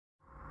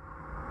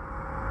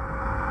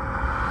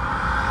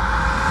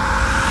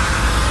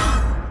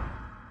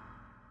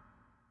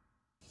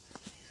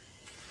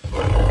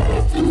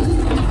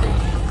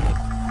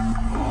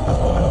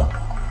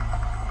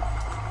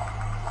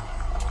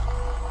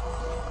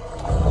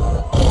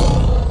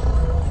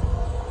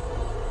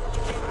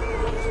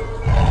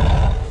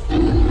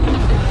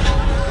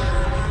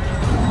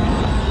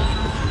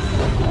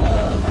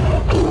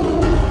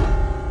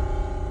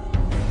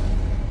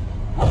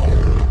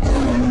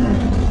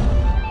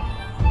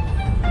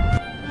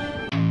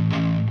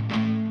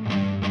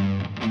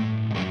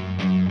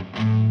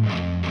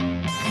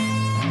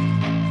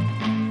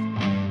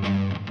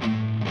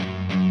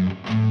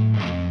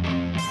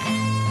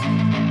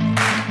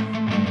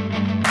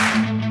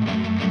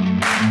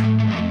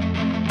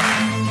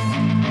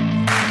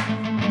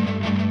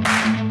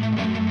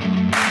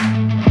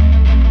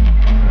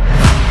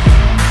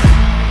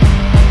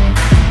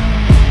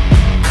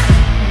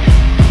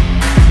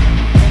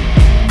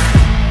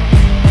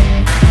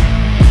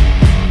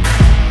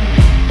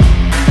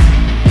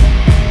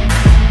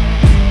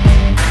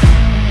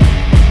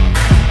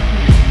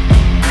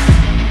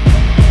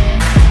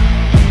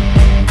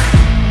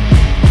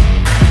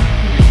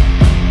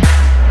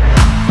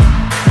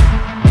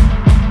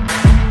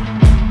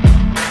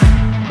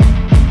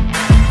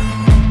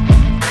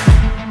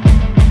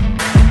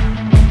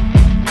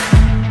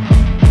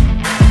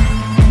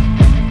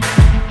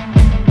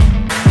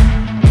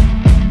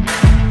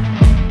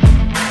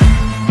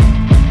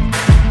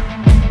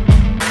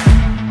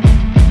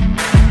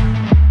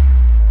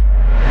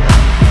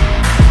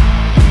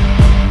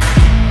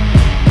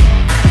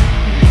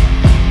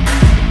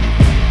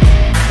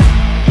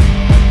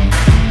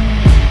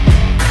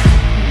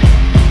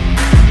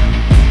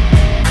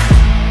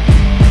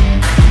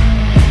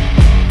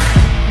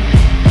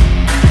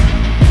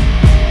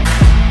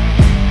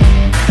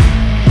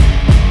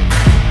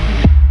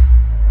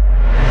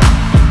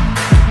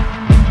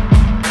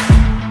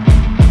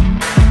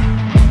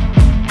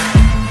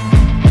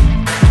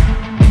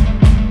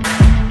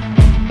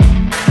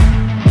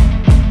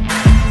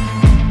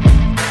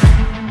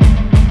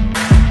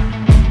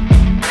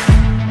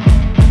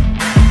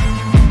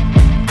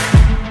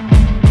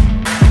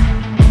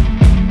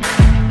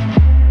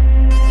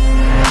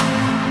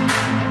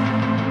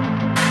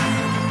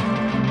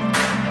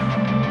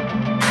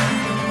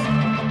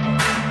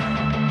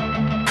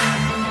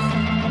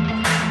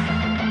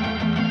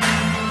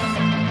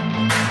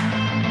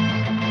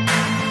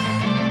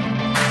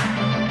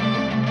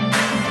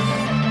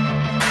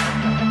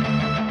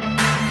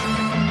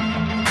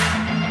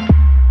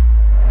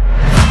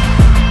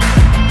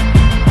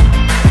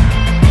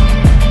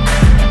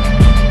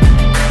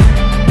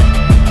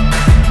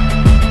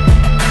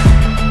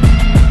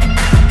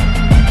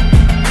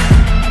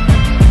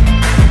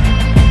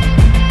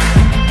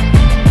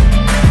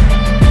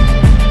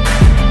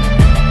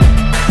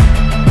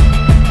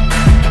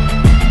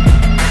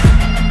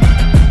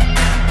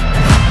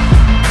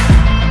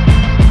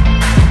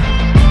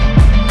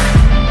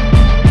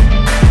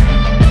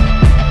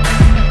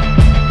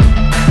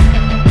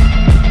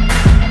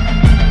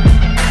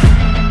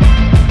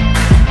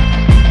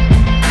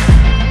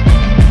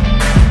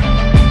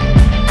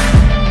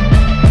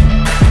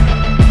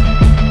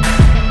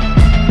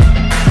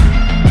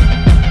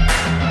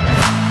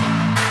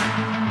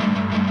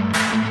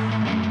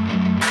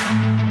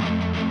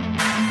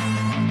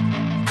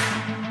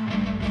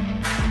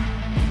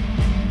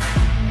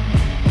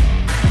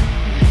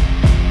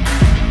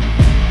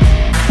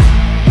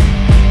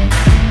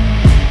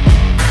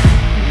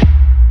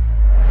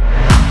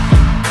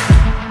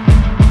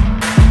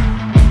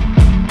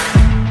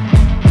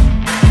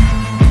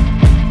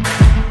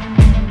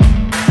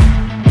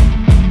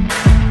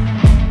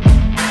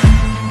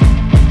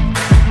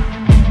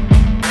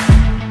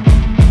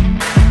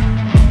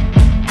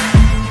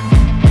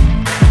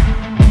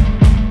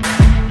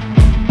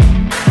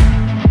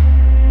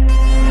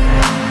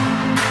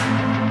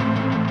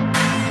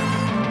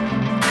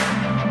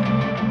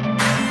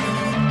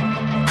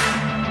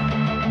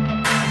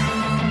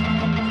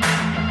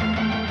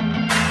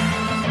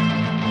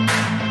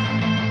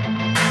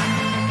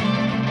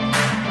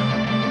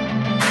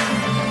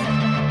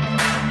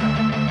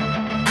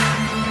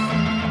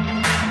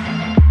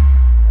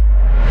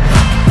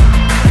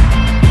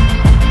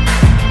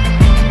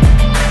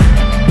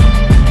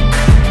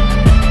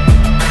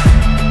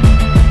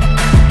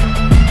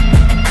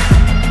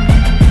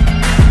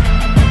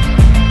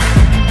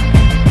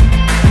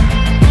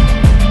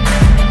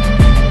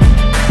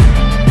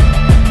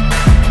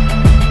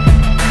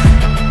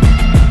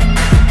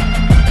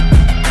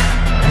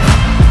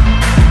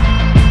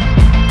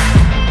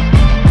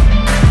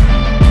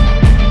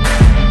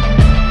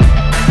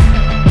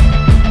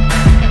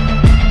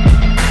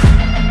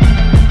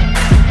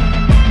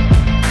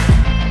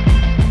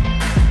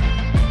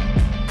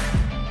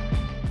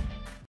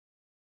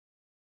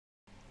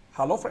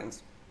Hello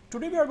friends,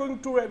 today we are going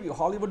to review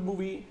Hollywood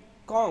movie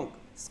Kong,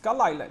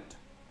 Skull Island.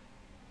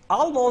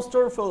 All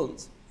monster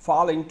films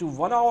fall into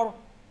one or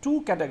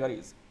two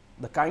categories,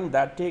 the kind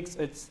that takes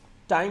its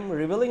time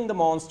revealing the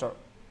monster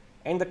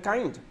and the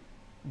kind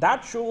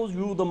that shows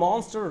you the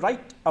monster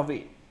right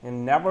away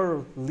and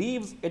never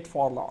leaves it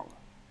for long.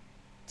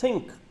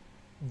 Think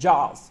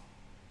Jaws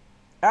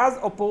as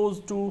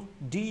opposed to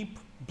Deep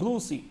Blue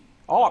Sea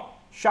or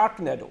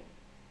Sharknado.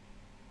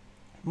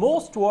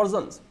 Most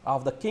versions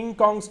of the King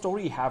Kong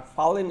story have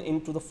fallen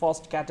into the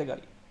first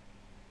category.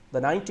 The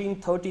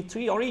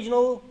 1933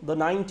 original, the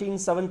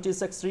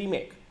 1976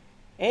 remake,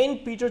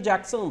 and Peter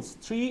Jackson's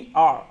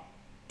 3R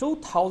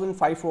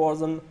 2005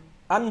 version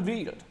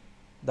unveiled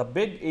the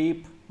big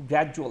ape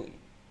gradually.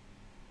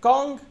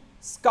 Kong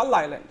Skull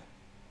Island,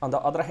 on the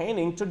other hand,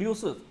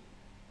 introduces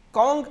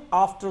Kong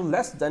after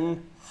less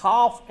than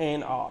half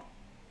an hour,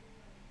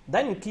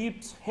 then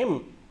keeps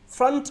him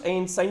front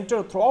and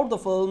center throughout the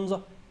film's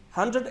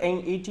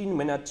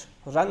 118-minute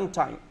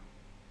runtime.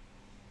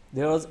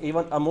 There is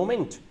even a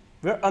moment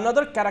where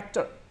another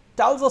character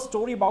tells a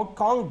story about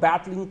Kong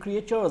battling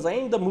creatures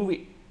and the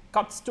movie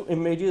cuts to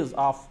images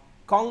of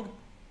Kong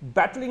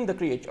battling the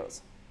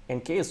creatures, in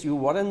case you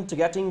weren't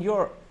getting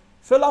your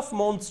fill of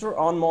monster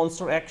on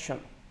monster action.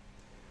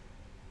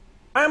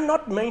 I am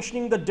not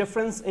mentioning the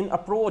difference in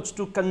approach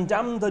to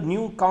condemn the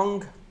new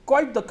Kong,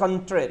 quite the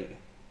contrary.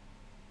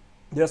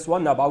 There's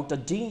one about a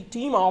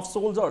team of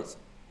soldiers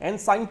and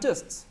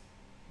scientists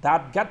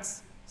that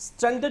gets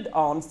stranded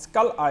on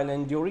Skull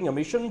Island during a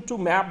mission to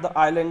map the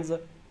island's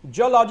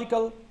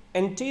geological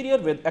interior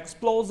with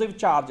explosive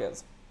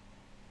charges,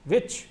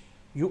 which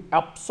you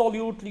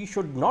absolutely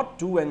should not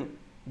do when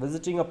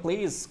visiting a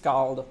place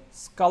called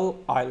Skull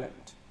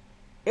Island,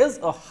 is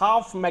a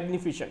half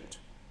magnificent,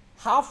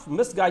 half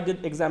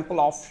misguided example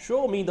of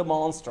show me the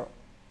monster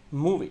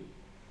movie.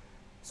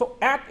 So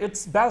at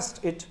its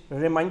best, it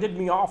reminded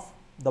me of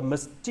The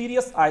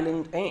Mysterious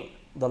Island and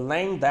The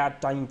Land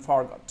That Time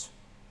Forgot,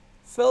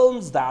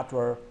 films that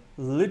were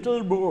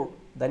little more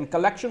than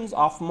collections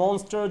of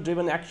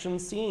monster-driven action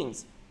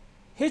scenes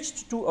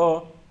hitched to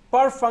a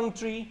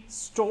perfunctory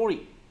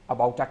story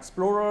about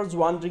explorers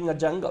wandering a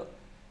jungle,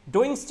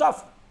 doing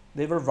stuff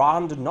they were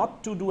warned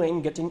not to do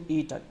and getting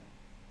eaten.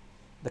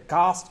 The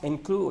cast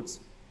includes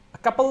a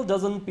couple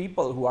dozen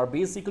people who are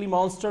basically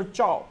monster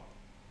chow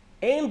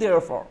and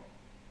therefore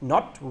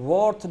not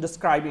worth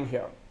describing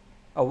here.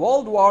 A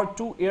World War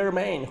II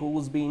airman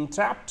who's been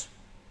trapped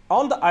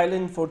on the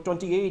island for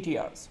 28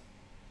 years.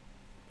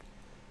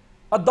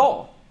 A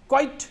though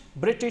quite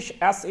British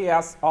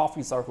SAS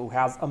officer who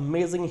has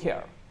amazing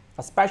hair,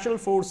 a special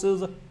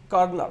forces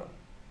colonel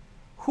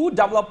who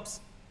develops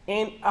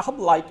an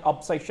Ahab-like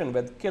obsession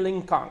with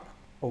killing Kong,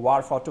 a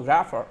war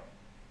photographer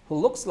who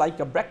looks like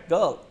a brick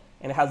girl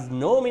and has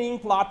no meaning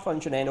plot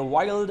function, and a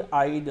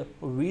wild-eyed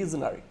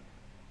visionary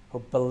who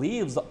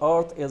believes the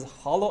earth is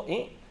hollow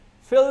and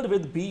filled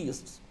with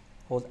beasts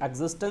whose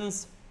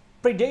existence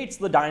predates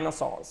the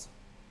dinosaurs.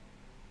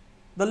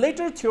 The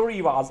latter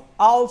theory was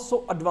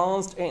also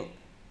advanced in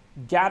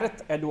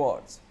Gareth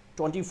Edwards'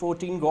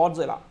 2014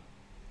 Godzilla,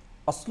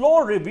 a slow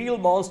reveal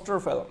monster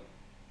film.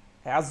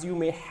 As you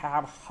may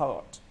have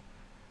heard,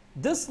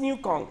 this new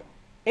Kong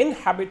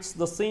inhabits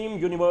the same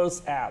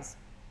universe as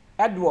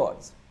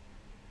Edwards'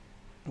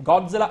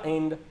 Godzilla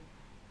and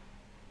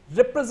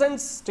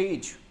represents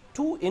stage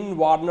 2 in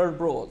Warner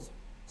Bros.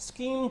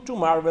 Scheme to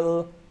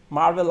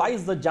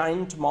marvelize the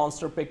giant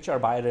monster picture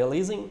by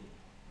releasing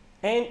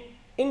an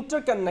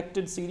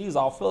interconnected series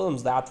of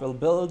films that will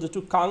build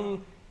to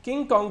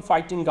King Kong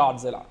fighting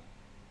Godzilla.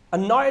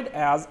 Annoyed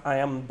as I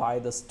am by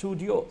the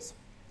studio's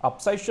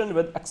obsession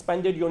with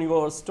expanded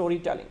universe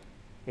storytelling,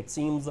 it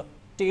seems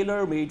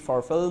tailor-made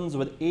for films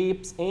with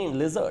apes and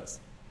lizards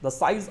the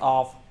size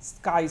of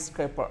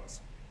skyscrapers.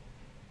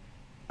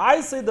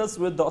 I say this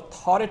with the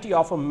authority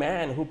of a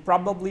man who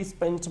probably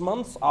spent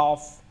months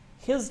of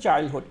his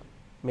childhood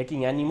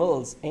making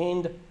animals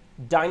and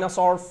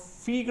dinosaur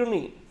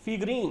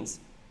figurines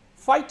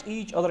fight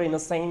each other in a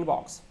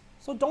sandbox.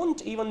 So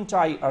don't even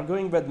try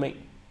arguing with me.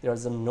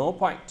 There's no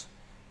point.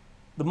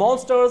 The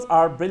monsters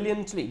are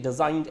brilliantly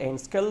designed and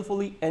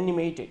skillfully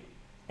animated,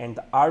 and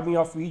the army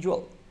of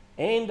visual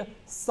and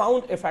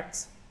sound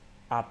effects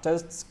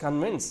artists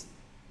convince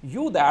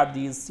you that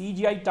these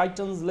CGI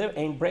titans live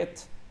and breathe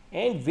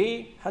and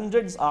weigh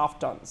hundreds of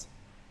tons.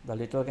 The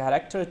little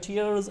character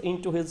tears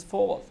into his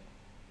foes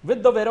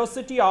with the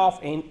ferocity of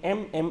an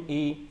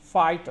MMA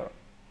fighter,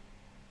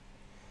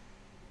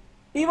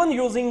 even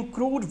using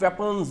crude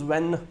weapons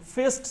when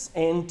fists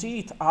and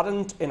teeth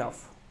aren't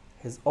enough.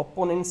 His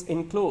opponents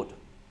include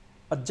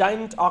a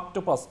giant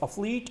octopus, a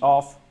fleet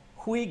of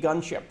Hui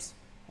gunships,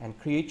 and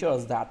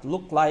creatures that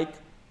look like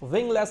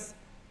wingless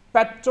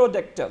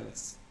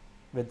pterodactyls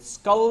with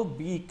skull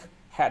beak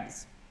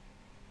heads.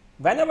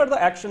 Whenever the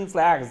action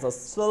flags, the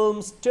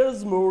film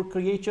steers more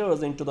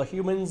creatures into the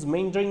humans'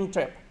 meandering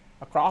trip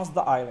across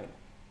the island,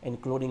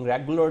 including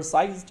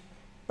regular-sized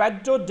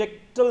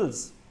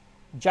pterodactyls,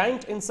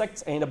 giant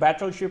insects, and a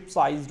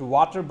battleship-sized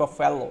water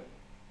buffalo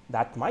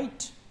that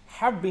might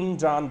have been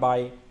drawn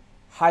by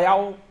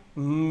Hayao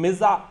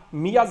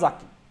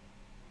Miyazaki.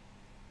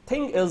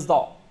 Thing is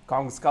though,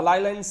 Kong Skull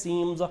Island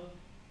seems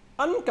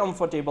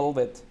uncomfortable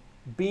with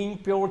being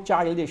pure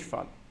childish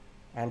fun,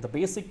 and the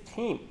basic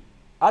theme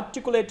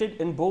articulated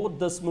in both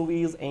this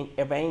movies and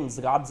Avengers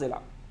Godzilla,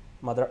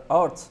 Mother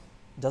Earth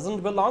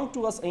doesn't belong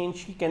to us and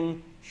she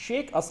can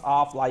shake us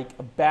off like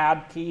a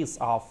bad case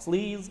of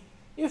fleas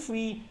if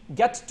we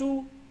get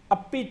too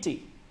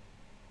uppity,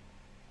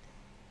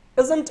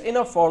 isn't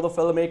enough for the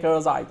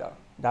filmmakers either.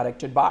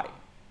 Directed by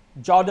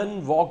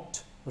Jordan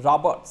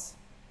Vogt-Roberts.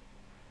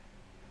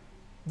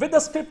 With the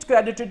script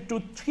credited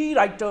to 3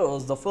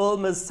 writers, the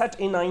film is set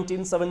in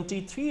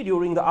 1973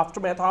 during the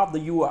aftermath of the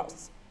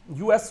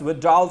US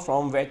withdrawal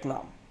from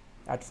Vietnam.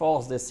 At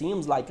first, this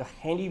seems like a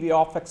handy way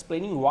of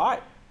explaining why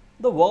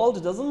the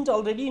world doesn't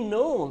already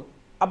know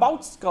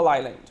about Skull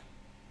Island.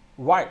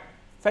 Why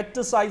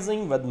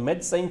fetishizing with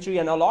mid-century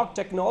analog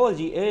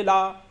technology a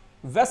la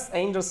Wes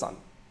Anderson.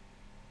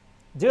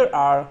 There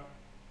are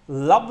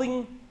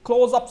loving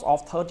close-ups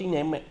of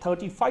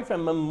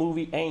 35mm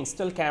movie and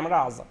still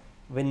cameras,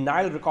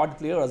 vinyl record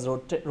players,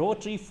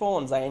 rotary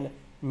phones, and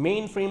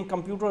mainframe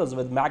computers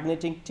with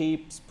magnetic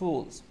tape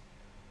spools.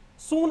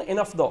 Soon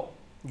enough though,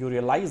 you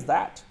realize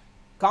that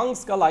Kong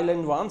Skull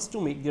Island wants to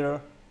make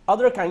their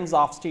other kinds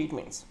of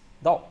statements,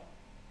 though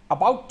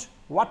about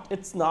what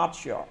it's not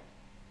sure.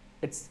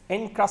 It's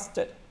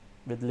encrusted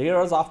with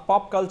layers of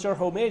pop culture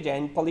homage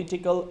and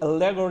political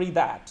allegory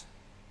that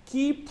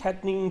keep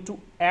threatening to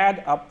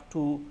add up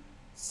to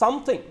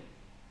something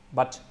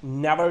but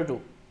never do.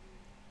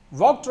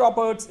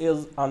 Vogt-Roberts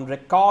is on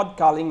record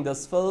calling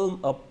this film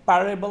a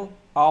parable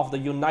of the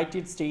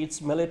United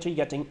States military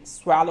getting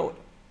swallowed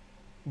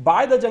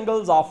by the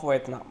jungles of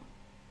Vietnam.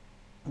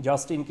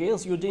 Just in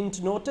case you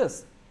didn't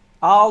notice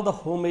all the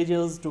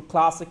homages to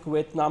classic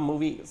Vietnam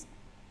movies,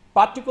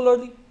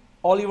 particularly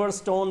Oliver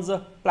Stone's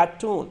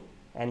Platoon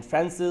and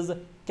Francis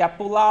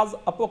Cappola's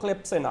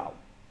Apocalypse Now.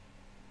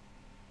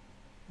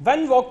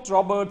 When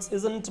Vogt-Roberts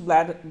isn't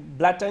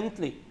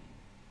blatantly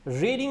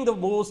reading the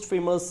most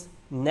famous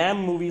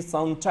Nam movie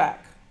soundtrack,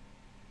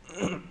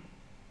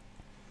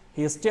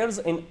 he stirs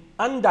in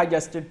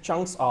undigested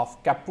chunks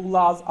of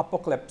Cappola's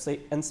Apocalypse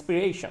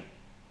inspiration.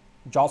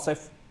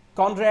 Joseph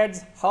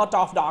Conrad's Heart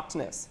of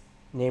Darkness,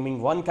 naming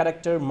one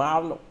character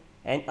Marlowe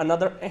and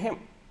another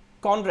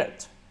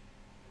Conrad.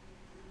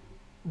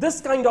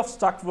 This kind of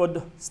stuff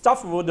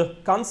would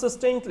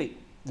consistently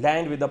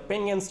land with a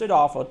ping instead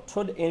of a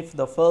thud if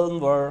the film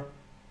were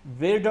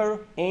weirder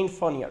and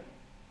funnier.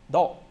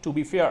 Though, to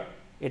be fair,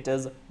 it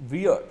is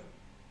weird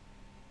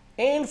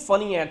and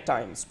funny at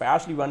times,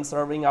 especially when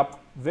serving up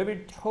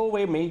vivid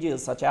throwaway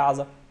images such as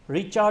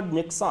Richard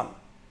Nixon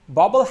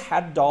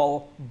bobblehead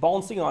doll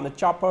bouncing on a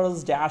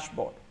chopper's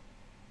dashboard,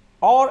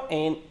 or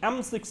an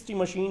M60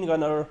 machine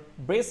gunner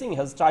bracing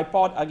his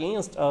tripod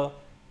against a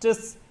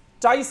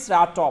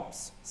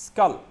Triceratops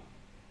skull.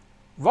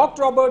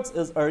 Vogt-Roberts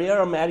is a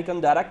rare American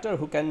director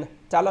who can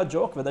tell a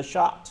joke with a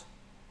shot.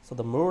 So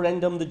the more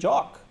random the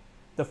joke,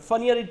 the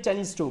funnier it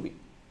tends to be.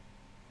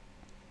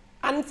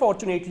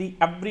 Unfortunately,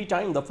 every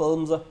time the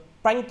film's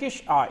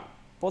prankish eye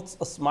puts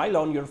a smile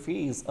on your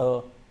face,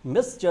 a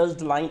misjudged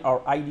line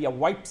or idea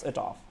wipes it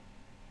off.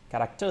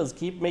 Characters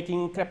keep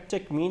making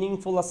cryptic,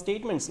 meaningful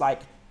statements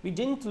like, "We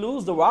didn't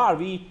lose the war,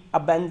 we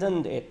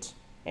abandoned it."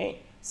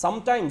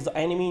 Sometimes the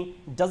enemy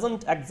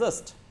doesn't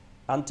exist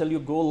until you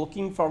go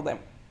looking for them.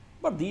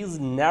 But these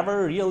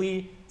never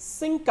really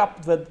sync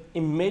up with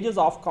images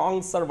of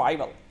Kong's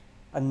survival,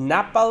 a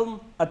napalm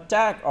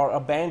attack or a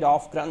band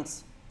of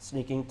grunts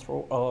sneaking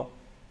through a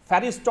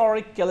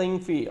prehistoric killing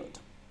field.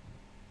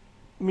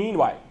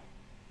 Meanwhile,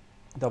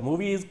 the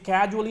movie's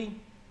casually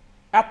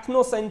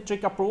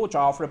ethnocentric approach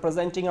of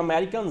representing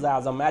Americans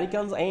as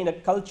Americans and a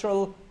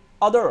cultural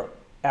other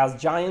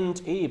as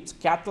giant apes,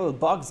 cattle,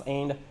 bugs,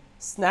 and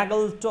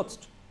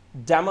snaggle-toothed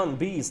demon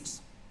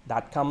beasts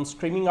that come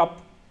screaming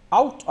up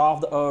out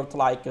of the earth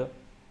like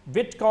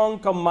Vietcong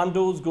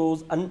commandos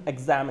goes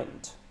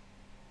unexamined.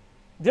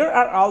 There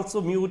are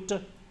also mute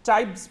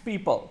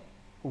tribespeople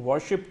who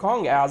worship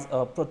Kong as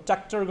a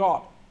protector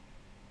god.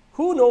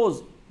 Who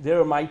knows,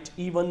 there might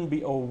even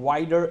be a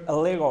wider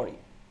allegory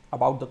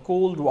about the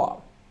Cold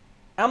War,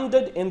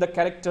 embedded in the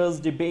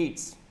characters'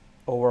 debates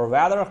over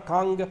whether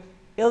Kong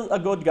is a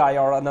good guy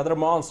or another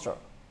monster.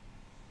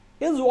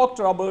 Is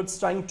Vogt-Roberts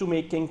trying to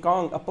make King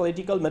Kong a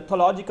political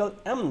mythological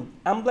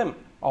emblem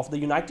of the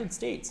United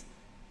States,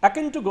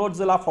 akin to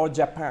Godzilla for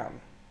Japan?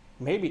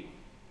 Maybe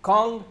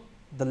Kong,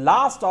 the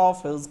last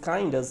of his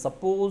kind, is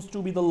supposed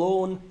to be the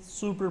lone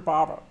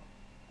superpower,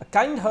 a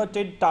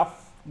kind-hearted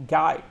tough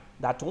guy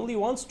that only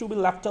wants to be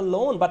left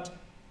alone but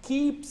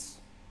keeps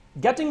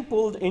getting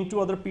pulled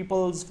into other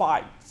people's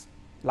fights,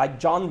 like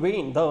John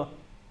Wayne, the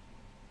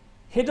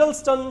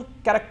Hiddleston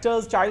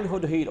character's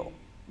childhood hero.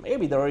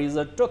 Maybe there is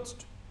a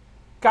toothed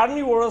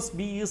carnivorous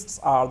beasts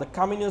are the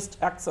communist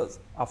axis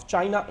of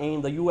China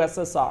and the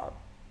USSR,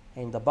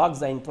 and the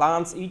bugs and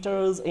plants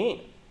eaters and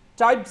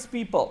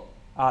tribespeople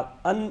are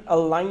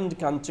unaligned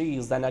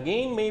countries. Then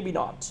again, maybe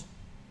not.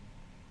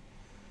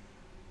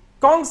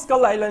 Kong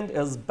Skull Island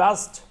is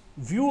best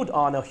viewed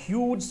on a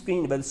huge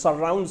screen with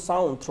surround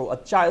sound through a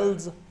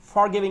child's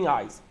forgiving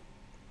eyes.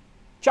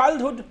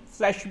 Childhood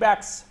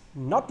flashbacks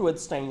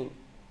notwithstanding,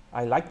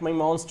 I like my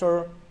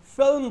monster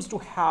films to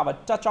have a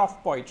touch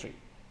of poetry,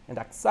 and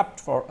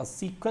except for a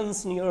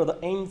sequence near the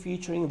end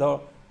featuring the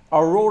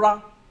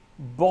Aurora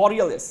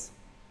Borealis,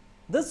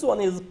 this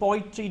one is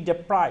poetry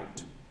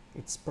deprived,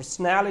 its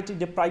personality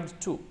deprived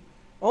too.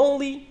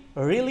 Only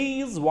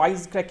Riley's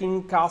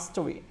wisecracking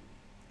castaway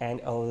and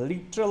a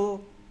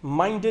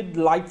literal-minded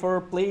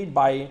lifer played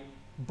by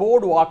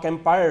Boardwalk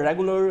Empire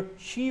regular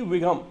Shea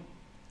Wiggum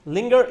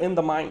linger in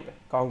the mind.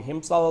 Kong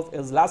himself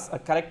is less a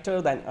character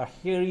than a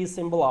hairy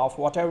symbol of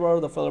whatever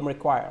the film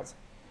requires.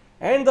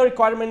 And the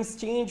requirements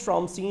change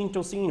from scene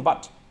to scene,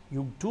 but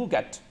you do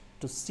get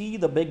to see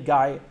the big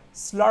guy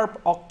slurp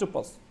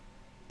octopus,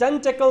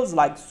 tentacles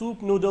like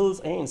soup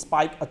noodles, and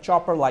spike a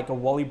chopper like a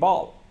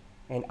volleyball.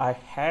 And I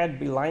had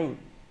be lying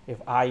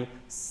if I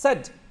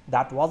said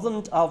that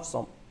wasn't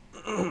awesome.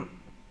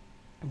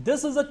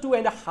 This is a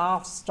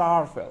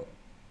 2.5-star film.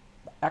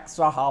 The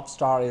extra half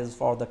star is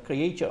for the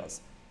creatures,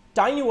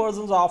 tiny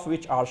versions of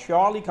which are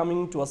surely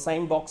coming to a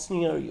sandbox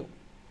near you.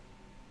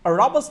 A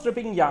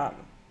rubber-stripping yarn,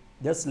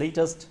 this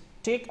latest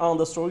take on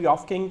the story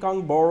of King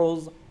Kong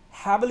borrows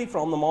heavily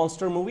from the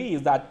monster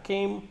movies that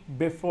came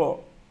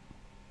before.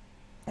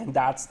 And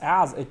that's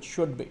as it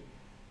should be.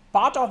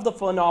 Part of the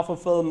fun of a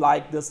film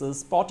like this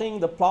is spotting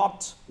the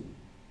plot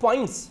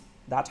points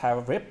that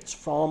have ripped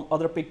from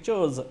other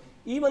pictures,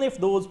 even if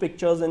those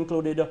pictures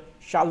included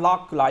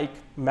Sherlock-like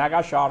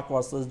mega shark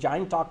versus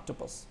giant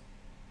octopus.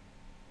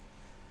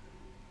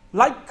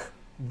 Like,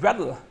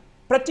 well,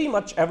 pretty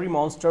much every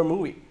monster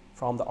movie,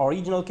 from the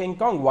original King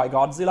Kong by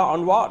Godzilla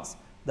onwards,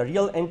 the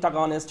real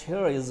antagonist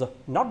here is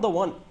not the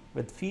one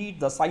with feet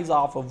the size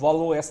of a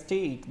Volvo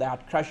estate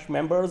that crush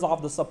members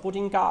of the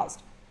supporting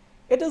cast.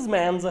 It is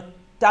man's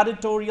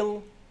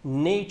territorial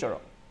nature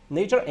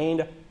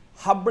and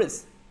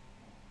hubris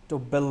to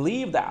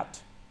believe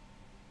that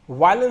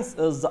violence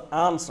is the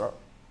answer.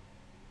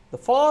 The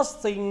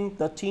first thing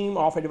the team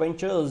of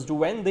adventurers do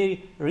when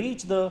they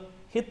reach the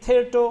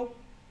hitherto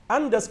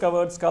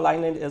undiscovered Skull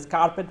Island is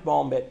carpet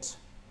bomb it.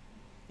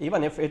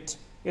 Even if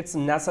it's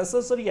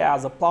necessary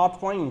as a plot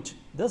point,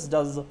 this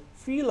does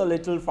feel a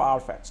little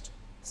far-fetched.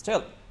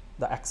 Still,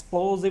 the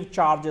explosive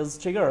charges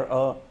trigger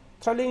a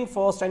thrilling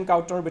first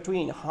encounter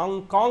between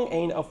Hong Kong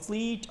and a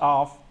fleet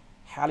of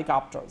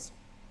helicopters.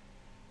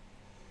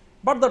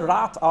 But the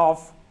wrath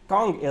of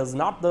Kong is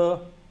not the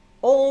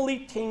only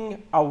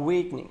thing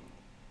awakening.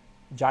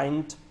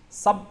 Giant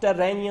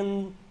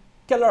subterranean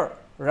killer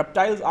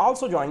reptiles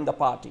also join the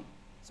party.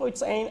 So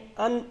it's an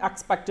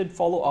unexpected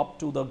follow-up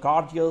to the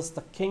gorgeous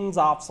The Kings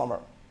of Summer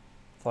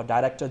for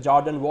director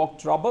Jordan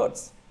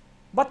Vogt-Roberts.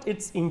 But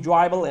it's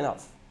enjoyable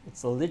enough.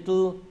 It's a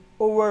little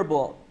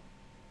overblown.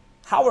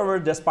 However,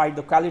 despite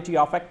the quality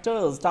of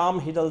actors, Tom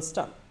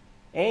Hiddleston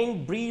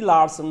and Brie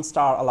Larson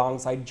star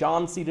alongside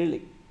John C.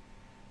 Reilly,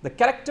 the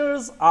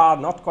characters are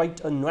not quite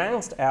as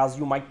nuanced as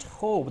you might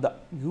hope. The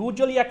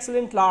usually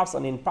excellent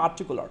Larson in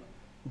particular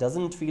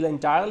doesn't feel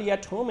entirely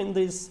at home in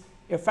this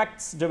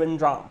effects-driven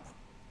romp.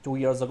 2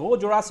 years ago,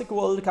 Jurassic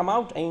World came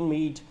out and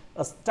made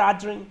a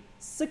staggering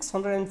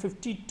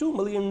 $652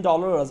 million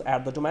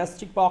at the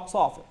domestic box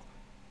office,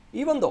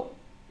 even though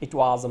it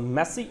was a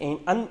messy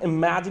and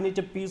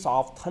unimaginative piece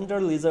of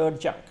thunder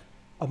lizard junk,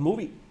 a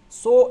movie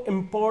so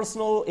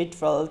impersonal it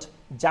felt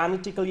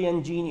genetically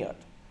engineered.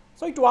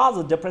 So it was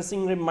a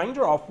depressing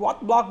reminder of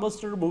what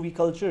blockbuster movie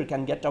culture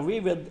can get away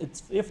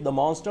with if the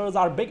monsters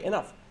are big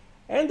enough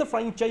and the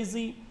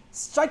franchisee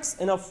strikes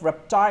enough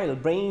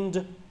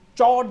reptile-brained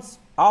chords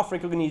of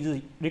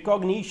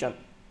recognition.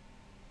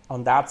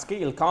 On that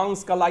scale, Kong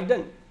Skull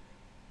Island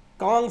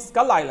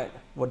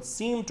would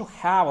seem to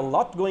have a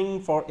lot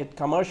going for it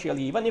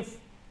commercially, even if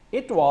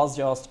it was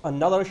just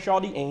another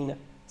shoddy and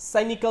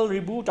cynical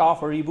reboot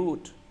of a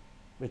reboot,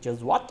 which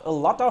is what a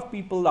lot of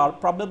people are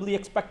probably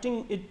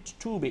expecting it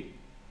to be.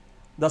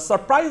 The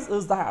surprise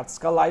is that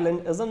Skull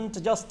Island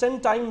isn't just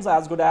 10 times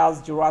as good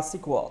as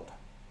Jurassic World.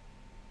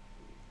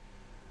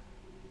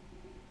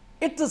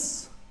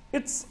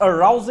 It's a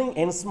rousing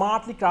and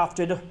smartly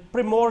crafted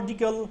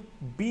primordial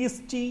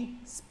beastie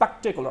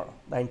spectacular.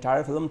 The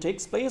entire film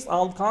takes place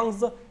on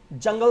Kong's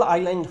Jungle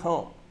Island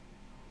home,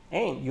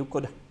 and you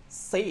could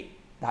say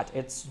that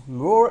it's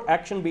more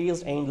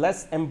action-based and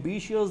less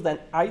ambitious than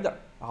either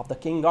of the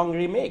King Kong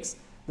remakes.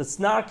 The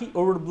snarky,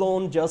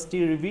 overblown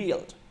Justy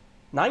revealed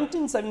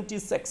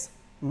 1976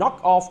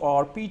 knockoff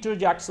or Peter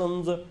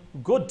Jackson's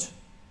good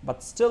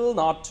but still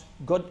not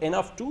good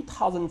enough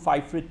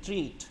 2005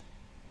 retreat.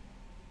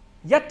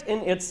 Yet in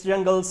its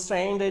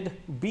jungle-stranded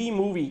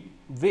B-movie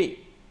way,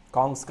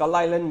 Kong Skull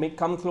Island may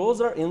come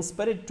closer in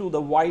spirit to the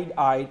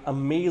wide-eyed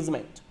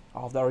amazement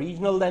of the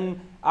original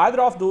than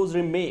either of those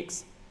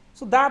remakes.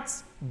 So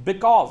that's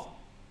because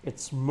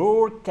it's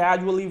more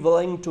casually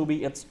willing to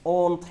be its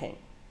own thing.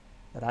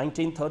 The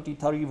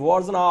 1933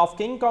 version of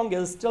King Kong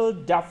is still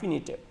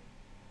definitive,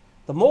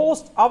 the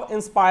most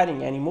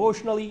awe-inspiring and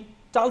emotionally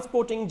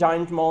transporting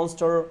giant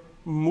monster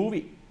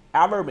movie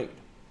ever made.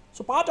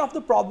 So part of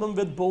the problem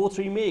with both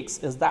remakes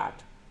is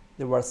that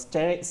they were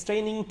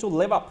straining to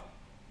live up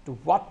to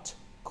what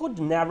could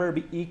never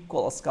be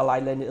equal. Skull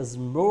Island is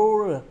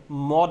more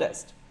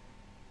modest.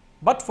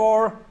 But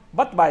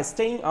by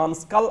staying on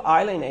Skull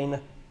Island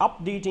and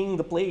updating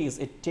the place,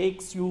 it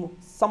takes you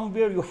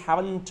somewhere you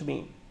haven't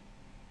been.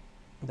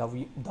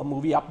 The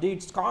movie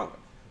updates Kong.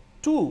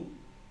 2.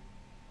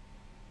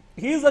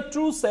 He is a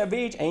true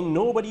savage and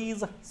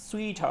nobody's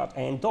sweetheart,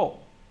 and though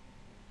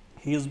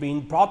he is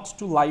being brought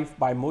to life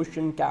by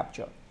motion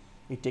capture,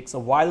 it takes a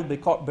while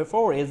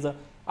before his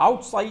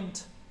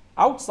outsized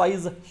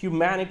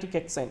humanity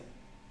kicks in.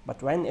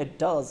 But when it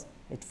does,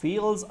 it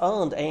feels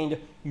earned and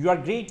you are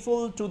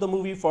grateful to the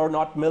movie for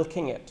not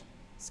milking it.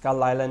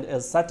 Skull Island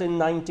is set in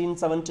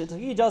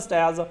 1973 just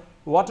as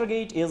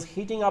Watergate is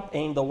heating up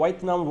and the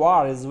Vietnam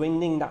War is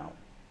winding down.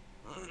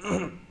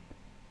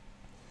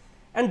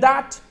 And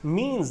that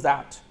means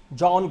that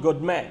John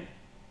Goodman,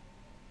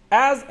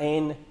 as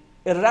an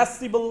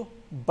irascible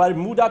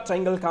Bermuda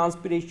Triangle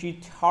conspiracy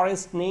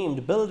theorist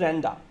named Bill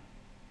Renda,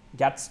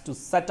 gets to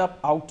set up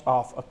out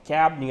of a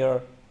cab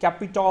near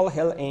Capitol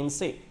Hill and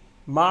say,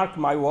 "Mark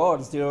my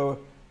words, there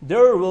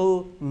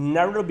will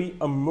never be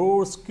a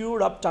more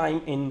screwed up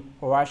time in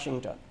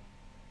Washington."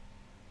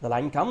 The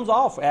line comes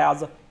off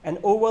as an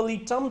overly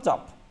trumped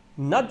up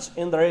nudge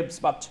in the ribs,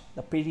 but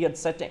the period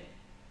setting,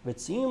 which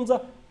seems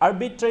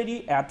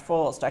arbitrary at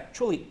first,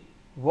 actually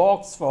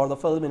works for the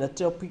film in a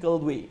typical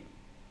way.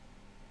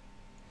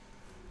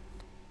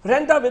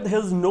 Renda, with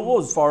his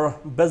nose for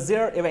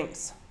bizarre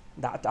events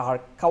that are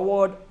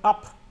covered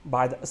up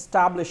by the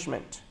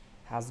establishment,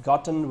 has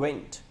gotten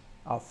wind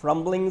of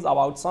rumblings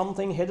about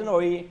something hidden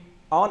away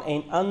on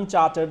an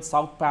uncharted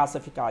South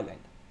Pacific island.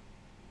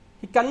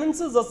 He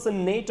convinces a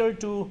senator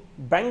to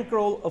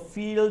bankroll a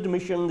field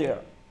mission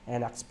there,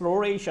 an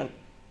exploration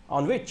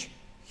on which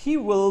he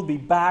will be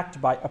backed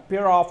by a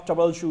pair of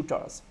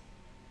troubleshooters.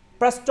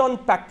 Preston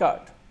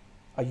Packard,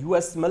 a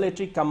US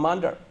military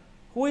commander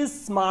who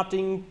is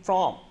smarting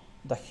from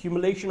the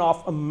humiliation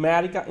of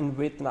America in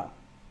Vietnam,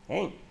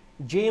 and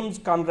James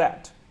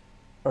Conrad,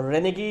 a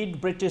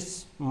renegade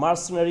British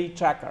mercenary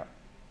tracker,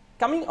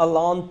 coming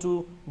along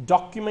to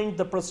document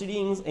the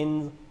proceedings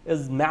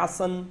is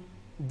Mason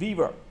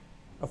Weaver,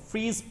 a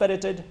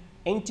free-spirited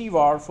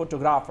anti-war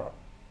photographer.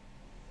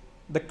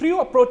 The crew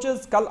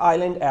approaches Skull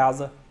Island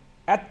as an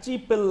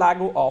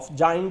archipelago of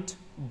giant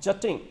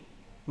jutting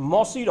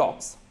mossy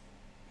rocks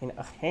and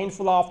a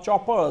handful of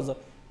choppers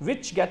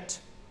which get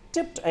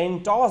tipped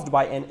and tossed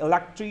by an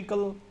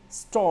electrical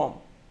storm.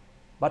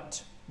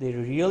 But they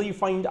really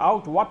find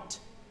out what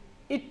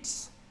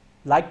it's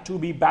like to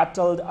be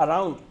battled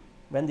around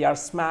when they are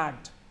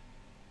smacked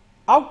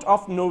out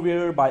of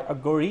nowhere by a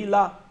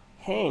gorilla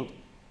hand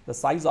the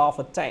size of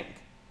a tank.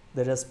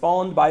 They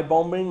respond by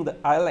bombing the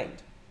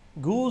island,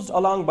 goosed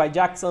along by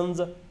Jackson's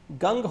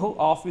gung-ho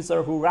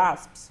officer who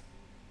rasps,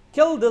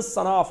 "Kill this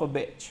son of a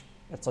bitch."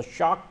 It's a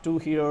shock to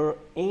hear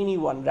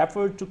anyone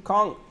refer to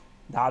Kong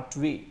that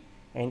way.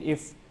 And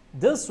if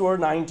this were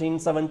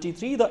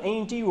 1973, the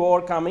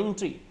anti-war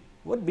commentary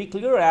would be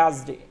clear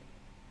as day.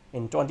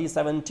 In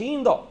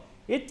 2017, though,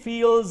 it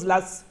feels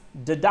less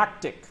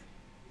didactic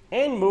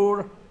and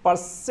more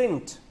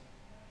prescient.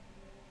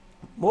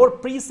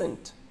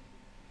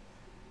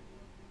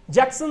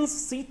 Jackson's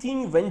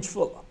seething,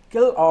 vengeful,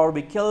 kill or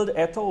be killed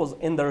ethos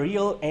in the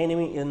real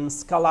enemy in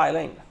Skull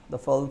Island. The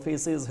film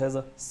faces his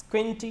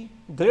squinty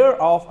glare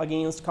off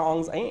against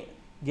Kong's aim,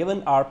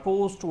 given our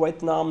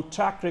post-Vietnam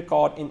track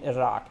record in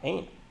Iraq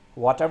and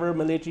whatever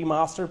military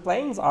master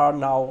plans are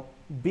now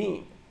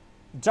being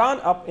drawn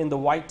up in the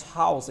White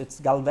House. It's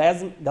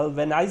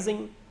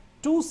galvanizing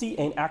to see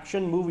an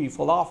action movie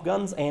full of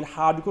guns and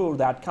hardcore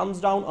that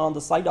comes down on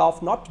the side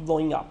of not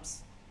blowing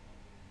ups.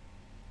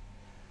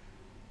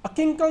 A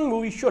King Kong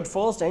movie should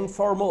first and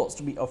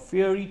foremost be a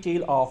fairy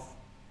tale of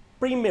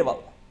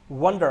primeval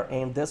wonder,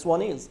 and this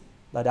one is.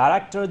 The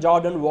director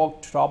Jordan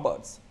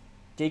Vogt-Roberts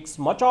takes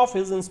much of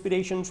his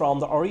inspiration from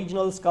the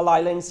original Skull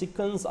Island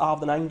sequence of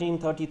the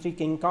 1933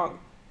 King Kong,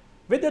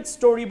 with its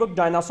storybook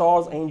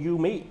dinosaurs, and you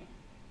may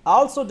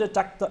also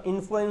detect the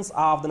influence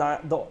of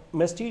the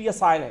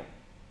mysterious island,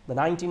 the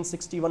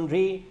 1961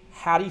 Ray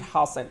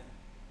Harryhausen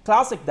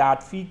classic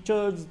that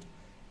features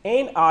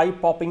an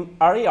eye-popping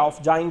array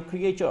of giant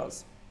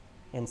creatures.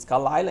 In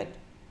Skull Island,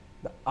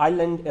 the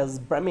island is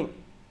brimming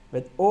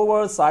with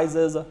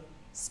oversized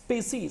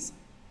species,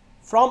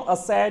 from a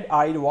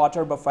sad-eyed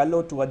water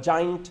buffalo to a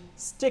giant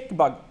stick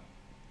bug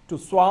to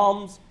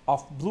swarms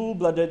of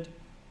blue-blooded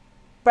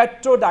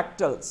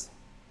pterodactyls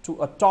to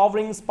a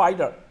towering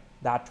spider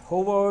that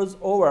hovers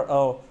over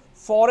a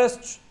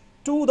forest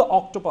to the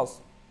octopus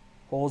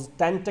whose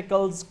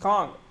tentacles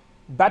Kong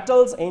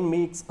battles and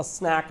makes a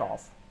snack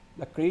of.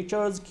 The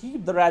creatures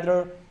keep the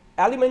rather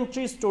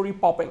elementary story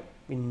popping.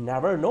 We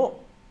never know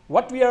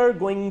what we are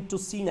going to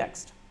see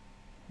next.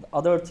 The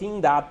other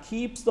thing that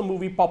keeps the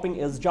movie popping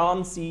is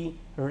John C.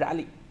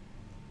 Reilly,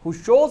 who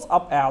shows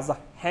up as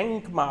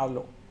Hank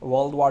Marlowe, a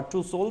World War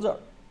II soldier,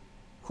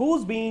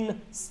 who's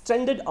been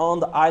stranded on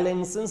the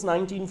island since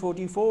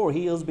 1944.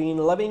 He has been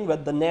living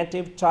with the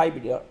native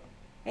tribe there,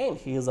 and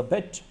he is a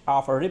bit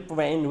of a Rip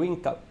Van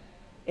Winkle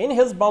in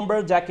his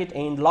bomber jacket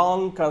and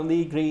long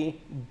curly grey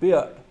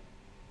beard.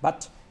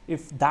 But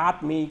if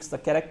that makes the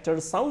character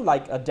sound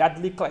like a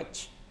deadly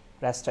clutch,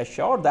 rest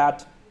assured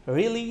that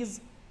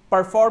Riley's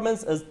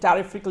performance is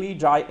terrifically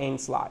dry and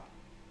sly.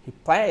 He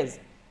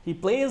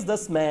plays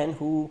this man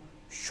who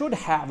should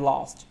have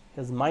lost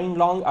his mind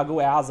long ago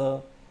as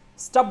a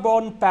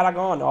stubborn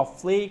paragon of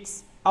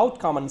flakes out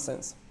common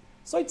sense.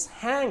 So it's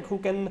Hank who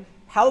can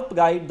help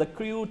guide the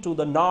crew to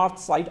the north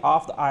side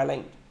of the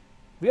island,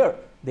 where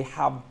they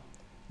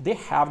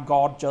have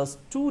got just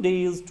 2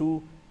 days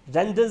to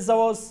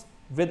rendezvous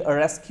with a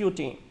rescue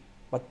team.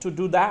 But to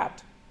do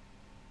that,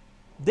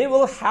 they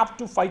will have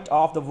to fight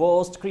off the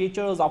worst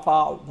creatures of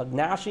all, the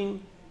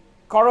gnashing,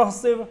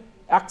 corrosive,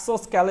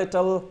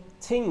 exoskeletal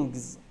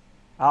things,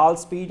 all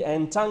speed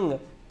and tongue,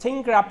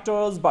 think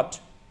raptors, but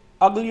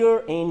uglier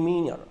and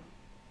meaner.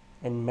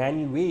 In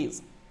many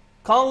ways,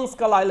 Kong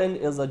Skull Island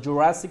is a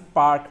Jurassic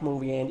Park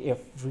movie, and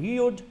if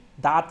viewed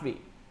that way,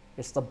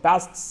 it's the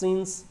best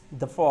since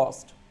the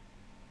first.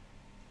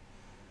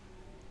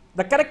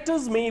 The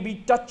characters may be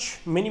touch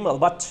minimal,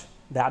 but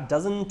that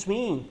doesn't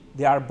mean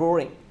they are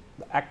boring.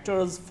 The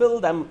actors fill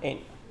them in.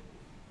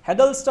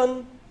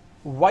 Hiddleston,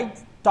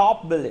 white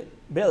top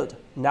build,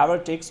 never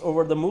takes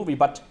over the movie,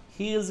 but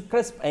he is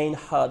crisp and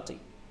hearty.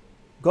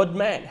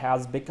 Goodman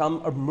has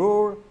become a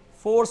more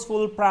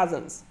forceful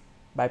presence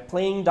by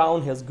playing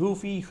down his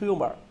goofy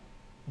humor.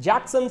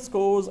 Jackson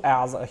scores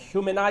as a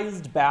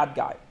humanized bad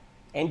guy,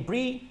 and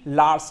Brie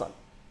Larson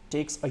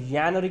takes a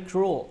generic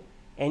role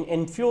and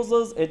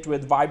infuses it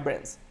with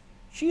vibrance.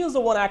 She is the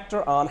one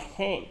actor on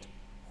hand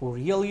who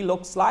really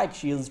looks like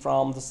she is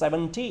from the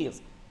 70s,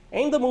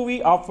 and the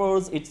movie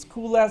offers its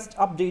coolest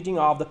updating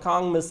of the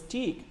Kong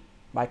mystique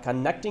by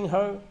connecting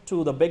her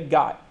to the big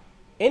guy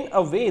in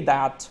a way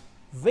that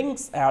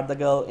winks at the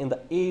girl in the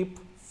ape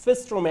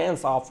fist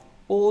romance of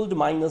old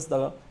minus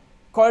the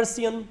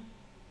coercion.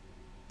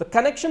 The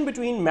connection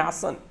between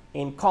Mason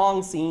and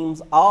Kong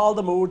seems all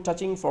the more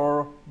touching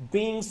for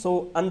being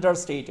so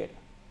understated.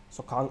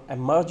 So Kong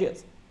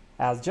emerges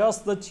as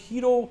just the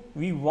hero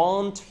we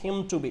want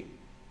him to be,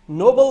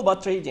 noble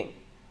but raging,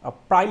 a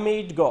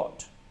primate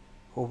god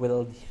who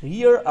will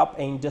rear up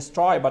and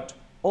destroy, but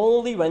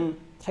only when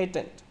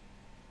threatened.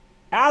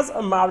 As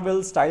a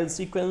Marvel-style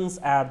sequence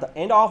at the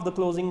end of the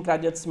closing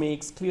credits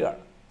makes clear,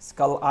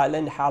 Skull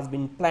Island has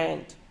been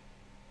planned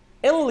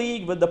in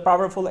league with the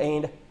powerful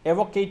and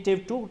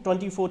evocative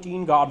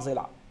 2014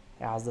 Godzilla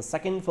as the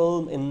second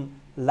film in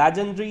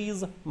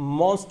Legendary's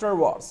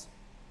MonsterVerse.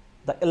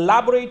 The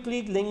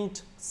elaborately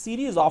linked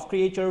series of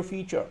creature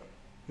feature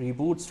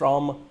reboots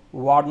from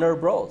Warner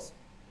Bros.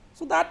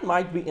 So that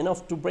might be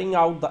enough to bring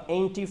out the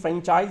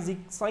anti-franchisee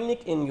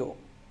cynic in you.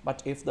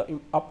 But if the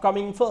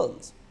upcoming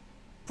films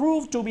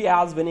prove to be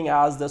as winning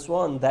as this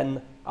one,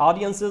 then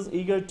audiences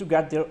eager to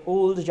get their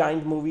old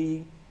giant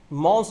movie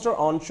monster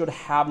on should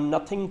have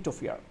nothing to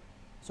fear.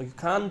 So you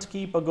can't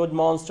keep a good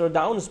monster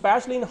down,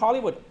 especially in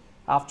Hollywood.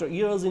 After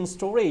years in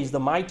storage, the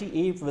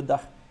mighty ape with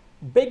the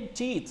big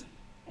teeth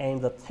and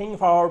the thing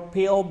for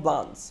pale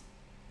blondes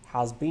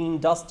has been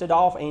dusted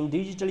off and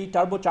digitally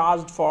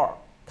turbocharged for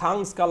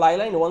Kong Skull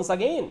Island once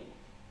again.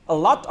 A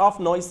lot of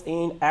noise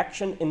and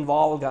action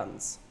involve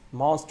guns,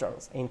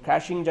 monsters, and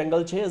crashing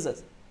jungle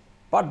chases.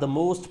 But the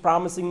most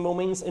promising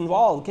moments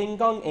involve King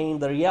Kong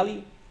and the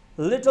really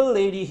little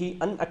lady he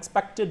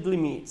unexpectedly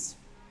meets.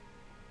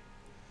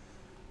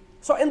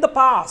 So in the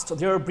past,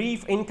 their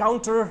brief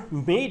encounter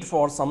made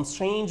for some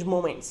strange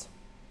moments.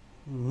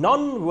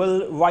 None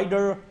will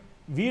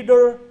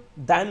weirder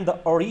than the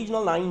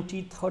original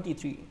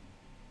 1933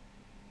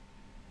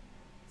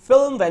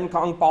 film when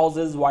Kong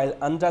pauses while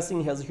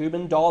undressing his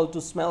human doll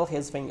to smell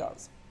his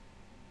fingers.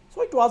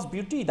 So it was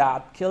beauty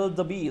that killed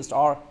the beast,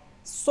 or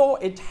so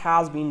it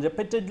has been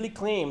repeatedly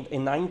claimed.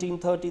 In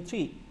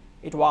 1933,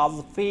 it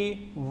was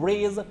Fay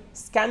Wray's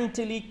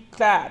scantily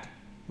clad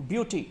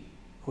beauty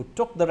who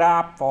took the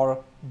rap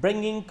for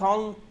bringing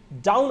Kong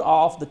down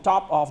off the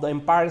top of the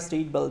Empire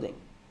State Building.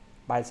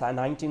 By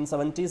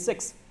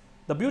 1976,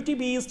 the Beauty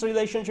Beast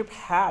relationship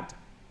had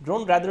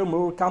grown rather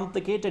more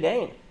complicated,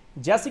 and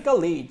Jessica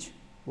Lange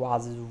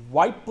was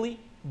wildly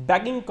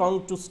begging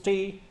Kong to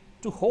stay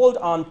to hold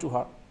on to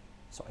her.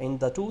 So in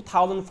the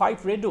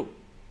 2005 redo,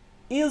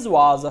 Iz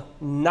was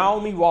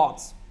Naomi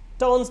Watts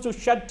turns to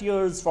shed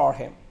tears for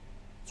him.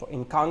 So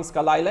in Kong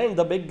Skull Island,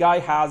 the big guy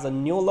has a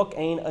new look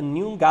and a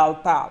new gal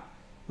pal,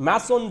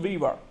 Mason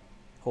Weaver,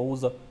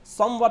 who's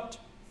somewhat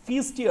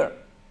feistier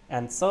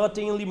and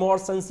certainly more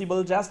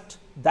sensible dressed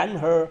than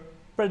her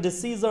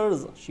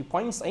predecessors. She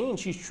points and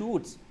she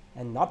shoots,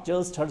 and not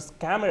just her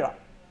camera.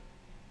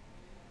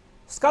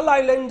 Skull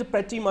Island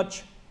pretty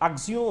much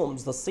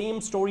assumes the same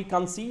story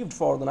conceived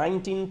for the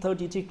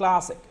 1933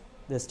 classic.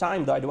 This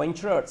time the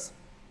adventurers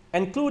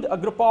include a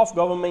group of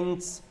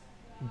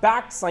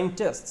government-backed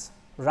scientists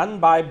run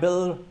by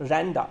Bill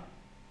Randa,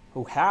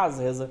 who has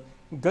his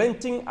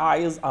glinting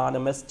eyes on a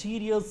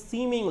mysterious,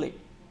 seemingly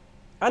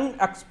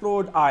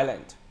unexplored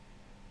island.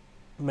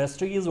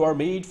 Mysteries were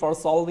made for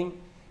solving,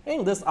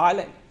 and this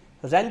island,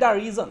 render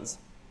regions,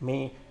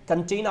 may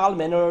contain all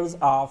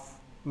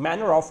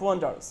manner of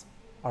wonders,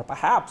 or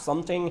perhaps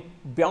something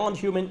beyond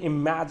human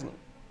imagining.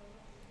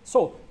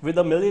 So, with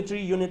a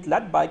military unit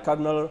led by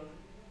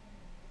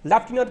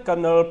Lieutenant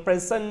Colonel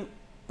Preston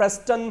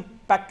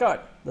Packard,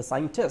 the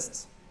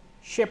scientists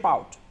ship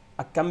out,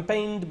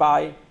 accompanied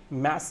by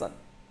Mason,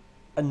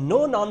 a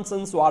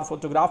no-nonsense war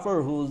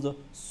photographer who's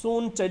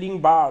soon trading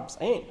barbs,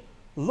 and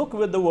look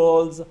with the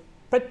world's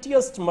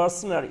prettiest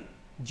mercenary,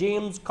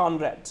 James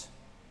Conrad.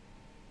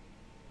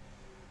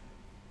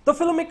 The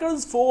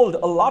filmmakers fold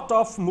a lot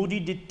of moody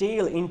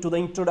detail into the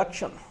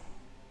introduction,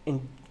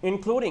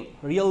 including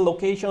real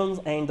locations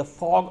and the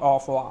fog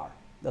of war.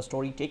 The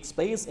story takes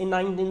place in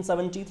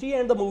 1973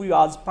 and the movie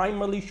was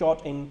primarily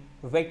shot in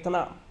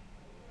Vietnam.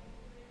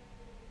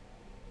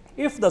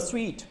 If the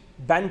sweet,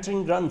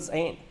 bantering grunts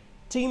and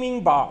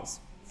teeming bars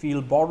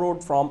feel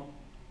borrowed from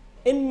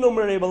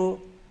innumerable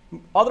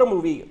other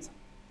movies,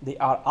 they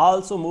are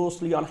also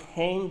mostly on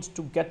hand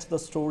to get the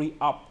story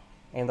up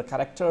and the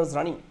characters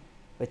running,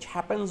 which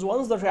happens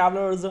once the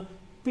travelers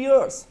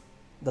pierce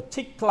the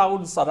thick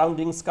clouds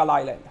surrounding Skull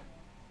Island.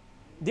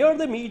 There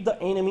they meet the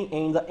enemy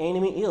and the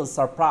enemy is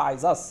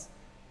surprise us,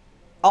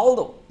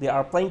 although there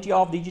are plenty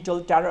of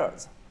digital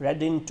terrors,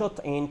 red in tooth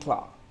and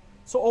claw.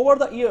 So over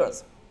the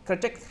years,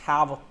 critics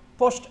have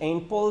pushed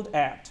and pulled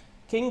at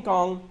King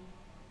Kong,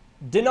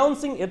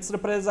 denouncing its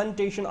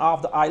representation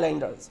of the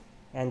islanders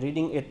and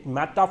reading it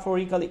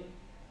metaphorically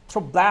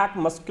through black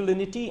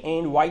masculinity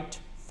and white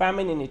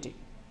femininity.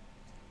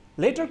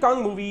 Later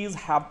Kong movies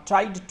have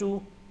tried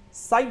to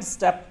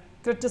sidestep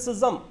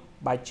criticism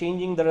by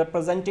changing the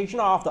representation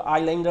of the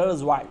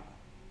islanders while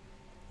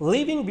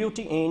leaving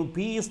Beauty and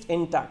Beast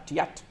intact,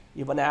 yet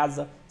even as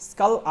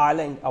Skull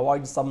Island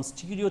avoids some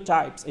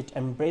stereotypes, it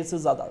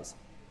embraces others,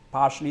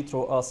 partially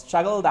through a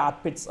struggle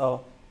that pits a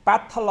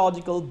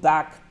pathological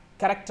black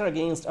character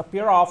against a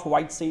pair of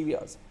white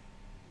saviors.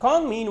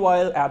 Kong,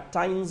 meanwhile, at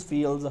times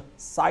feels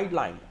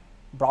sidelined,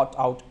 brought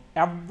out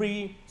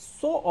every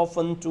so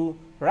often to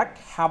wreak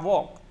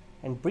havoc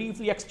and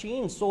briefly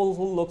exchange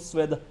soulful looks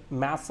with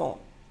Mason.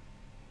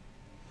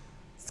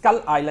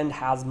 Skull Island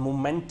has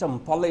momentum,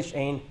 polish,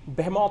 and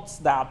behemoths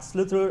that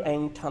slither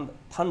and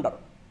thunder.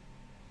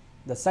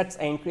 The sets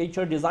and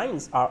creature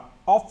designs are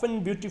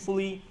often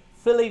beautifully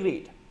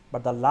filigreed,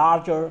 but the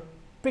larger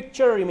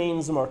picture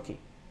remains murky.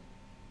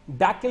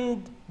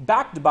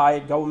 Backed by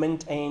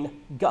government and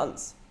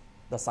guns,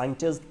 the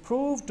scientists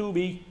prove to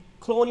be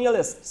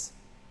colonialists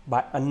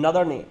by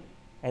another name,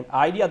 an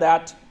idea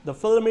that the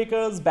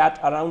filmmakers bat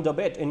around a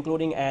bit,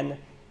 including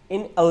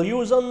in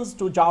allusions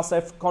to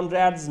Joseph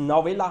Conrad's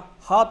novella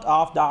Heart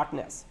of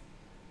Darkness.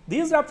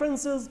 These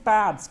references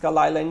pad Skull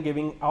Island,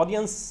 giving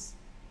audience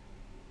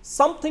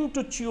something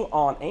to chew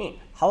on and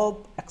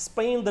help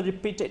explain the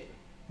repeated,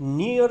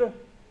 near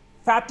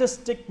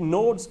fatastic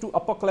nods to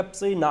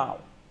Apocalypse Now,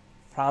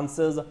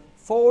 Francis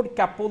Ford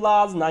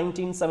Coppola's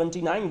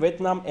 1979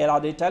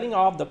 Vietnam-era retelling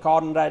of the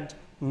Conrad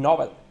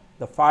novel,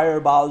 The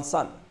Fireball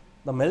Sun,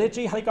 the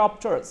military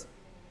helicopters,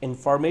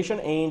 information,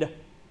 and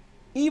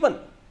even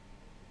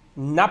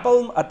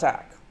napalm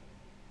attack.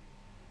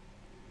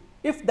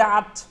 If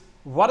that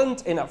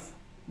weren't enough,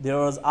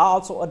 there is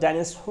also a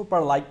Dennis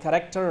Hopper-like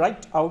character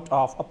right out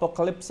of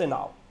Apocalypse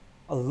Now,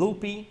 a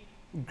loopy,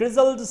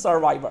 grizzled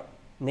survivor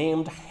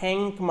named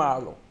Hank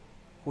Marlowe,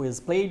 who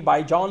is played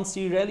by John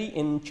C. Reilly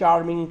in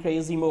charming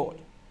crazy mode.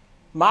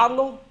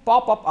 Marlowe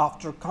pop up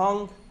after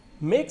Kong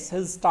makes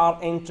his star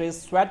entry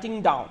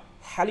sweating down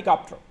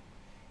helicopter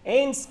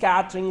and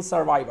scattering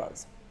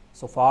survivors,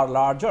 so far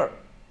larger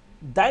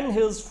than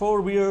his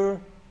forebear.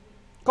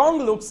 Kong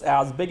looks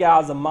as big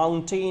as a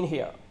mountain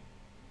here.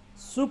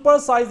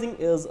 Supersizing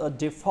is a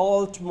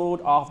default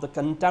mode of the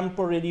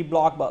contemporary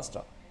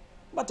blockbuster,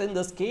 but in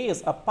this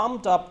case, a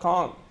pumped-up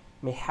Kong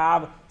may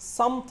have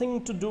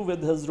something to do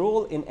with his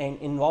role in an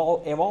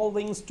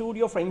evolving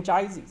studio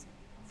franchise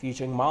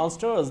featuring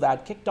monsters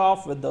that kicked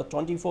off with the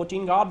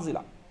 2014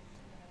 Godzilla.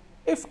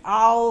 If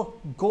all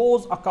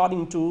goes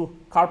according to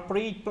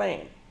corporate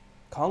plan,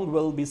 Kong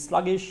will be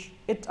sluggish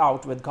it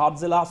out with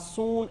Godzilla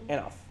soon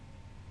enough.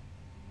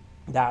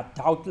 That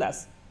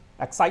doubtless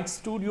excites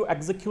studio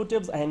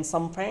executives and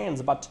some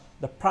fans, but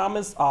the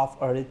promise of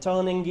a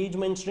return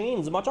engagement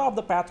drains much of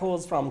the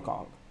pathos from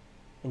Kong.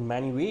 In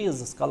many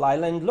ways, Skull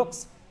Island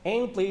looks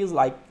and plays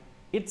like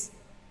its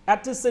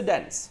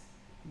antecedents,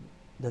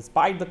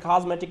 despite the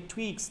cosmetic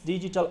tweaks,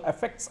 digital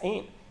effects,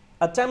 and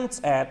attempts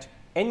at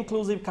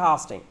inclusive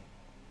casting.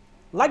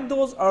 Like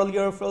those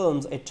earlier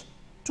films, it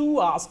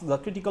too asks the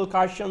critical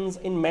questions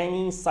in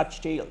many such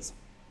tales.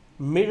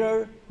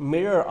 Mirror,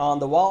 mirror on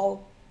the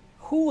wall,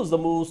 who is the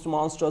most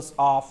monstrous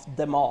of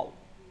them all?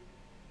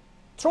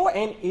 Throw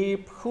an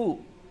ape who,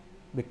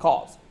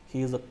 because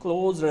he is a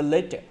close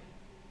relative,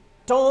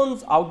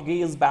 turns out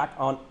gaze back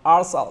on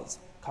ourselves.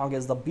 Kong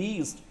is the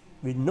beast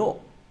we know,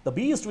 the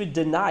beast we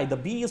deny, the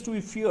beast we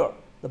fear,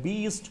 the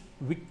beast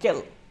we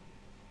kill.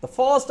 The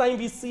first time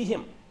we see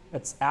him,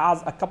 It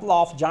has a couple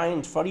of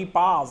giant furry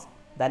paws,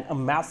 then a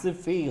massive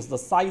face the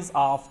size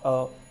of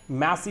a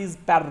Macy's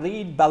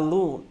parade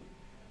balloon.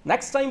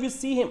 Next time we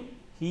see him,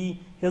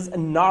 his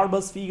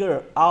enormous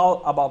figure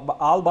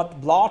all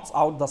but blots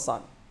out the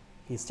sun.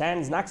 He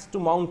stands next to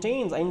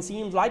mountains and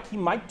seems like he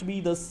might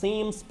be the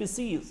same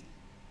species.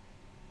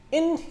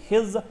 In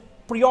his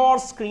prior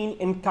screen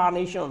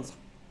incarnations,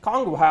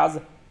 Kong has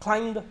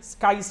climbed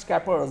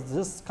skyscrapers.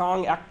 This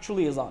Kong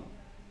actually is on.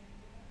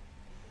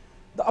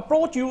 The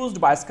approach used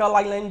by Skull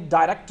Island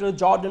director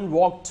Jordan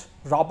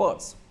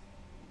Vogt-Roberts,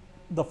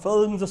 the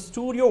film's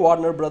studio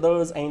Warner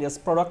Brothers and its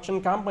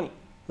production company,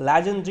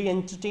 Legendary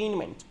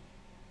Entertainment,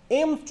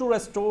 aims to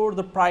restore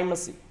the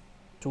primacy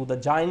to the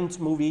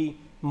giant movie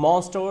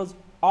monsters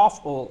of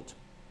old.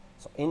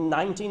 So in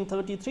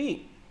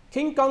 1933,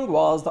 King Kong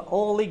was the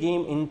only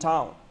game in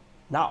town.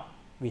 Now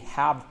we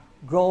have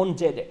grown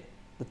jaded.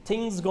 The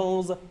thinking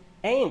goes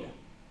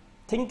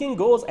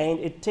and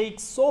it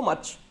takes so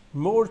much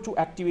more to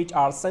activate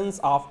our sense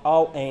of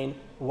awe and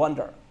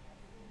wonder.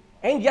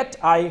 And yet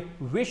I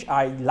wish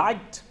I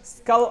liked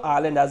Skull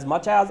Island as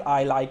much as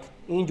I like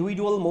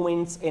individual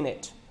moments in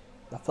it.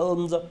 The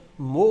film's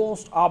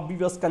most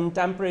obvious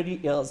contemporary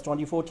is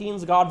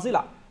 2014's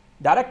Godzilla,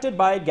 directed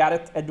by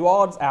Gareth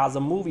Edwards, as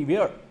a movie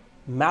where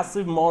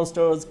massive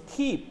monsters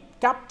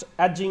kept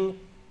edging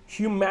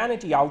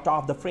humanity out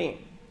of the frame.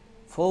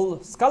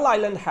 Full Skull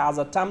Island has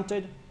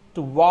attempted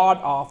to ward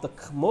off the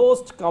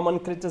most common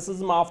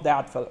criticism of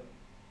that film.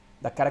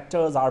 The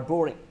characters are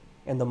boring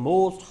in the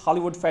most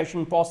Hollywood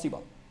fashion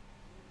possible,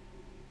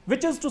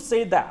 which is to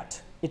say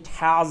that it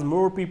has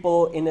more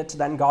people in it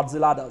than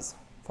Godzilla does,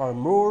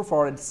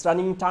 for its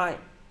running time,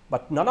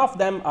 but none of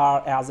them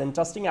are as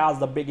interesting as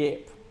the big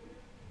ape.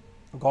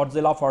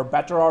 Godzilla, for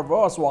better or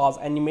worse, was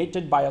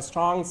animated by a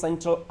strong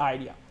central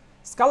idea.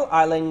 Skull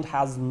Island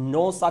has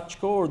no such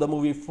core. The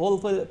movie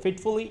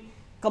fitfully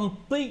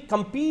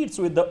competes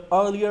with the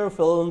earlier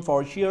film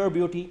for sheer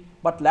beauty,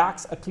 but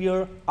lacks a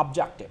clear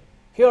objective.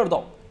 Here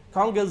though,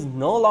 Kong is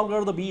no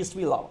longer the beast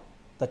we love,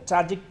 the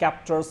tragic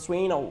captor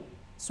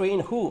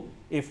Swain who,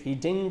 if he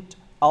didn't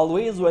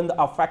always win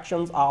the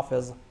affections of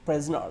his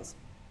prisoners,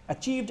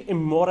 achieved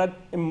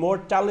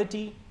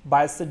immortality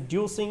by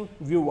seducing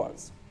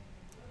viewers.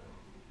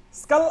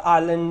 Skull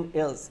Island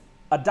is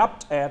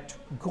adept at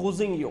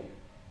ghosting you.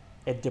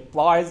 It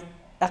deploys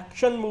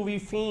action movie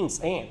feints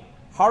and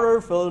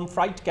horror film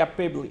fright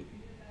capably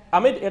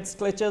amid its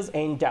glitches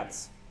and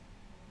deaths.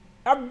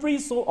 Every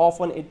so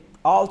often it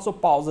also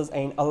pauses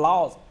and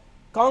allows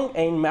Kong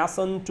and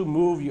Mason to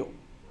move you,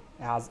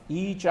 as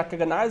each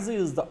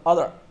recognizes the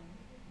other.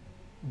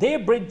 They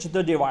bridge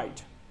the divide,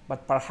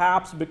 but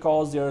perhaps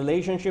because their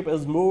relationship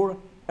is more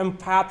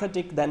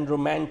empathetic than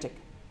romantic,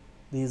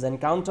 these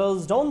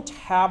encounters don't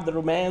have the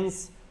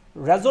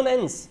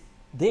resonance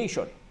they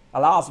should.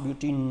 Alas,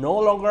 beauty no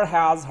longer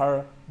has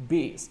her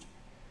beast.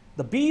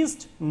 The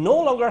beast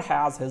no longer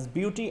has his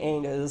beauty,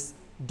 and his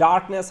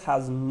darkness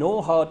has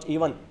no hurt,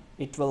 even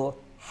it will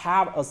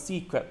have a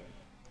sequel.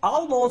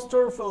 All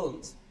monster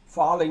films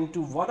fall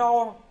into one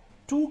or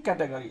two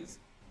categories: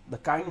 the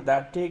kind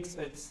that takes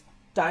its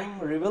time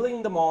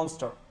revealing the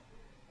monster,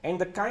 and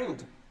the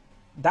kind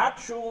that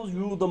shows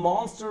you the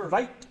monster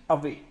right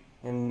away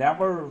and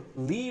never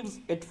leaves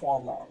it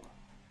for long.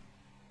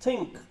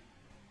 Think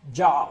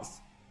Jaws,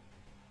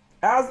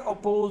 as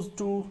opposed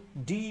to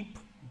Deep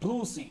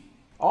Blue Sea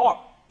or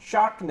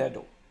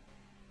Sharknado.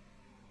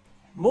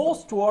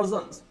 Most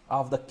versions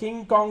of the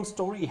King Kong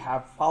story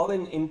have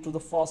fallen into the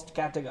first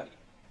category.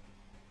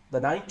 The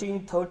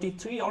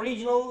 1933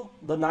 original,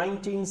 the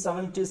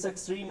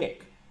 1976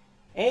 remake,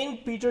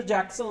 and Peter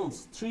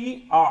Jackson's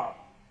 3R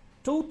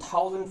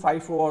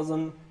 2005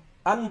 version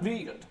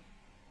unveiled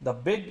the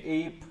big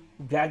ape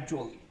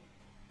gradually.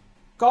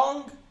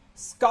 Kong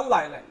Skull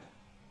Island,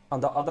 on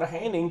the other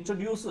hand,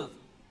 introduces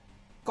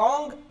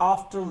Kong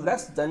after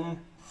less than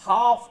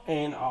half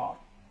an hour,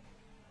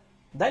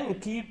 then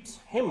keeps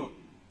him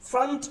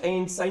front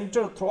and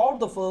center throughout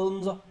the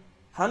film's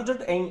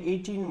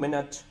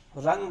 118-minute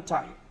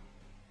runtime.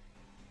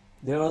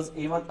 There is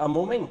even a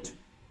moment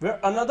where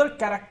another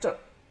character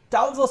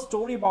tells a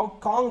story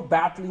about Kong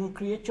battling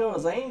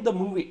creatures, and the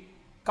movie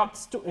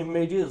cuts to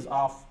images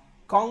of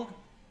Kong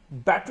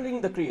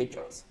battling the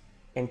creatures,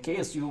 in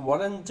case you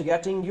weren't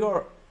getting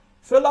your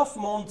fill of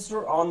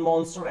monster on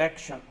monster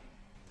action.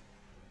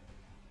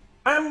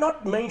 I am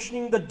not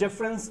mentioning the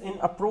difference in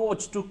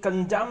approach to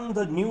condemn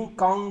the new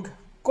Kong,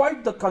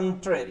 quite the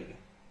contrary.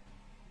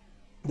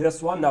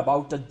 There's one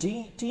about a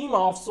team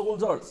of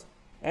soldiers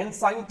and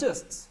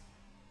scientists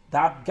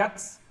that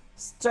gets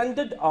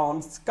stranded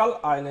on Skull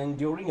Island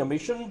during a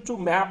mission to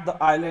map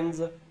the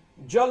island's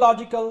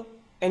geological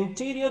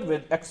interior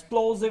with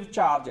explosive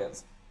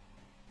charges,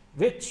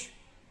 which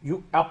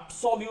you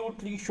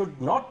absolutely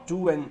should not do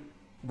when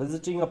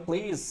visiting a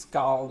place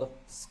called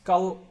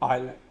Skull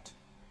Island,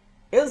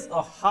 is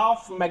a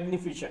half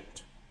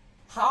magnificent,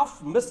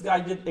 half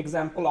misguided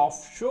example of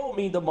show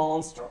me the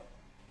monster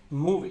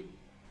movie.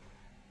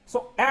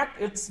 So at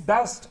its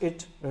best,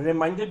 it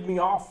reminded me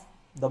of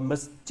The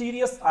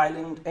Mysterious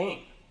Island and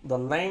The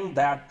Land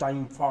That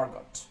Time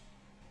Forgot.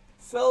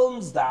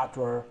 Films that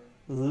were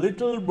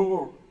little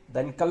more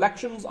than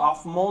collections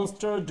of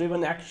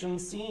monster-driven action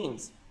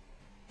scenes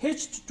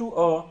hitched to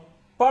a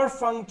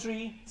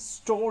perfunctory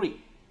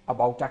story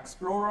about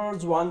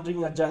explorers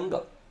wandering a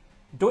jungle,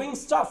 doing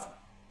stuff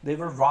they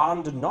were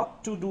warned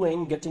not to do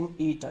and getting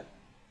eaten.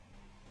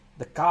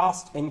 The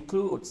cast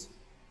includes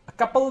a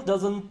couple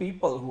dozen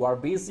people who are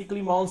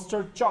basically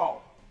monster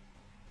chow,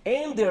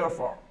 and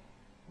therefore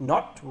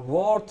not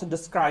worth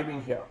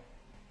describing here.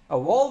 A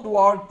World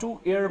War II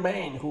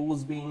airman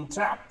who's been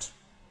trapped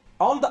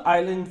on the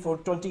island for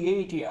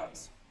 28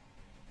 years.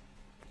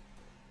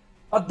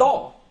 A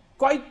though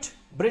quite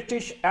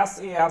British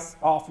SAS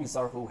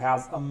officer who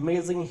has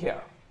amazing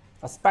hair.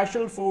 A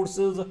Special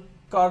Forces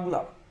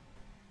colonel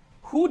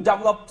who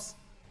develops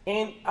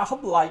an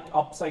Ahab-like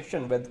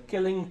obsession with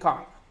killing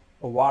Kong.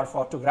 A war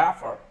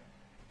photographer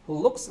who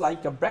looks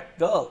like a brick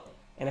girl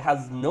and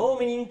has no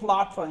meaning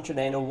plot function,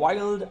 and a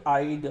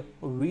wild-eyed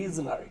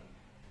visionary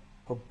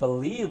who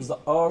believes the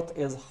earth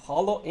is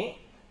hollow and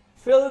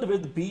filled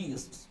with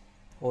beasts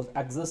whose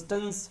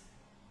existence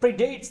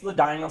predates the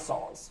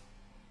dinosaurs.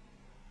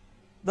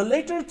 The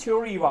latter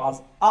theory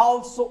was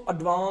also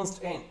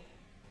advanced in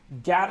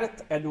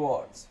Gareth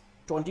Edwards'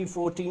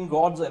 2014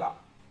 Godzilla,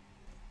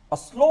 a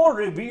slow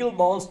reveal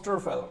monster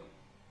film.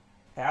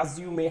 As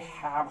you may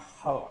have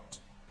heard,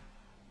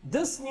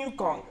 this new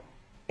Kong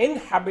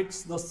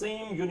inhabits the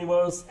same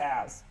universe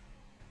as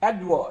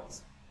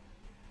Edwards'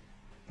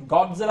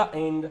 Godzilla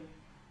and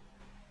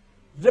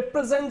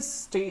represents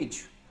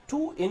stage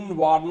 2 in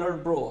Warner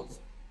Bros.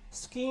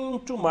 Scheme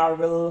to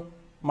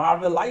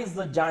marvelize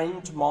the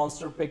giant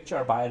monster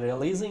picture by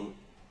releasing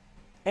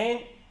an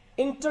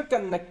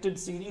interconnected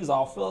series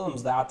of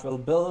films that will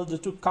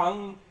build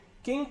to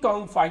King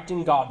Kong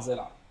fighting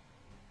Godzilla.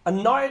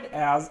 Annoyed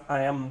as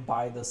I am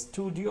by the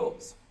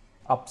studio's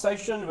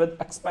obsession with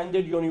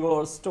expanded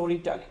universe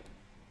storytelling,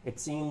 it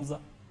seems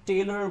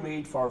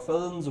tailor-made for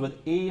films with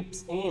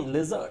apes and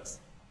lizards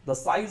the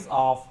size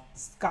of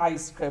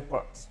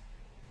skyscrapers.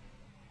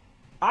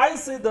 I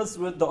say this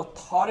with the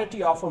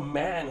authority of a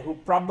man who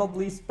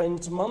probably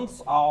spent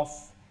months of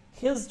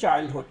his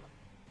childhood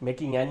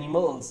making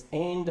animals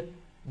and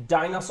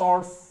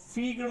dinosaur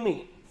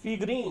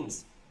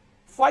figurines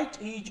fight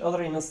each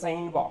other in a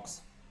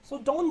sandbox. So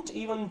don't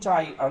even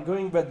try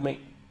arguing with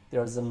me.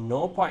 There's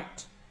no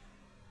point.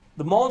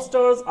 The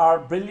monsters are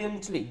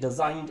brilliantly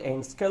designed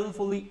and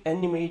skillfully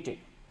animated,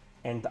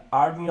 and the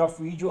army of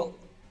visual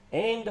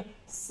and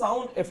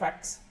sound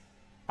effects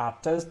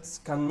artists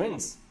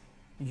convince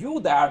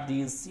you that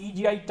these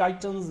CGI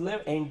titans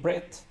live and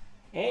breathe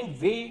and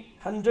weigh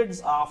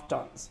hundreds of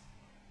tons.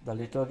 The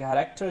little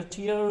character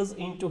tears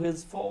into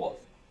his foes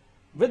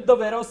with the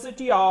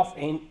ferocity of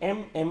an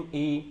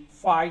MMA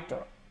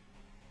fighter,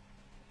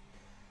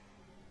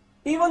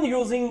 even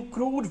using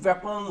crude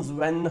weapons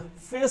when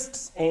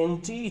fists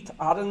and teeth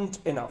aren't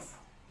enough.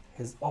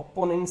 His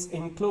opponents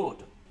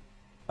include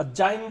a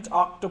giant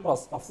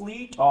octopus, a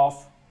fleet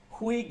of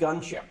Hui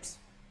gunships,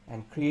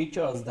 and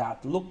creatures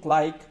that look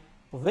like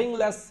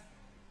wingless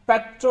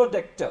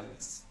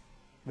pterodactyls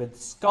with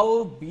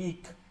skull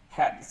beak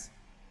heads.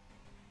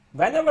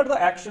 Whenever the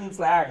action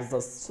flags,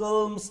 the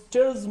film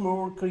stirs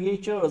more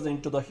creatures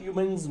into the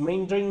humans'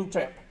 meandering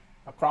trip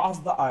across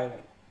the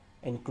island,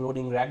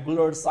 including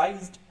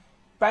regular-sized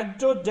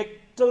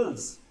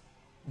pterodactyls,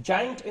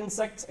 giant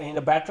insects, and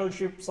a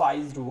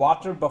battleship-sized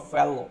water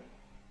buffalo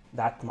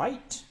that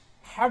might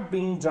have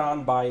been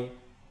drawn by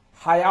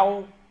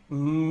Hayao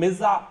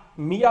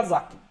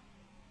Miyazaki.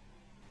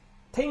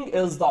 Thing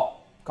is though,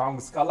 Kong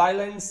Skull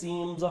Island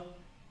seems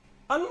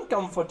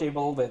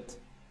uncomfortable with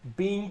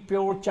being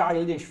pure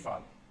childish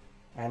fun,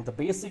 and the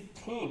basic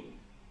theme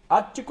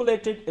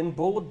articulated in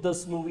both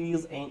this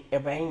movies and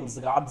Avengers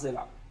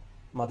Godzilla,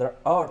 Mother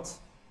Earth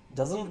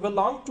doesn't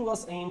belong to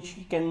us and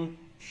she can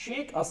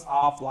shake us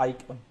off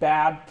like a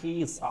bad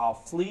case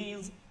of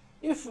fleas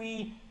if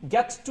we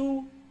get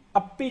too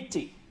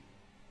uppity,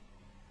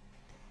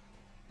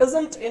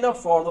 isn't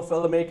enough for the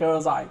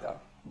filmmakers either.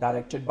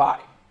 Directed by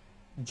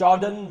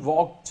Jordan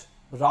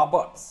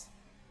Vogt-Roberts.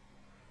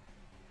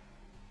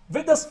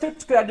 With the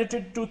script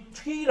credited to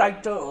 3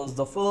 writers,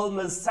 the film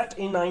is set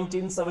in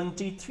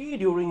 1973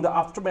 during the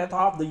aftermath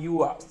of the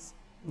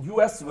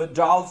US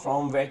withdrawal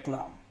from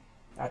Vietnam.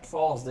 At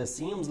first, this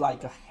seems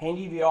like a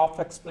handy way of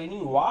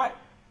explaining why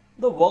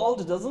the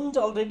world doesn't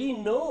already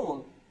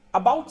know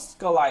about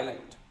Skull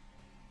Island.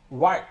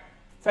 Why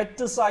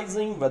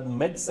fetishizing with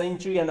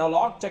mid-century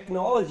analog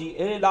technology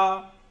a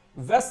la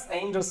Wes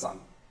Anderson.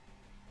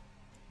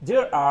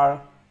 There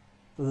are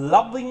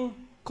loving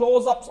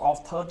close-ups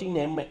of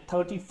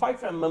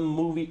 35mm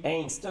movie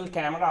and still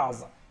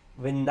cameras,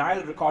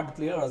 vinyl record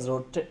players,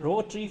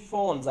 rotary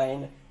phones,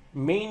 and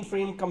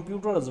mainframe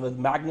computers with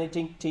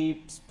magnetic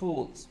tape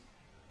spools.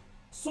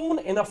 Soon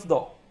enough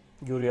though,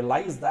 you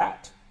realize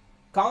that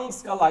Kong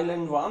Skull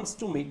Island wants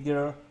to make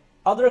their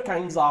other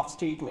kinds of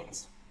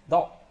statements,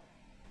 though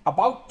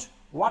about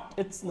what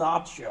it's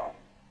not sure.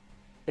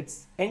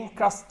 It's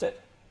encrusted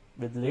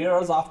with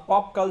layers of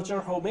pop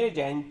culture homage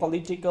and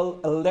political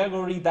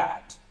allegory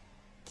that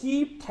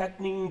keep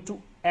threatening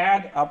to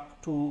add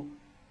up to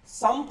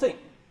something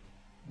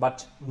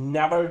but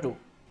never do.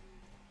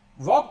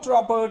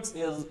 Vogt-Roberts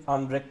is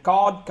on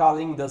record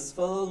calling this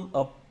film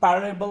a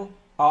parable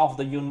of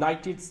the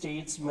United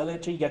States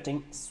military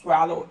getting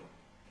swallowed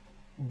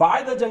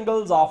by the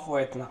jungles of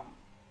Vietnam.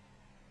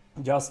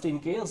 Just in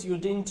case you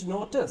didn't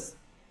notice,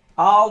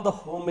 all the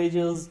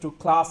homages to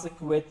classic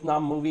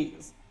Vietnam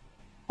movies,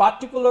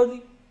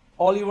 particularly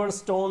Oliver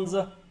Stone's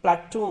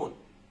Platoon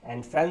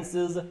and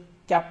Francis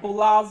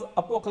Capula's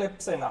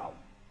Apocalypse Now.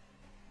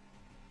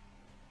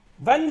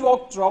 When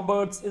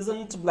Vogt-Roberts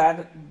isn't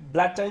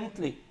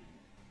blatantly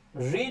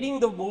reading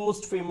the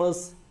most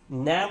famous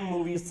Nam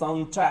movie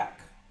soundtrack,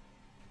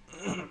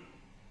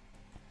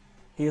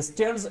 he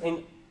stirs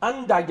in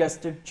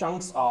undigested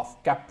chunks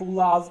of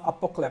Capula's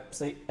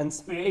Apocalypse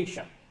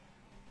inspiration.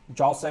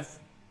 Joseph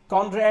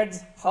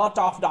Conrad's Heart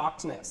of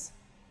Darkness,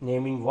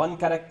 naming one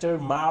character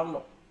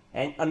Marlowe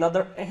and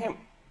another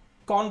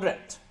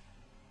Conrad.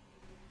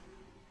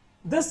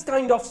 This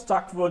kind of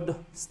stuff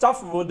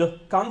would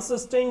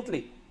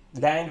consistently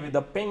land with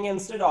a ping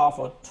instead of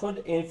a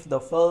thud if the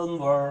film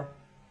were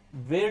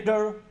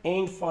weirder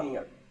and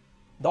funnier.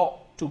 Though,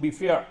 to be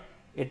fair,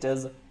 it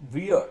is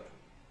weird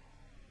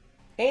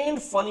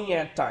and funny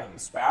at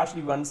times,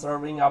 especially when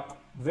serving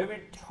up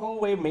vivid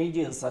throwaway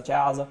images such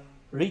as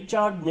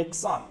Richard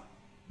Nixon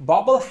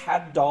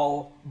bobblehead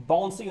doll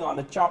bouncing on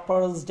a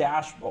chopper's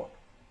dashboard,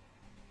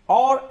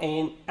 or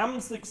an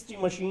M60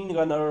 machine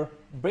gunner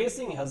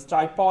bracing his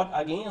tripod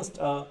against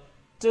a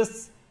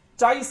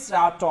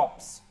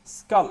Triceratops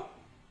skull.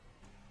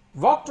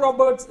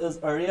 Vogt-Roberts is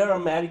a rare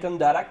American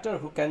director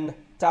who can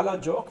tell a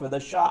joke with a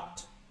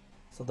shot.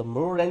 So the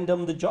more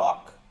random the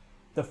joke,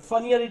 the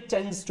funnier it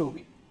tends to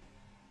be.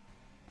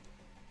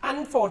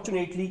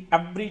 Unfortunately,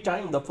 every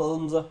time the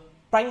film's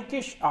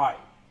prankish eye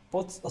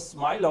puts a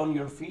smile on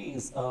your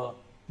face, a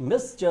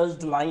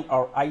misjudged line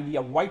or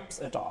idea wipes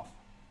it off.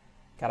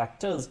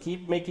 Characters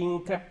keep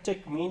making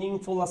cryptic,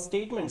 meaningful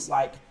statements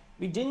like,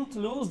 "We didn't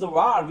lose the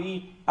war,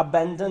 we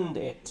abandoned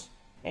it."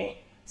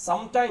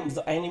 Sometimes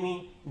the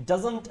enemy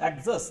doesn't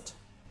exist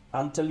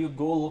until you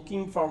go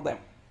looking for them.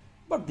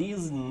 But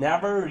these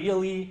never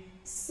really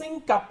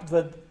sync up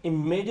with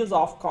images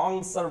of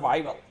Kong's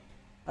survival.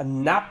 A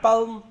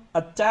napalm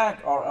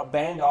attack or a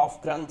band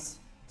of grunts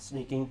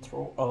sneaking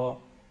through a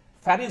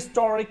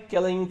prehistoric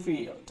killing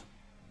field.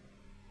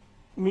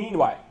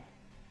 Meanwhile,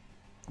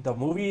 the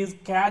movie's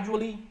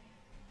casually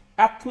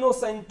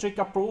ethnocentric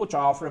approach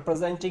of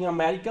representing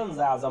Americans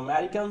as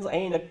Americans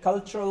and a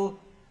cultural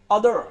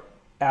other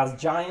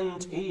as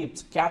giant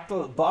apes,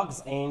 cattle,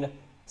 bugs, and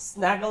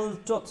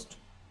snaggle-toothed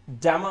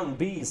demon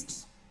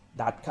beasts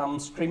that come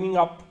screaming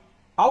up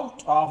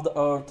out of the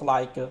earth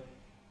like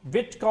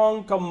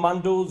Vietcong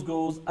commandos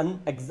goes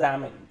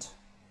unexamined.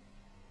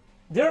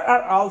 There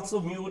are also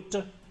mute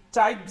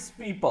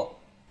tribespeople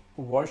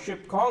who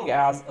worship Kong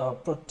as a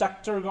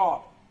protector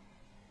god.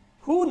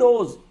 Who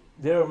knows,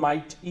 there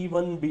might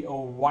even be a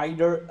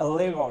wider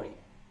allegory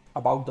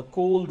about the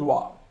Cold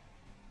War,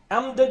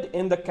 embedded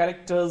in the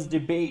characters'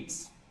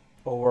 debates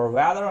over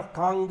whether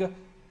Kong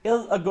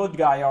is a good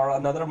guy or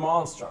another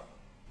monster.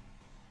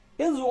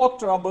 Is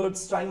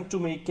Vogt-Roberts trying to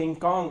make King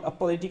Kong a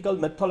political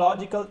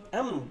mythological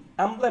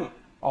emblem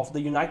of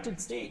the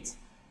United States,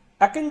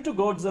 akin to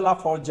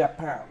Godzilla for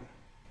Japan?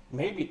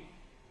 Maybe.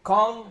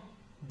 Kong,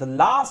 the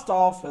last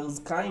of his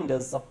kind,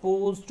 is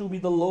supposed to be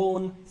the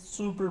lone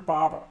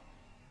superpower,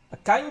 a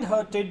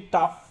kind-hearted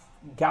tough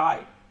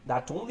guy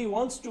that only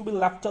wants to be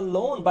left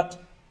alone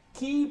but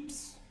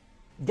keeps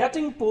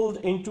getting pulled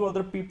into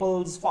other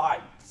people's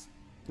fights,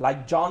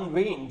 like John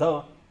Wayne,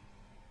 the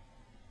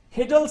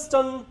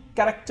Hiddleston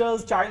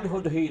character's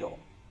childhood hero.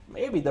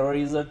 Maybe there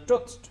is a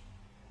truth.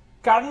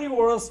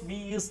 Carnivorous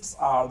beasts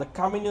are the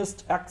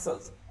communist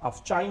axis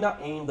of China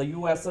and the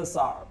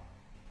USSR,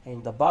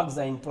 and the bugs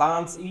and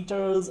plants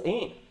eaters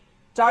and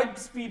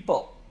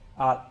tribespeople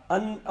are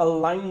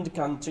unaligned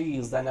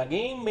countries. Then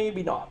again,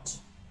 maybe not.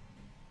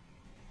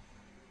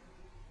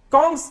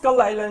 Kong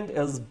Skull Island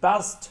is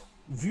best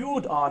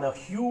viewed on a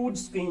huge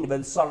screen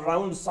with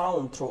surround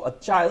sound through a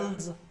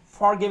child's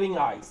forgiving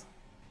eyes.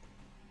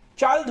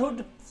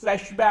 Childhood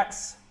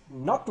flashbacks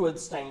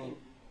notwithstanding,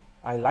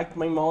 I like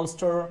my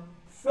monster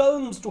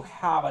films to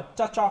have a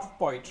touch of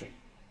poetry,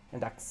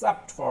 and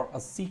except for a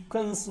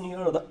sequence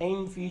near the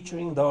end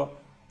featuring the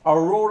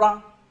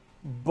Aurora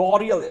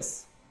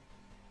Borealis,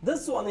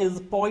 this one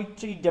is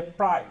poetry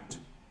deprived.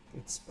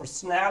 It's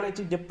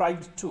personality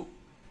deprived too.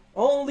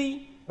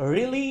 Only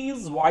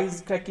Riley's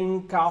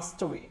wisecracking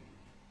castaway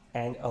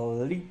and a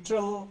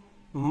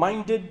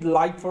literal-minded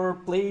lifer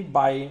played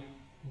by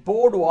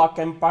Boardwalk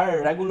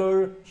Empire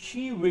regular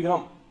Shi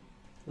Wiggum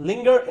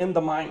linger in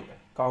the mind.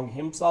 Kong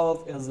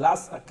himself is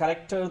less a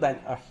character than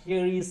a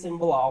hairy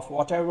symbol of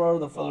whatever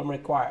the film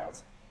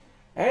requires.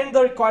 And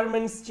the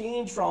requirements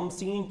change from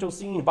scene to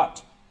scene,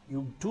 but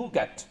you do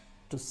get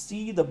to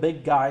see the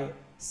big guy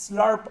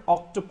slurp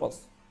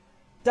octopus,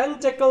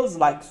 tentacles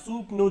like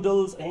soup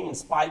noodles, and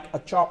spike a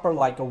chopper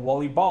like a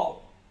volleyball.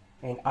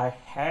 And I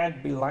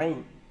had be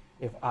lying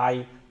if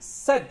I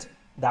said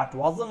that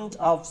wasn't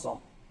awesome.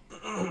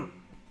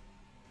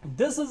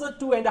 This is a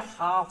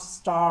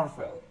 2.5-star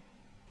film.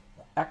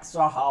 The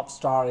extra half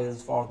star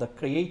is for the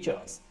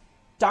creatures,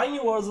 tiny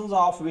versions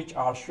of which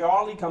are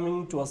surely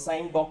coming to a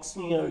sandbox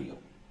near you.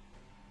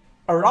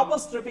 A rubber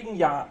stripping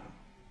yarn,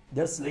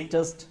 this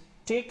latest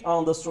take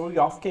on the story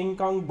of King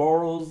Kong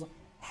borrows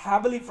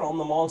heavily from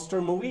the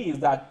monster movies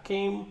that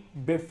came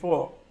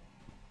before.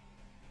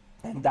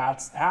 And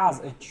that's as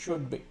it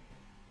should be.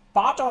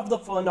 Part of the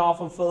fun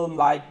of a film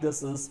like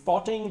this is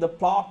spotting the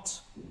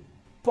plot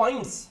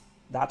points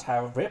that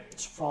have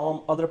ripped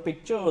from other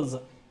pictures,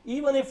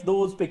 even if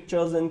those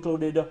pictures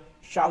included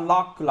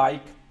Sherlock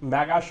like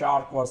Mega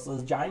Shark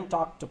versus Giant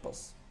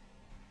Octopus.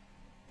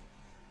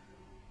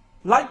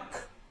 Like,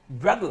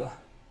 well,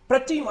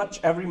 pretty much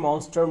every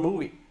monster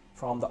movie,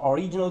 from the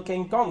original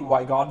King Kong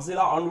by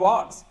Godzilla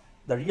onwards,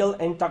 the real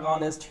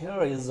antagonist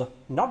here is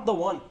not the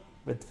one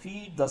with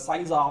feet the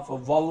size of a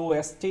Volvo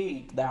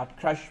estate that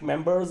crush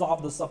members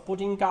of the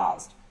supporting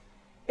cast.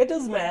 It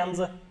is man's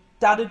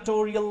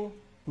territorial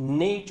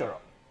nature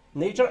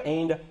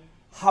and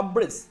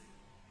hubris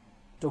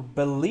to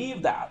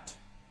believe that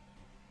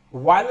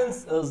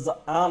violence is the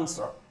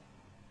answer.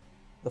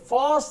 The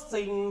first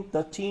thing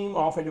the team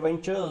of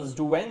adventurers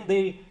do when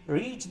they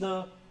reach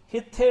the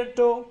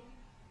hitherto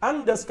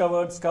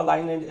undiscovered Skull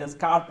Island is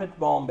carpet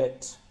bomb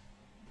it.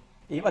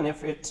 Even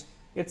if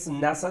it's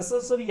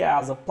necessary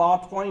as a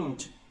plot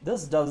point,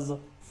 this does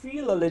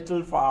feel a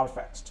little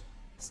far-fetched.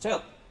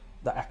 Still,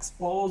 the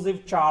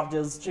explosive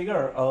charges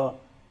trigger a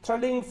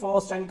thrilling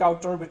first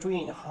encounter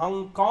between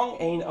Hong Kong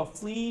and a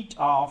fleet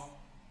of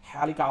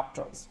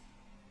helicopters.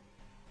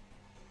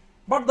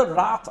 But the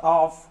wrath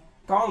of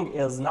Kong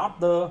is not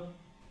the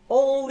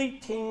only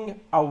thing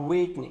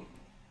awakening.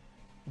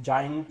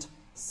 Giant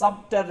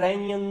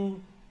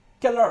subterranean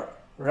killer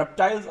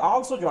reptiles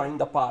also join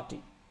the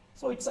party.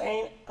 So it's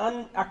an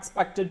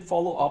unexpected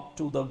follow-up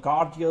to the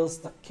gorgeous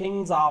The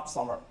Kings of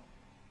Summer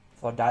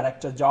for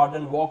director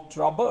Jordan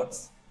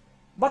Vogt-Roberts.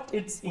 But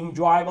it's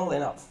enjoyable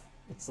enough.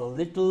 It's a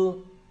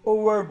little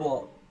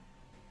overblown.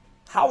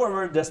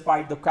 However,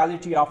 despite the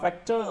quality of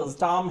actors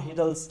Tom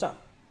Hiddleston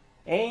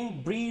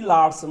and Brie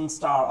Larson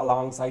star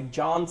alongside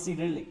John C.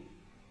 Reilly,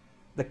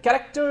 the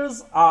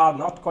characters are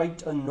not quite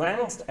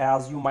nuanced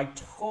as you might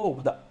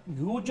hope. The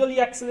usually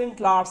excellent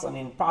Larson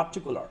in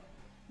particular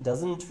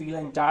doesn't feel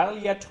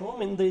entirely at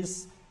home in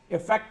this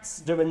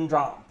effects-driven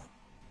romp.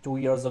 2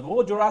 years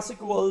ago,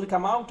 Jurassic World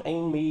came out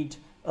and made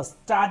a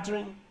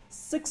staggering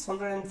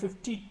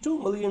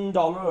 $652 million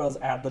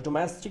at the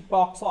domestic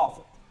box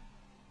office,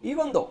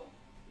 even though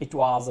it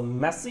was a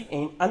messy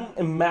and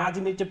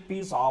unimaginative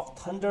piece of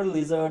thunder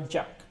lizard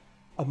junk,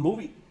 a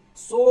movie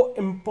so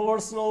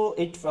impersonal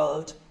it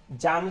felt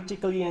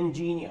genetically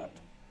engineered.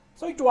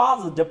 So it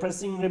was a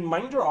depressing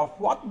reminder of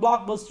what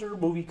blockbuster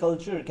movie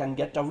culture can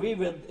get away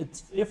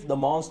with if the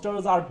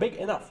monsters are big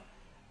enough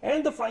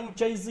and the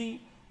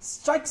franchisee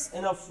strikes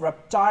enough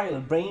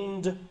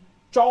reptile-brained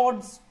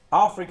chords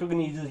of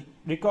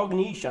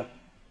recognition.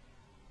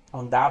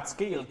 On that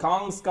scale,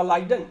 Kong Skull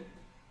Island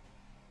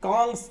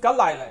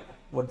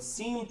would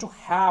seem to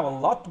have a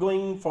lot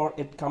going for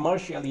it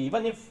commercially,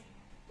 even if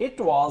it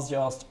was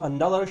just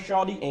another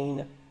shoddy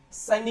and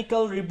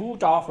cynical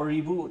reboot of a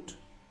reboot,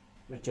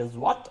 which is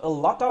what a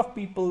lot of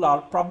people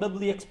are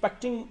probably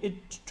expecting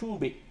it to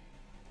be.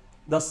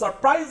 The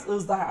surprise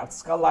is that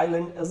Skull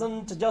Island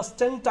isn't just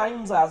 10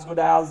 times as good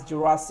as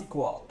Jurassic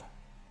World.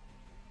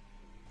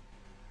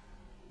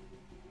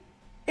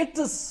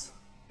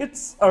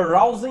 It's a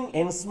rousing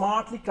and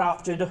smartly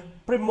crafted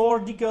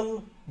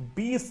primordial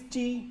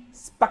beastie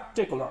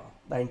spectacular.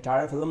 The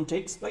entire film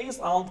takes place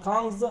on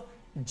Kong's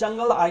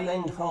Jungle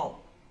Island home,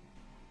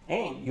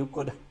 and you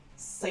could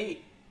say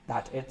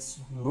that it's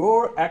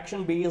more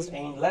action-based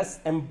and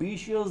less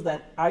ambitious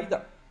than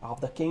either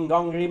of the King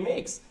Kong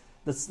remakes.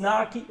 The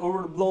snarky,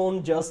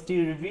 overblown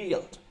Justy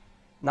revealed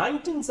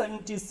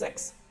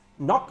 1976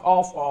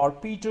 knockoff or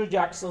Peter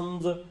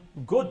Jackson's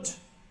good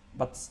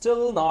but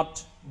still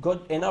not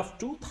good enough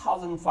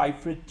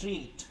 2005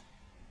 retreat.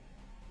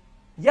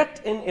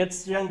 Yet in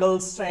its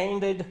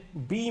jungle-stranded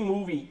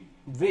B-movie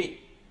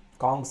way,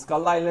 Kong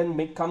Skull Island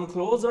may come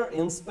closer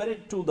in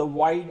spirit to the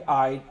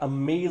wide-eyed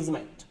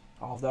amazement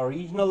of the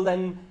original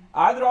than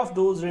either of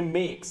those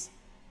remakes.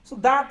 So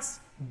that's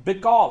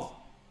because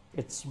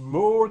it's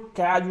more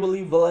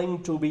casually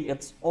willing to be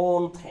its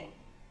own thing.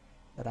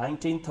 The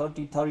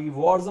 1933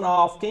 version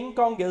of King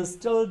Kong is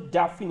still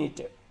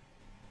definitive,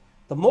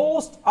 the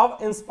most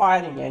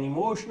awe-inspiring and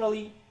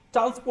emotionally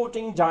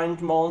transporting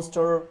giant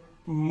monster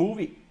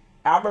movie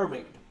ever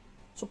made.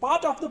 So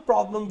part of the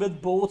problem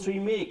with both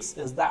remakes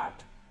is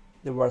that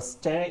they were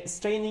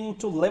straining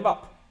to live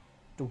up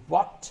to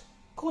what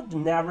could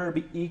never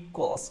be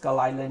equal. Skull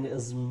Island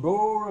is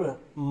more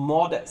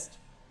modest,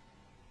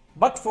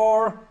 but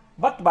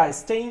by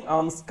staying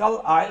on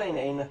Skull Island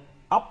and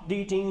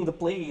updating the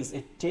place,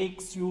 it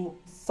takes you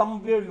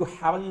somewhere you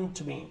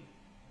haven't been.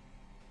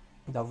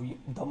 The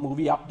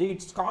movie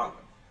updates Kong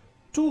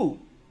to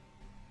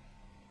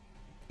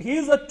he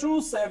is a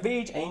true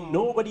savage and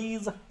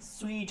nobody's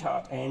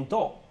sweetheart, and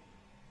though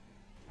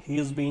he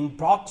is being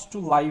brought to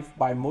life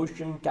by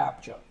motion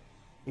capture,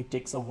 it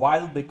takes a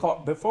while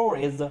before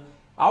his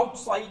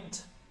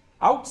outsized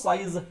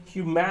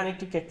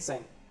humanity kicks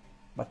in.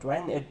 But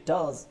when it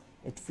does,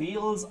 it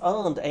feels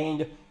earned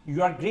and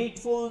you are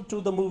grateful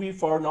to the movie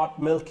for not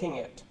milking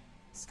it.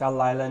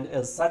 Skull Island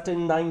is set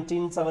in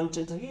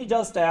 1973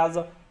 just as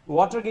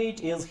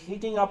Watergate is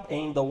heating up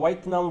and the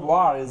Vietnam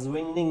War is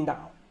winding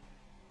down.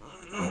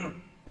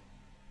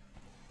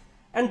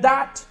 And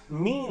that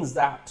means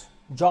that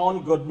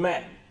John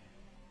Goodman,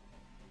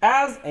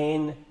 as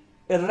an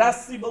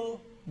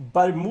irascible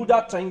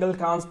Bermuda Triangle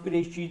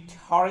conspiracy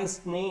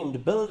theorist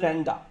named Bill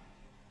Renda,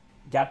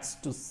 gets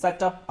to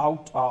set up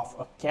out of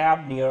a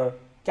cab near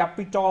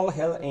Capitol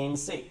Hill and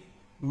say,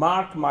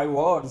 "Mark my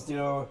words,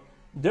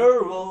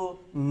 there will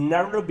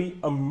never be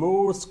a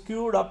more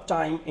screwed up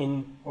time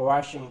in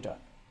Washington."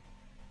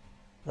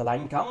 The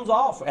line comes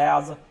off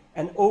as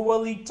an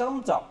overly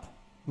trumped up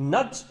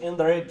nudge in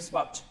the ribs,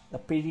 but the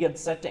period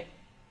setting,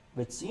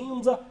 which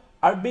seems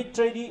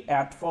arbitrary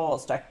at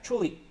first,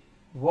 actually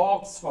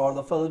works for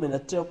the film in a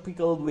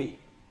typical way.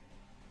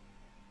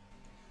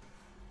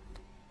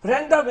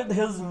 Renda, with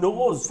his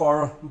nose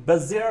for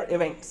bizarre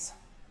events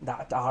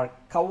that are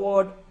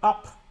covered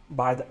up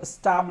by the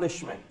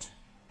establishment,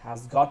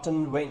 has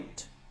gotten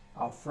wind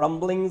of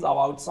rumblings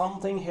about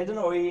something hidden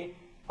away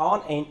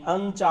on an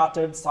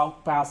uncharted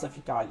South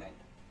Pacific island.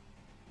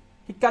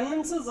 He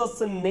convinces a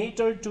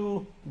senator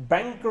to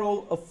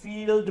bankroll a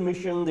field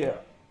mission there,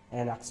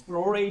 an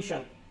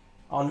exploration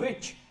on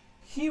which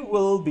he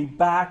will be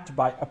backed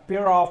by a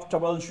pair of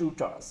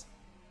troubleshooters.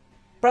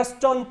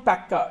 Preston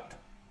Packard,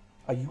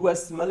 a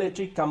US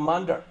military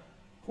commander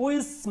who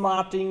is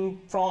smarting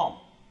from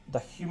the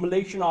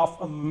humiliation of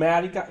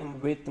America in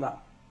Vietnam,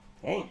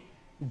 and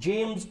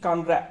James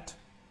Conrad,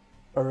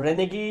 a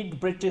renegade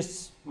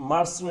British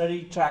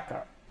mercenary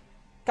tracker,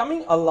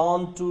 coming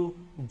along to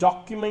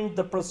document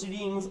the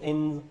proceedings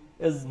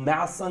is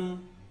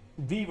Mason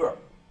Weaver,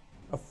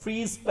 a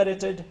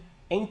free-spirited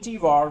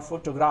anti-war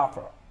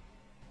photographer.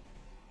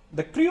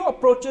 The crew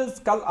approaches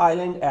Skull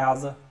Island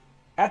as an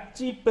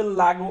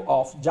archipelago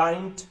of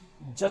giant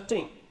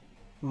jutting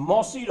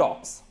mossy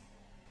rocks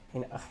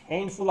and a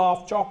handful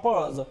of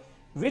choppers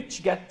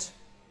which get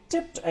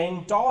tipped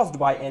and tossed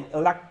by an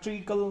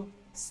electrical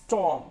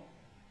storm.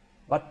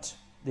 But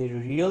they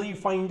really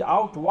find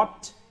out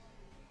what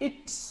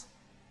it's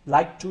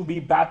like to be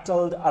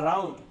battled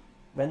around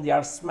when they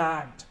are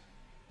smacked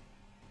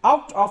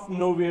out of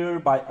nowhere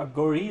by a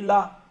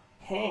gorilla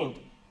hand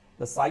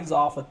the size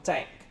of a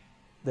tank.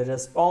 They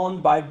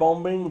respond by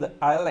bombing the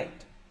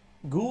island,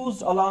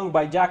 goosed along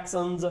by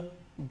Jackson's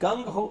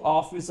gung-ho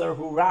officer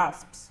who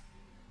rasps,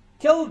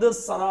 "Kill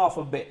this son of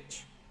a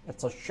bitch."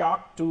 It's a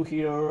shock to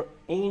hear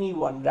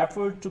anyone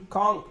refer to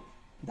Kong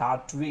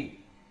that way,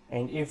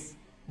 and if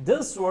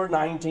this were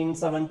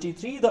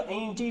 1973, the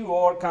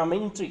anti-war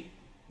commentary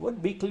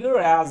would be clear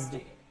as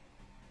day.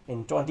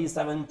 In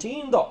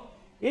 2017, though,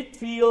 it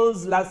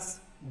feels less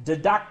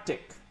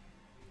didactic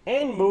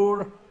and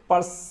more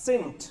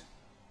prescient.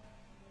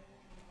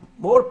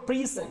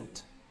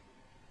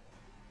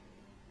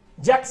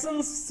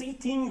 Jackson's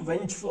seething,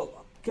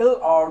 vengeful, kill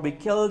or be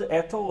killed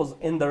ethos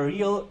in the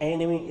real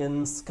enemy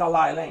in Skull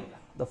Island.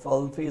 The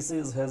film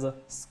faces his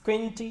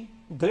squinty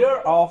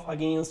glare off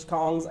against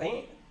Kong's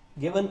aim,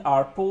 given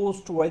our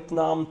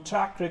post-Vietnam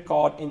track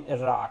record in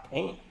Iraq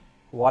and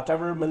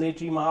whatever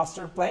military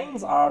master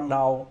plans are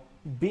now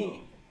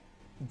being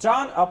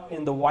drawn up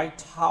in the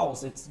White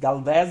House. It's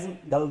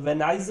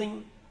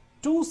galvanizing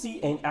to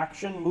see an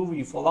action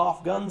movie full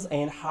of guns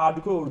and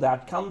hardcore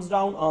that comes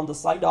down on the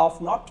side of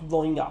not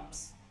blowing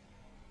ups.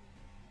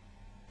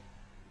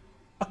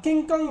 A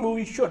King Kong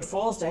movie should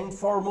first and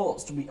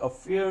foremost be a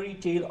fairy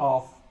tale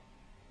of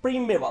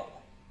primeval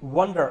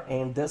wonder,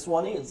 and this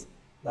one is.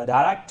 The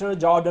director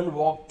Jordan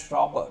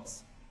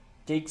Vogt-Roberts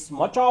takes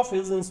much of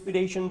his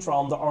inspiration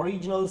from the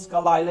original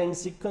Skull Island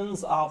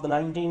sequence of the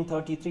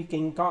 1933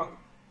 King Kong,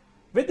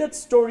 with its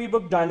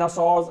storybook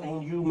dinosaurs,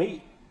 and you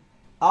may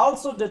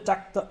also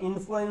detect the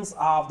influence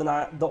of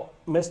the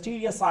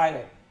mysterious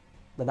island,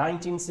 the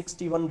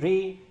 1961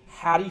 Ray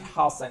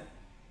Harryhausen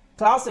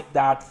classic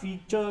that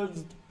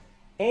features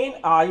an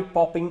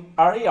eye-popping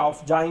array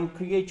of giant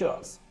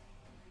creatures.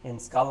 In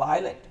Skull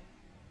Island,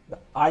 the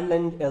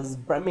island is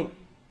brimming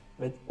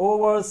with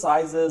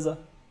oversized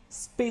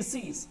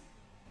species,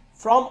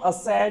 from a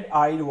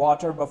sad-eyed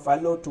water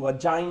buffalo to a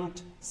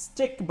giant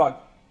stick bug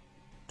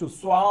to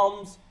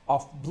swarms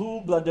of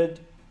blue-blooded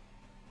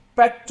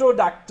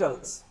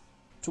pterodactyls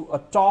to a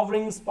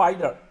towering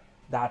spider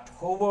that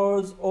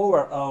hovers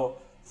over a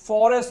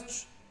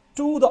forest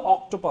to the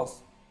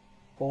octopus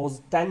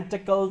whose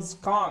tentacles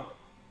Kong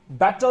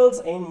battles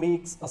and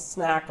makes a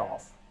snack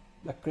of.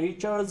 The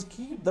creatures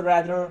keep the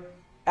rather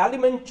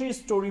elementary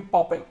story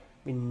popping.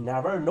 We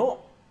never know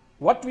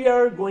what we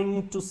are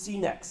going to see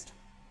next.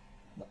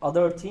 The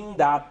other thing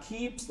that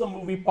keeps the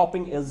movie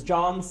popping is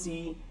John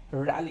C.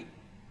 Reilly,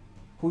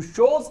 who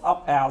shows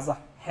up as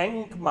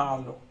Hank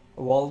Marlowe,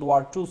 a World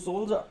War II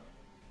soldier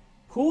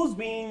who's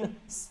been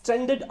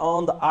stranded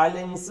on the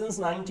island since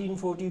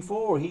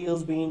 1944. He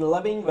has been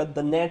living with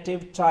the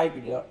native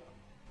tribe here,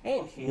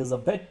 and he is a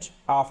bit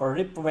of a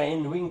Rip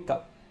Van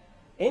Winkle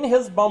in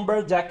his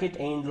bomber jacket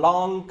and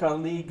long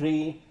curly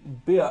grey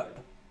beard.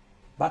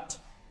 But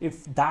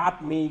if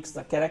that makes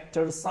the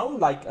character sound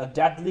like a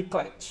deadly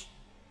clutch,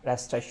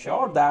 rest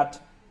assured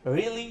that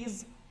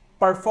Reilly's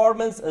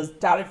performance is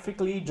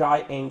terrifically dry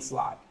and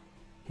sly.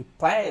 He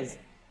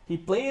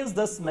plays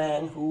this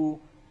man who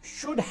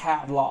should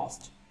have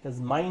lost his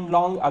mind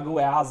long ago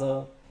as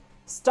a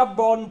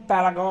stubborn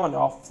paragon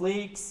of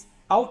flakes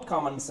out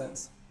common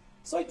sense.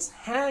 So it's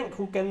Hank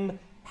who can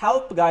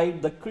help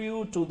guide the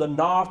crew to the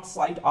north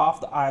side of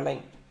the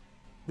island,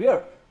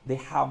 where they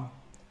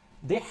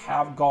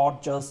have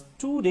got just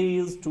 2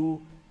 days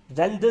to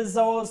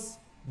rendezvous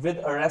with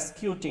a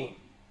rescue team.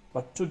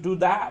 But to do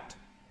that,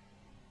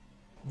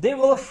 they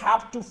will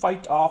have to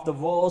fight off the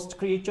worst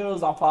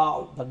creatures of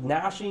all, the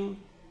gnashing,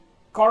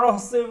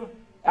 corrosive,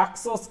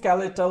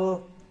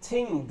 exoskeletal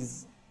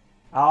things,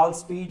 all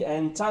speed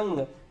and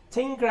tongue,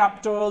 think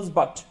raptors,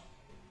 but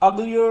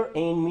uglier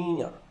and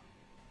meaner.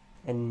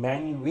 In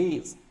many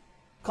ways,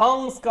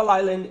 Kong Skull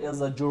Island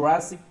is a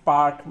Jurassic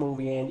Park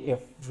movie, and if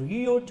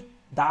viewed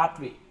that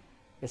way,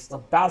 it's the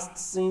best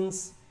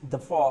since the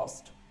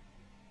first.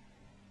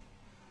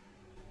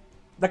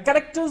 The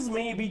characters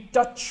may be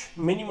touch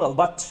minimal,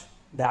 but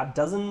that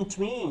doesn't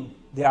mean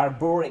they are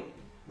boring.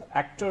 The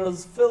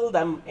actors fill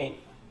them in.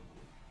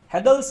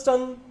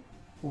 Hiddleston,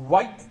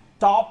 white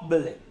top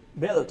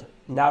build,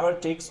 never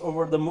takes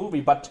over the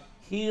movie, but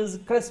he is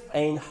crisp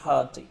and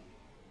hearty.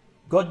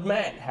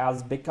 Goodman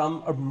has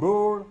become a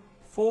more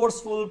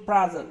forceful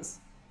presence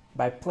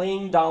by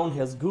playing down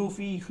his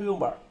goofy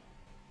humor.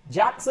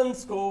 Jackson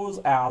scores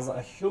as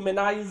a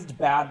humanized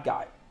bad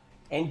guy,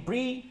 and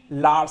Brie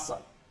Larson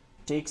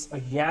takes a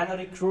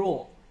generic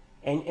role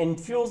and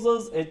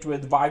infuses it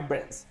with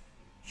vibrance.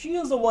 She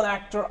is the one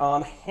actor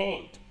on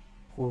hand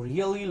who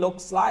really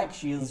looks like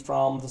she is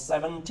from the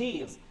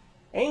 70s,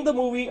 and the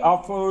movie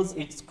offers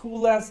its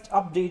coolest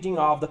updating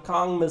of the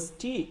Kong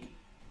mystique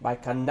by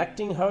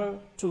connecting her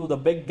to the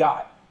big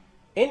guy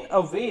in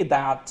a way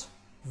that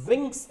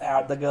winks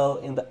at the girl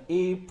in the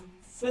ape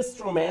fist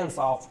romance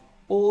of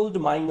old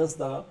minus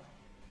the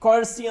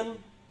Corsian.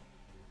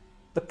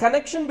 The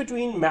connection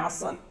between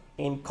Mason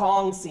and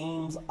Kong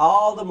seems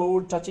all the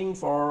more touching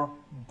for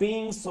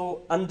being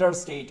so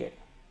understated.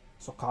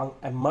 So Kong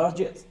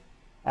emerges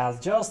as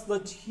just the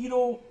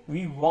hero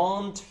we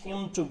want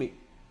him to be,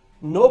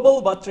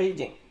 noble but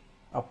raging,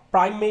 a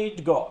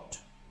primate god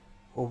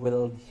who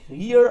will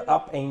rear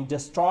up and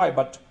destroy,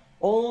 but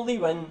only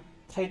when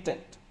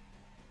threatened.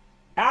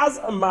 As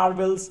a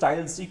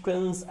Marvel-style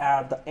sequence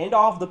at the end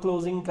of the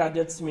closing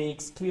credits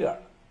makes clear,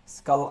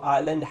 Skull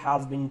Island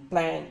has been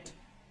planned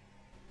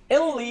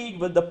in league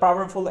with the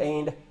powerful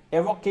and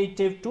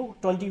evocative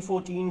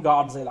 2014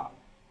 Godzilla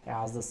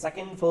as the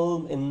second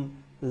film in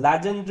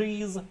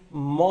Legendary's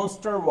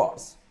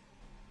MonsterVerse.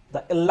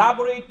 The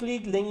elaborately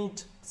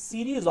linked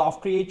series of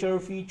creature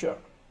feature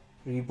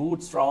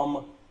reboots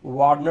from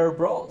Warner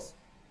Bros.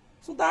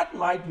 So that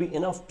might be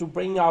enough to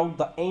bring out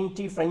the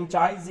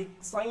anti-franchise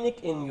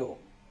cynic in you.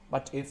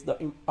 But if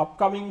the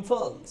upcoming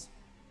films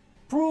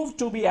prove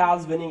to be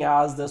as winning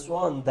as this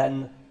one,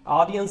 then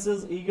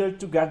audiences eager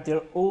to get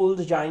their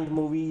old giant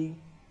movie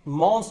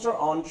monster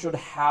on should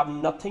have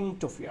nothing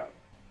to fear.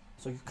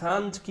 So you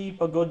can't keep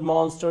a good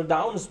monster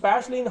down,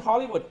 especially in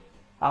Hollywood.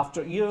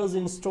 After years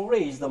in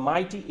storage, the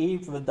mighty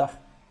ape with the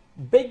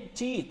big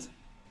teeth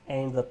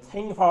and the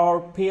thing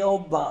for pale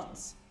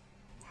blondes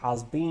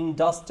has been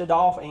dusted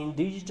off and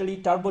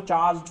digitally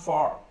turbocharged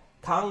for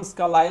Kong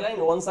Skull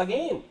Island once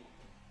again.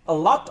 A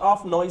lot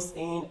of noise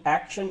and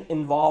action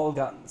involve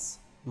guns,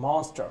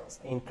 monsters,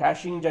 and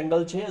crashing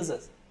jungle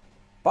chases.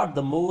 But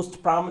the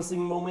most promising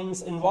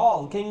moments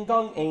involve King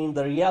Kong and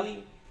the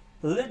really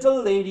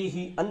little lady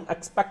he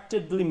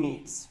unexpectedly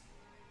meets.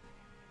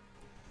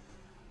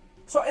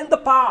 So in the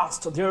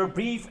past, their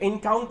brief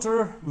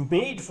encounter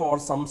made for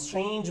some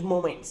strange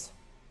moments.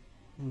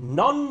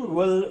 None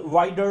will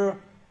weirder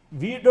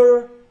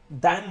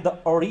than the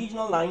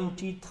original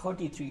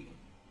 1933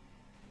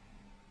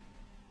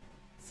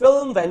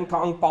 film when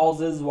Kong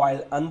pauses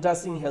while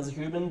undressing his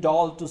human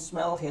doll to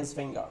smell his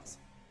fingers.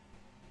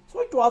 So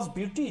it was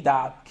beauty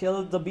that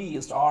killed the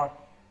beast, or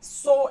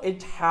so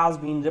it has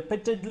been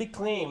repeatedly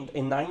claimed.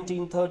 In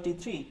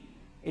 1933,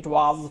 it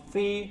was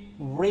Fay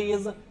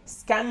Wray's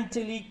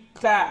scantily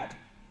clad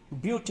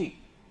beauty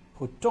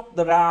who took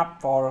the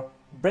rap for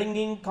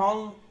bringing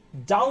Kong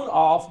down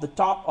off the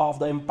top of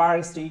the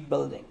Empire State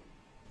Building.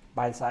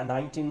 By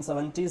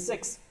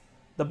 1976,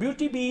 the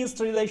Beauty Beast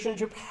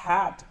relationship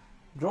had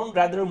grown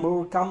rather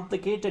more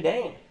complicated,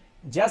 and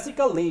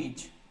Jessica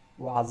Lange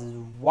was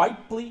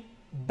widely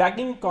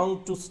begging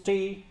Kong to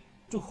stay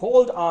to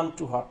hold on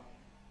to her.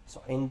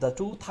 So in the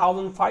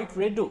 2005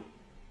 redo,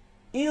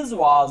 is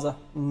was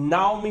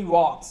Naomi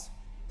Watts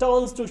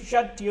turns to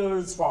shed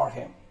tears for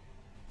him.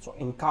 So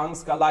in Kong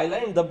Skull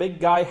Island, the big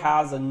guy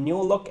has a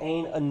new look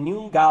and a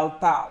new gal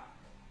pal,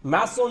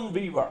 Mason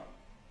Weaver,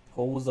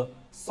 who's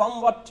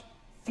somewhat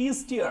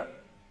feistier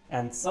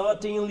and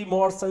certainly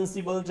more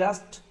sensible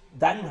dressed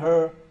than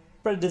her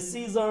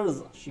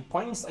predecessors. She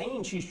points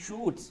and she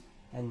shoots,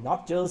 and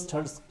not just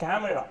her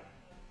camera.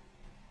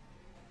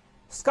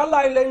 Skull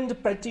Island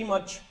pretty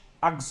much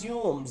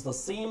assumes the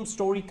same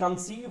story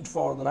conceived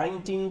for the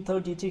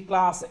 1933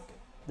 classic.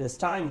 This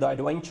time the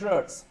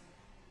adventurers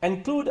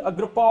include a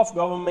group of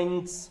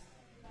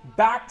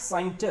government-backed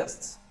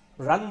scientists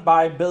run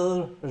by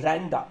Bill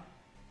Randa,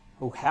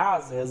 who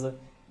has his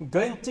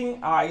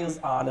glinting eyes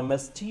on a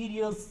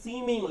mysterious,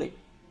 seemingly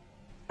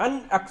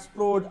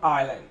unexplored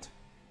island.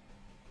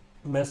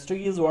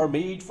 Mysteries were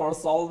made for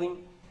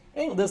solving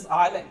in this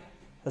island.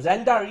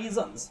 Randa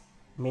reasons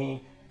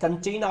may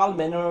contain all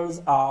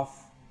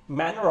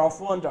manner of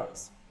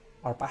wonders,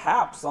 or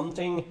perhaps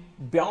something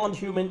beyond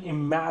human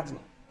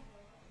imagining.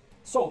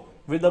 So,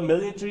 with a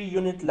military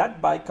unit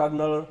led by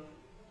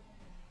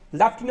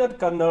Lieutenant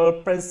Colonel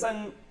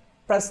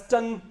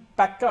Preston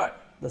Packard,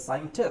 the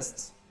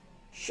scientists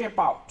ship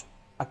out,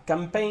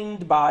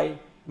 accompanied by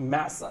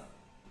Mason,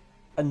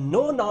 a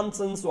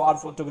no-nonsense war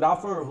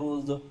photographer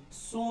who's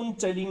soon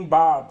telling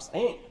Barbs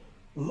and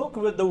look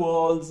with the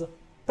world's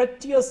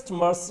prettiest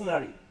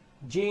mercenary,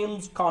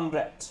 James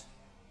Conrad.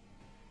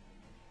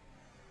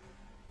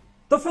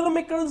 The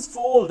filmmakers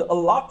fold a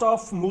lot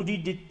of moody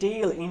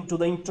detail into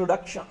the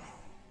introduction,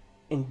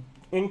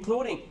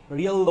 including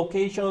real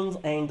locations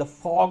and the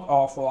fog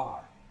of war.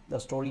 The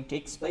story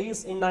takes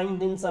place in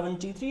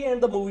 1973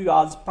 and the movie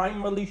was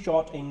primarily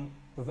shot in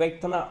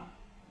Vietnam.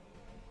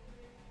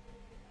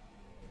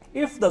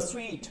 If the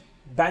sweet,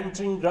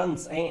 bantering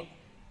grunts and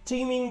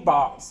teeming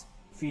bars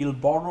feel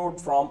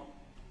borrowed from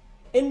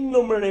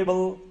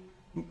innumerable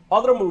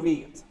other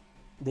movies,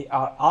 they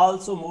are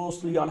also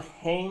mostly on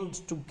hand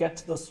to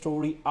get the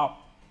story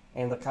up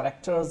and the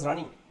characters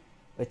running,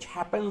 which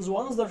happens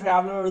once the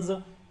travelers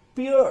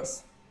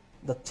pierce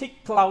the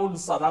thick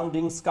clouds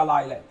surrounding Skull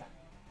Island.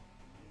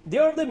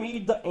 There they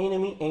meet the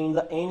enemy and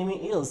the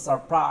enemy is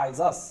surprise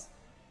us.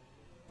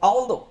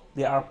 Although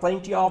there are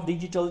plenty of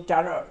digital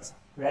terrors,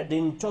 red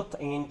in tooth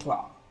and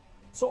claw.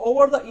 So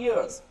over the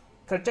years,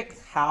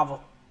 critics have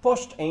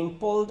pushed and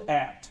pulled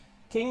at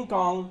King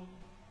Kong,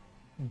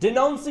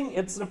 denouncing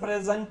its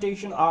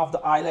representation of the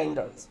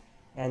islanders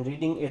and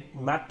reading it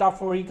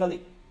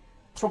metaphorically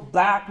through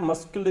black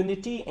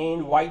masculinity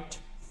and white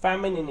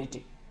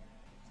femininity.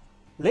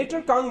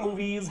 Later Kong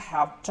movies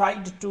have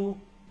tried to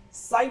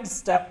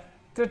sidestep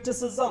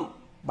criticism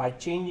by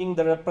changing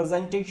the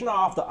representation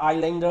of the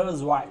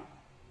islanders while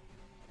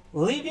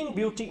leaving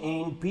beauty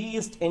and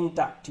beast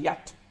intact.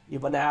 Yet,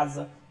 even as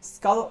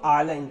Skull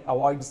Island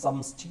avoids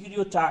some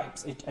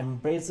stereotypes, it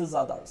embraces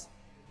others,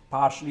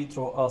 partially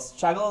through a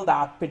struggle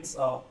that pits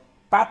a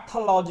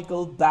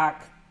pathological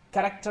black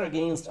character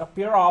against a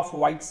pair of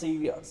white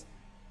saviors.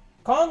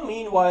 Kong,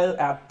 meanwhile,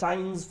 at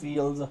times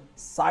feels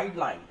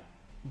sidelined,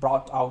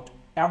 brought out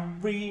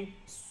every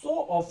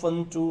so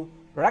often to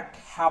wreak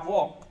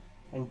havoc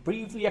and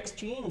briefly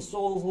exchange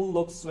soulful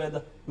looks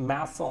with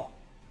Mason.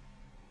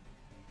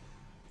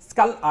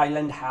 Skull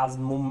Island has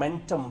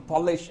momentum,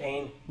 polish,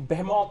 and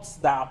behemoths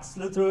that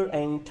slither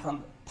and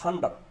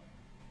thunder.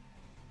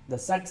 The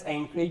sets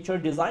and creature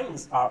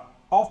designs are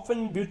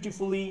often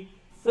beautifully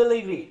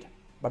filigreed,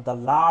 but the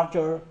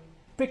larger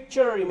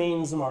picture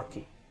remains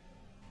murky.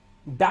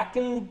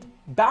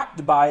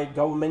 Backed by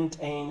government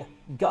and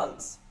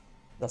guns,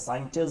 the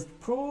scientists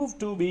prove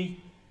to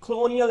be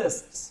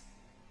colonialists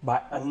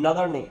by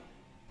another name,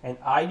 an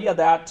idea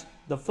that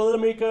the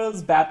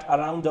filmmakers bat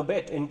around a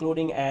bit,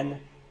 including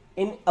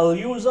in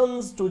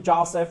allusions to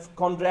Joseph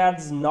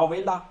Conrad's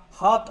novella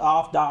Heart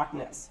of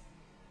Darkness.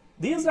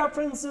 These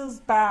references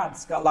pad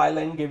Skull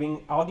Island,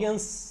 giving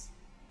audience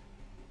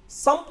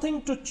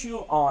something to chew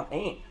on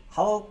and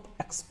help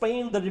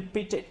explain the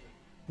repeated,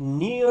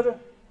 near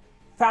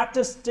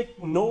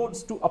fatastic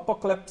nods to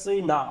Apocalypse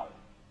Now,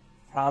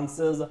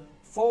 Francis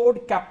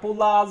Ford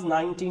Coppola's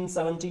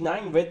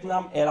 1979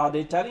 Vietnam-era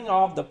retelling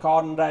of the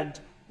Conrad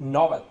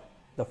novel,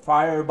 The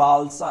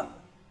Fireball Sun,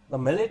 the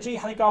military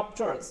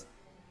helicopters,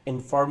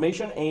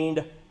 information,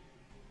 and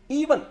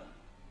even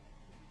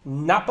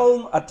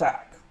napalm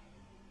attack.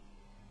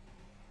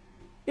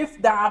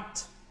 If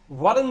that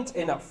weren't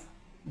enough,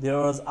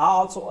 there's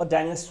also a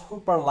Dennis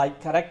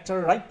Hopper-like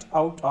character right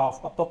out of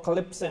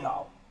Apocalypse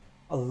Now,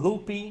 a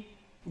loopy,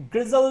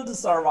 grizzled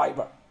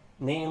survivor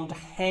named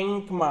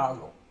Hank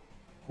Marlowe,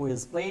 who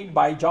is played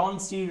by John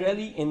C.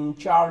 Reilly in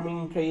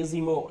charming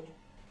crazy mode.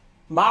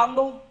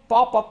 Marlowe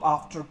pop up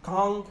after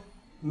Kong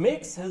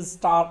makes his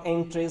star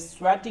entry,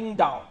 sweating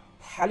down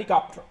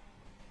helicopter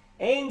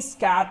and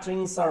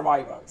scattering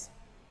survivors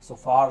so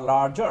far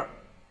larger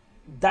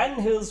than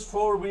his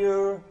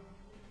forebear.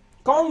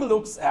 Kong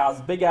looks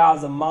as big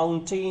as a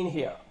mountain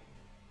here.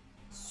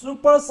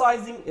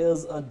 Supersizing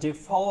is a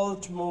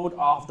default mode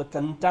of the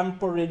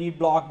contemporary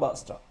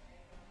blockbuster,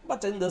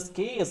 But in this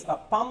case, a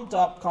pumped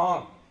up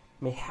Kong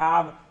may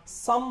have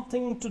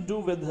something to do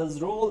with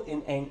his role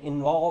in an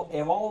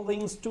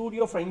evolving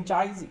studio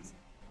franchises,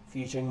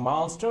 featuring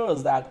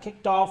monsters that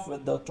kicked off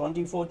with the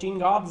 2014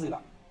 Godzilla.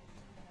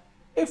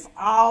 If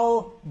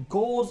all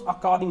goes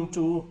according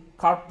to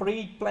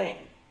corporate plan,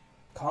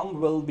 Kong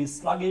will be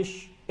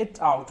sluggish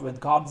it out with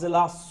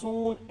Godzilla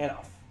soon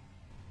enough.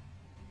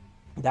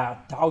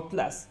 That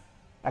doubtless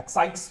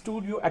excites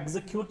studio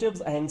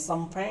executives and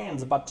some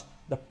fans, but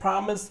the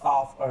promise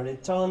of a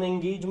return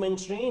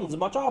engagement drains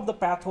much of the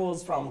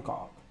pathos from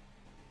Kong.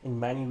 In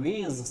many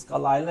ways,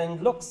 Skull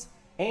Island looks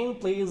and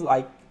plays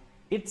like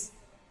its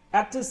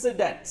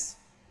antecedents.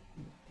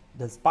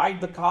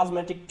 Despite the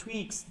cosmetic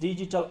tweaks,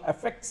 digital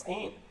effects,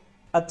 and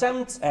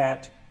attempts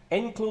at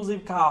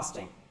inclusive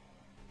casting.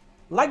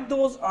 Like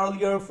those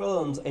earlier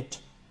films, it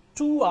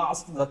too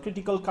asks the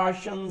critical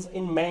questions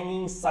in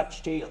many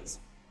such tales.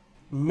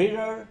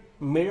 Mirror,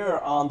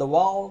 mirror on the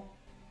wall,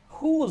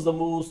 who is the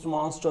most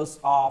monstrous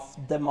of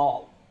them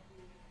all?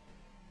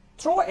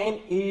 Throw an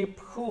ape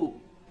who,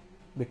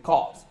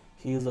 because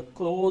he is a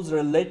close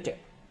relative,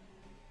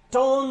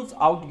 turns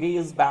out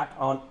gaze back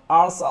on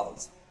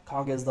ourselves.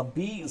 Kong is the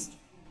beast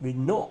we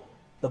know,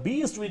 the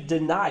beast we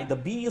deny, the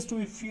beast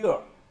we fear,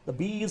 the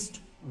beast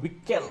we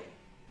kill.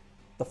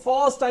 The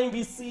first time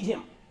we see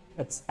him,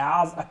 it's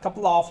as a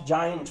couple of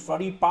giant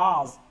furry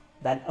paws,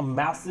 then a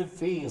massive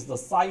face the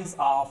size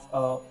of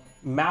a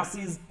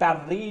Macy's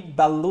parade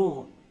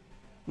balloon.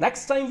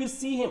 Next time we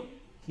see him,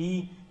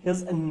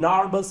 his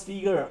enormous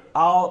figure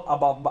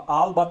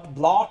all but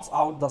blots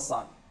out the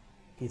sun.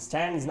 He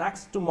stands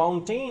next to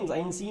mountains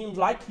and seems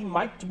like he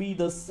might be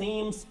the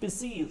same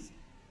species.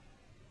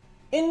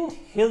 In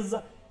his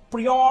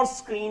prior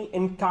screen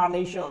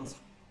incarnations,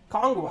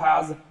 Kong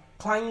has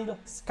climbed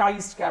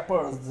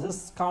skyscrapers.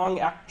 This Kong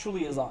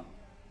actually is on.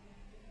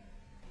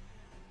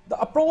 The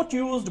approach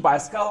used by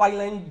Skull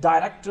Island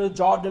director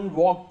Jordan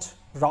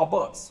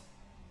Vogt-Roberts,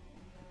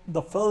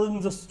 the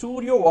film's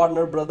studio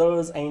Warner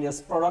Brothers and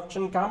its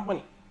production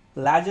company,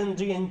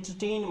 Legendary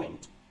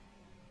Entertainment,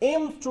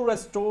 aims to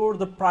restore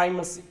the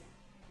primacy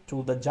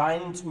to the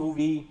giant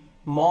movie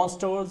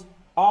monsters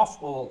of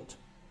old.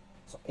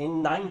 So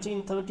in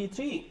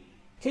 1933,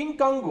 King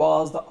Kong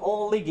was the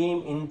only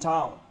game in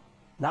town.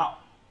 Now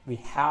we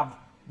have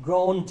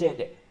grown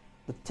jaded.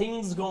 The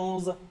thinking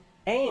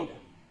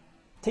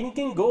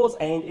goes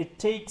and it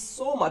takes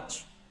so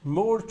much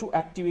more to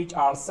activate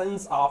our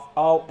sense of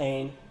awe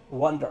and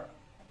wonder.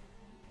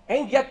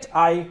 And yet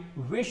I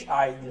wish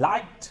I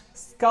liked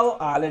Skull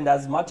Island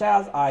as much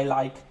as I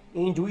like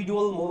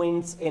individual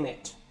moments in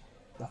it.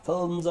 The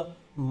film's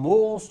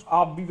most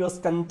obvious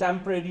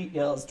contemporary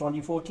is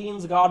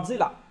 2014's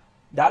Godzilla,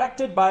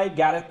 directed by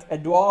Gareth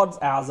Edwards,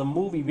 as a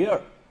movie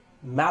where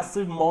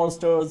massive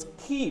monsters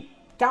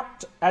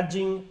kept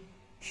edging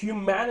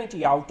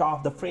humanity out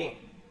of the frame.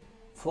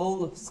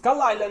 Full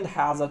Skull Island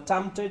has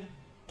attempted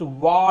to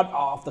ward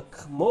off the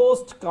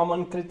most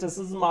common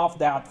criticism of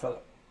that film.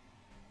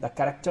 The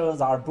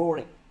characters are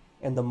boring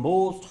in the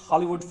most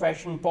Hollywood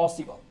fashion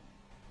possible,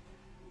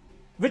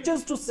 which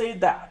is to say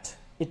that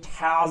it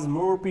has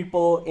more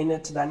people in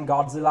it than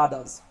Godzilla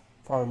does,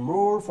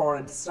 for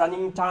its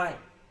running time,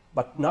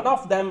 but none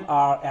of them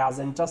are as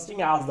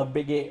interesting as the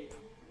big ape.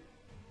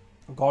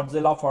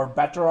 Godzilla, for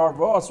better or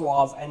worse,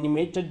 was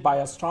animated by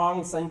a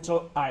strong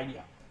central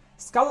idea.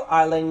 Skull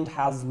Island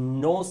has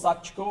no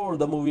such core.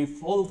 The movie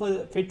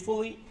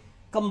fitfully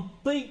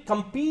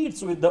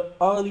competes with the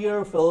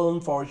earlier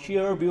film for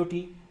sheer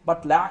beauty,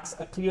 but lacks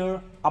a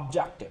clear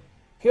objective.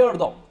 Here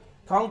though,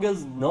 Kong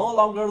is no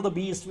longer the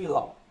beast we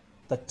love,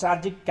 the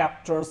tragic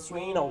captor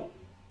Swain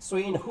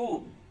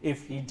who,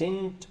 if he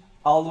didn't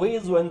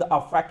always win the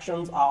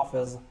affections of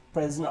his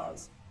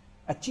prisoners,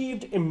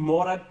 achieved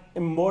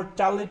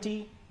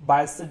immortality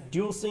by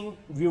seducing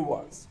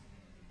viewers.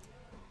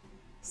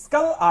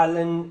 Skull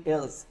Island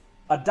is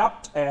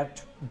adept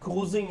at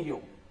goozing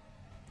you.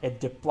 It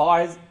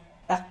deploys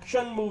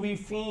action movie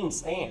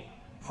fiends and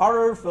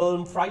horror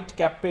film fright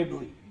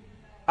capably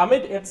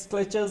amid its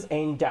glitches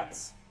and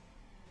deaths.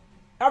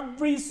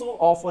 Every so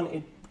often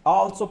it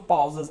also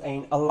pauses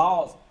and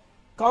allows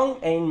Kong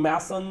and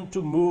Mason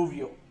to move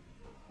you,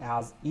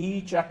 as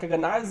each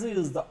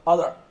recognizes the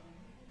other.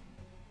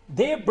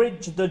 They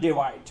bridge the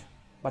divide,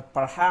 but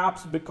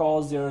perhaps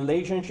because their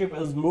relationship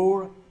is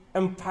more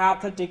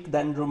empathetic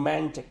than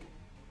romantic,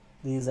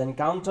 these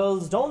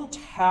encounters don't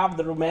have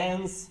the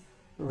romance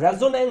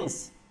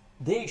resonance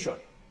they should.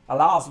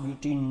 Alas,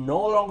 beauty no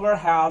longer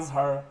has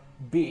her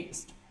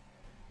beast.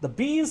 The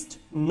beast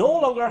no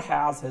longer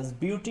has his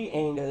beauty,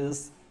 and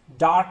his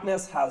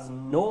darkness has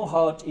no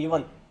hurt,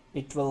 even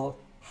it will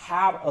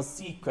have a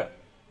sequel.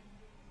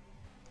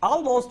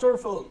 All monster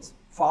films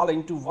fall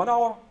into one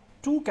or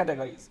two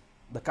categories: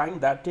 the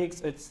kind that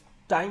takes its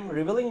time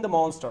revealing the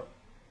monster,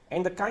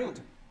 and the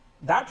kind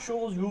that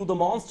shows you the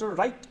monster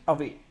right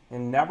away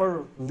and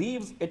never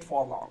leaves it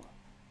for long.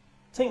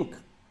 Think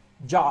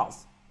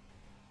Jaws,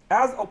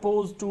 as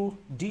opposed to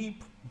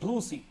Deep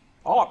Blue Sea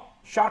or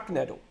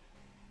Sharknado.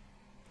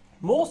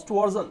 Most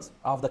versions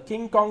of the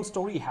King Kong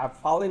story have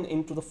fallen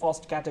into the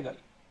first category.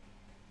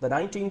 The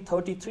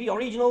 1933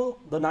 original,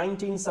 the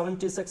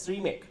 1976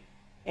 remake,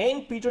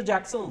 and Peter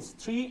Jackson's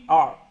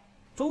 3R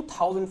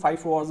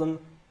 2005 version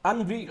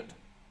unveiled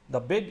the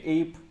big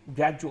ape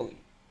gradually.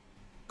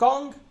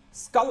 Kong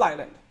Skull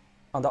Island,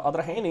 on the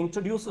other hand,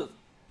 introduces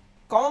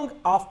Kong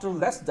after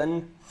less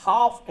than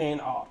half an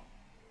hour,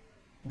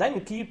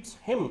 then keeps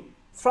him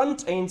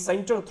front and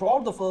center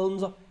throughout the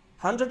film's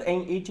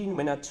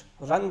 118-minute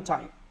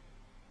runtime.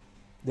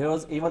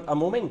 There's even a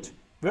moment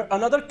where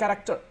another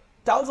character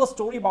tells a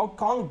story about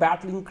Kong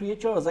battling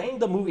creatures,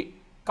 and the movie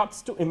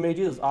cuts to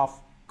images of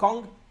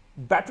Kong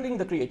battling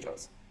the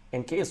creatures,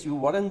 in case you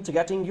weren't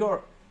getting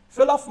your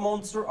fill of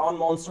monster on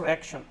monster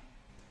action.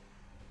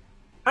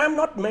 I am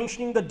not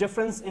mentioning the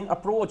difference in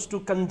approach to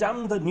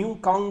condemn the new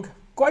Kong,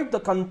 quite the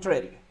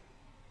contrary.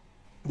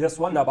 There's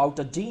one about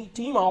a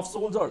team of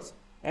soldiers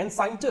and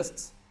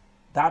scientists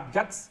that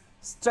gets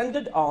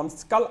stranded on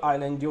Skull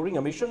Island during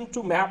a mission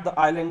to map the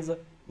island's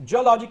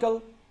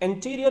geological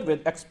interior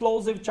with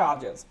explosive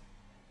charges,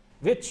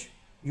 which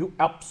you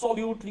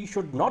absolutely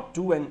should not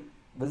do when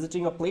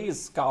visiting a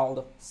place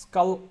called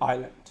Skull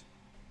Island,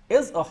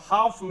 is a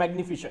half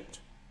magnificent,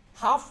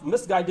 half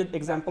misguided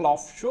example of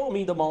show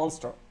me the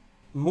monster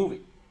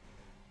movie.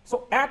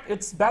 So at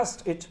its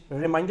best, it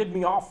reminded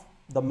me of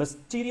The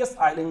Mysterious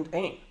Island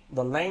and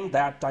The Land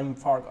That Time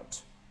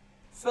Forgot,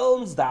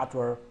 films that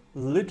were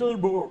little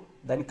more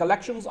than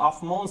collections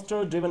of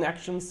monster-driven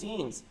action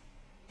scenes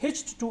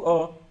hitched to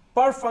a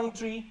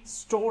perfunctory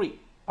story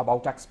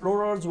about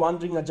explorers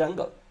wandering a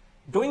jungle,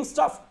 doing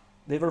stuff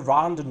they were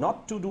warned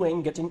not to do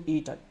and getting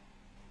eaten.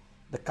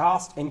 The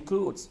cast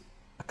includes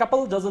a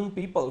couple dozen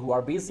people who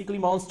are basically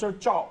monster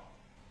chow,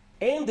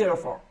 and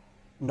therefore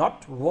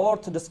not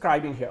worth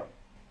describing here.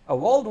 A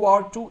World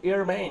War II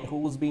airman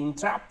who's been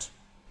trapped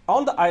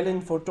on the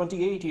island for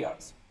 28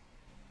 years.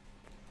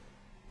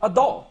 A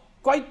though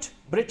quite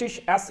British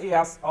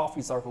SAS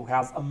officer who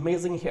has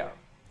amazing hair.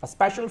 A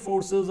Special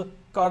Forces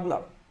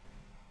colonel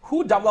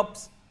who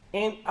develops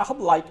an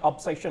Ahab-like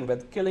obsession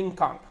with killing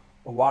Kong.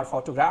 A war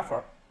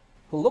photographer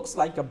who looks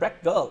like a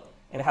brick girl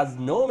and has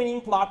no meaning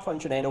plot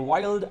function, and a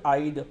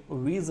wild-eyed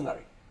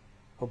visionary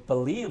who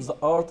believes the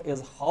earth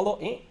is hollow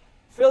and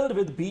filled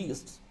with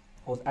beasts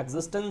whose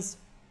existence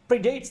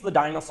predates the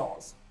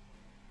dinosaurs.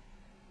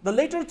 The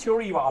later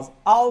theory was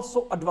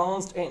also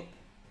advanced in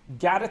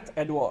Gareth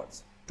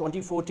Edwards'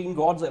 2014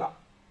 Godzilla,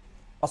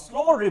 a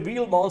slow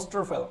reveal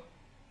monster film.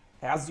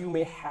 As you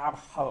may have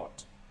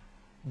heard,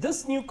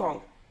 this new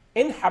Kong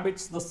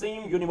inhabits the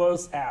same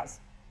universe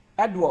as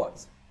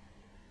Edwards'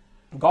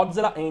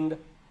 Godzilla and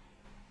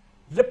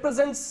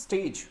represents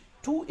stage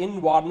 2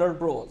 in Warner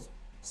Bros.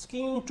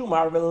 Scheme to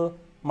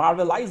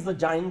marvelize the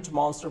giant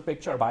monster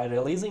picture by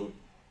releasing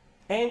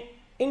an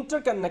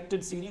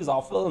interconnected series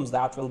of films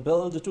that will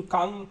build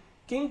to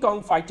King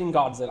Kong fighting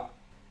Godzilla.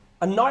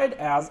 Annoyed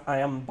as I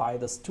am by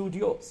the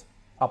studio's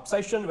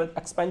obsession with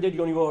expanded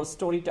universe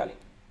storytelling,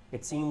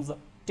 it seems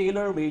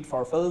tailor-made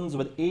for films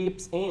with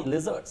apes and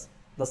lizards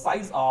the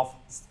size of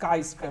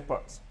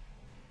skyscrapers.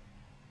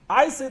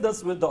 I say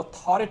this with the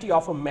authority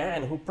of a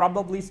man who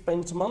probably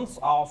spent months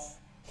of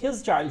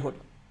his childhood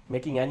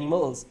making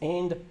animals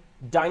and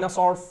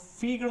dinosaur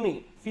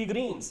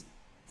figurines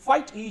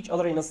fight each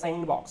other in a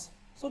sandbox.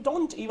 So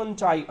don't even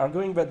try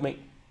arguing with me.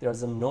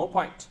 There's no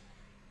point.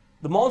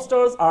 The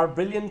monsters are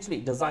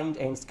brilliantly designed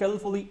and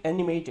skillfully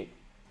animated,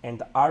 and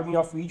the army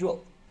of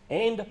visual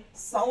and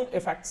sound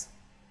effects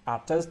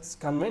artists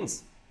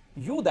convince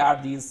you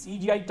that these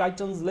CGI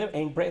titans live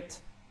and breathe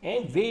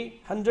and weigh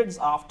hundreds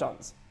of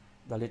tons.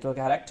 The little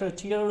character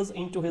tears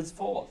into his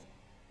fall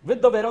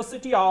with the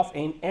ferocity of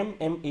an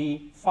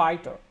MMA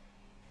fighter,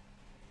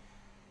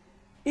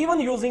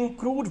 even using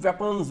crude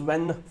weapons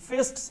when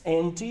fists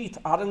and teeth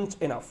aren't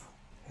enough.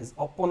 His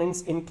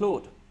opponents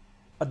include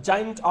a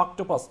giant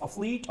octopus, a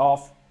fleet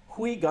of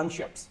Hui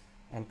gunships,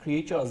 and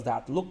creatures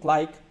that look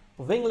like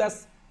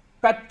wingless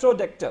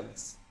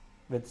pterodactyls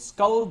with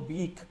skull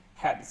beak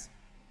heads.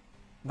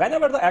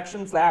 Whenever the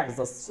action flags,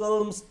 the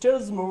film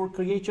stirs more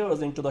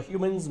creatures into the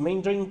humans'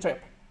 meandering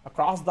trip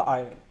across the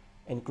island,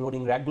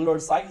 including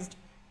regular-sized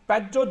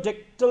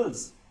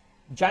pterodactyls,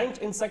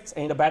 giant insects,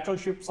 and a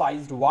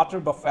battleship-sized water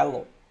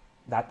buffalo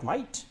that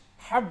might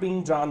have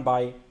been drawn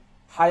by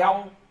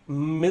Hayao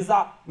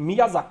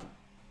Miyazaki.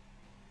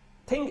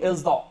 Thing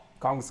is though,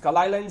 Kong Skull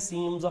Island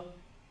seems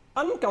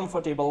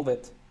uncomfortable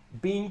with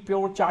being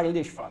pure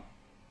childish fun,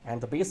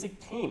 and the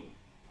basic theme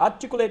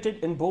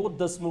articulated in both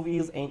this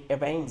movies and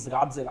Avengers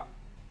Godzilla,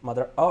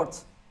 Mother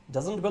Earth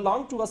doesn't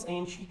belong to us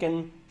and she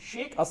can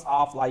shake us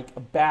off like a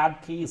bad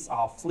case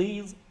of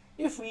fleas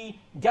if we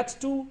get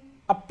too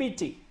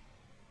uppity,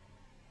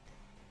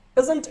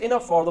 isn't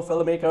enough for the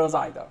filmmakers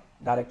either.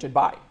 Directed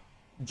by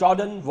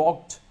Jordan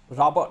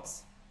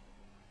Vogt-Roberts.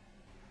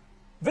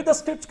 With the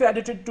script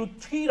credited to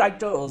 3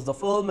 writers, the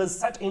film is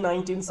set in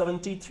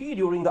 1973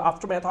 during the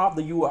aftermath of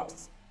the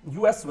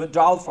US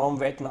withdrawal from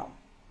Vietnam.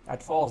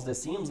 At first,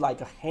 this seems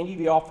like a handy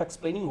way of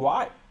explaining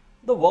why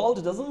the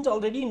world doesn't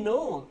already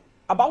know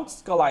about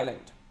Skull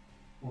Island.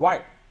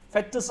 while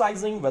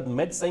fetishizing with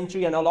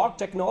mid-century analog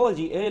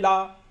technology a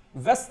la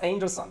Wes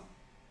Anderson.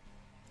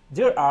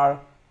 There are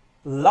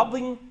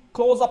loving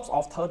close-ups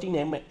of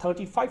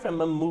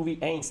 35mm movie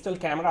and still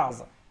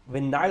cameras,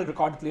 vinyl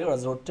record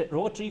players,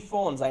 rotary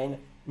phones, and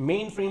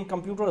mainframe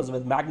computers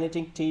with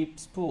magnetic tape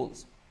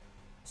spools.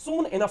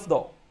 Soon enough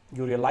though,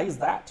 you realize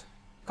that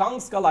Kong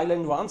Skull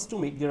Island wants to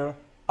make their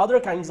other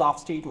kinds of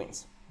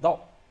statements,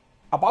 though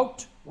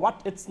about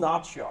what it's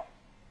not sure.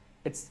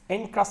 It's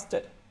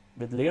encrusted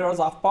with layers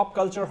of pop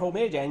culture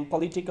homage and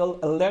political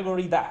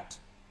allegory that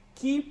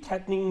keep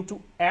threatening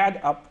to add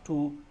up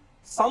to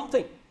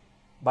something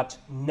but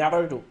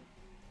never do.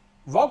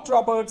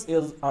 Vogt-Roberts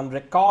is on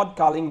record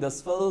calling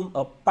this film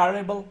a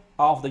parable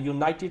of the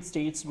United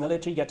States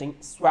military getting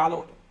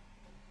swallowed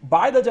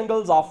by the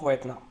jungles of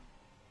Vietnam.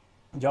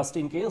 Just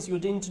in case you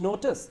didn't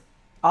notice,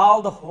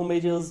 all the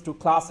homages to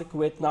classic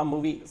Vietnam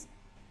movies,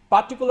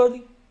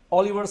 particularly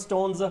Oliver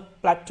Stone's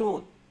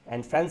Platoon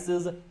and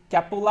Francis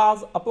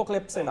Cappola's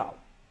Apocalypse Now.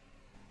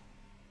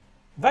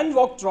 When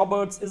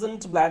Vogt-Roberts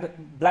isn't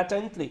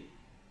blatantly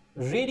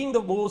reading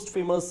the most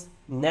famous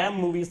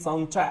Nam movie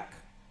soundtrack,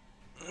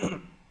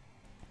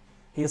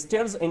 he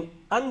stirs in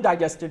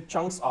undigested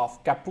chunks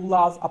of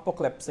Cappola's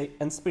Apocalypse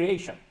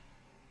inspiration.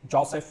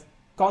 Joseph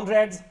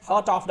Conrad's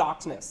Heart of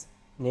Darkness,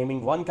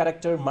 naming one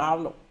character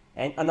Marlowe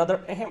and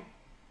another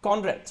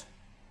Conrad.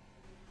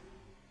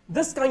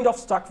 This kind of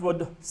stuff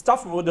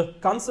would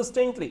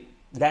consistently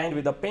land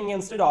with a ping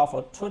instead of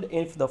a thud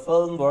if the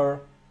film were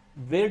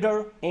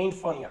weirder and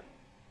funnier.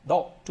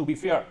 Though, to be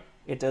fair,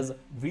 it is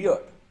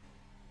weird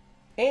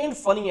and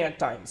funny at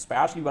times,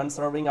 especially when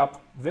serving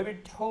up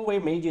vivid throwaway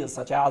images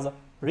such as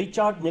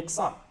Richard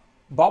Nixon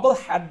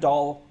bobblehead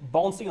doll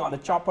bouncing on a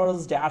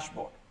chopper's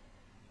dashboard,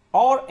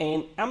 or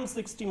an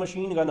M60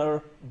 machine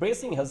gunner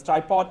bracing his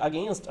tripod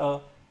against a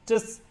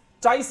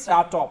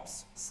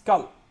Triceratops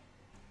skull.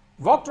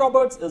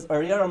 Vogt-Roberts is a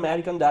rare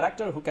American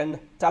director who can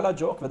tell a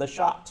joke with a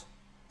shot.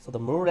 So the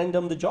more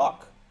random the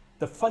joke,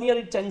 the funnier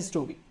it tends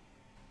to be.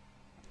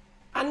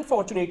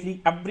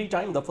 Unfortunately, every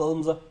time the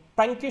film's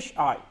prankish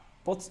eye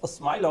puts a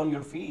smile on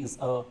your face,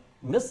 a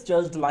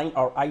misjudged line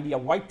or idea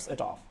wipes it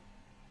off.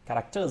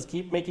 Characters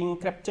keep making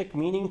cryptic,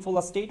 meaningful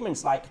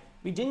statements like,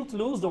 "We didn't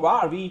lose the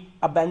war, we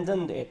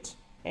abandoned it."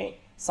 And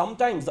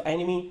sometimes the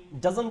enemy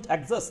doesn't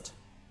exist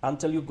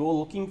until you go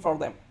looking for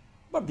them.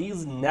 But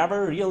these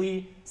never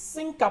really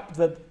sync up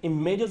with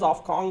images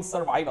of Kong's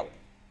survival,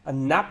 a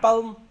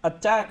napalm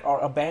attack or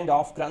a band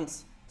of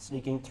grunts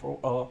sneaking through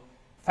a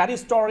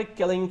prehistoric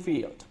killing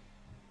field.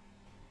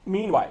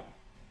 Meanwhile,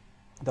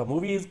 the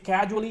movie's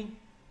casually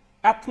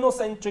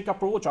ethnocentric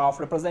approach of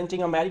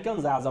representing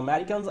Americans as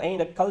Americans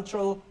and a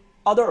cultural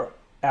other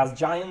as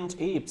giant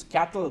apes,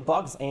 cattle,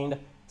 bugs, and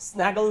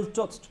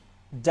snaggle-toothed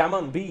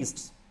demon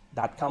beasts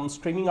that come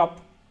screaming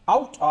up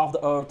out of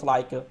the earth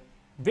like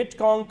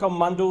Vietcong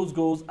commandos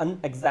goes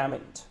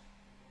unexamined.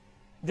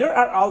 There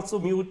are also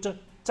mute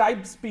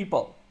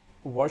tribespeople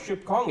who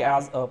worship Kong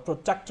as a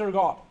protector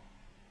god.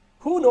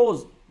 Who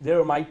knows,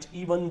 there might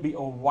even be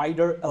a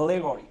wider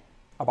allegory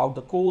about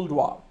the Cold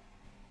War,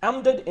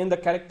 embedded in the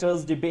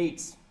characters'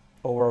 debates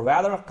over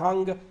whether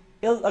Kong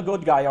is a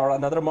good guy or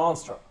another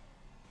monster.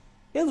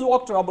 Is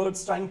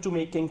Vogt-Roberts trying to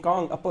make King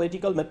Kong a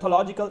political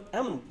mythological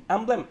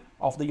emblem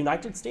of the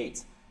United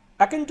States,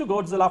 akin to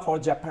Godzilla for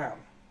Japan?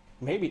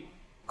 Maybe.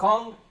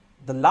 Kong,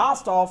 the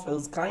last of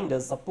his kind,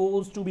 is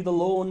supposed to be the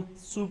lone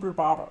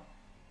superpower,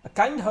 a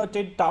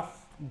kind-hearted,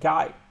 tough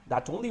guy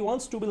that only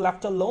wants to be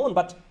left alone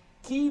but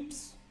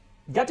keeps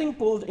getting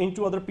pulled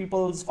into other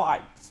people's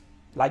fights,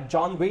 like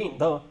John Wayne,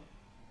 the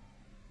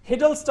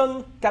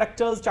Hiddleston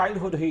character's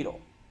childhood hero.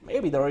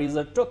 Maybe there is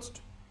a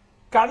truth.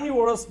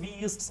 Carnivorous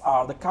beasts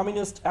are the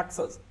communist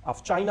axis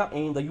of China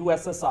and the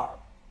USSR,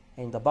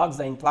 and the bugs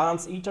and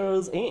plants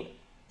eaters and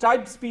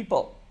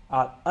tribespeople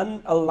are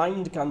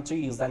unaligned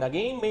countries, and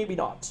again maybe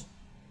not.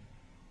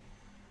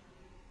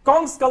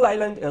 Kong Skull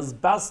Island is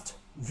best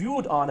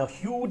viewed on a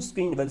huge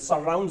screen with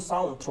surround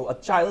sound through a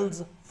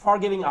child's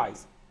forgiving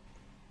eyes.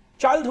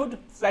 Childhood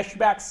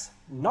flashbacks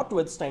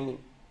notwithstanding,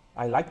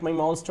 I like my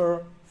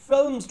monster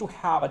films to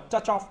have a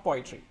touch of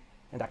poetry,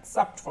 and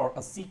except for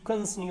a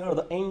sequence near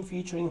the end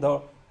featuring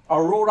the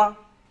Aurora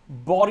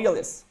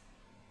Borealis,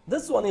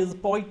 this one is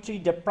poetry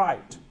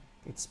deprived.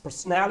 It's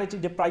personality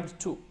deprived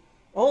too.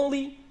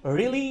 Only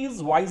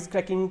Riley's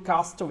wisecracking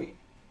castaway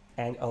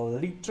and a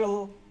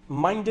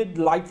literal-minded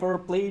lifer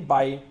played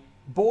by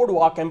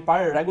Boardwalk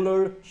Empire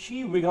regular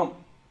Shea Wiggum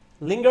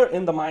linger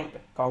in the mind.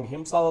 Kong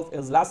himself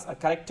is less a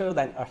character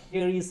than a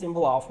hairy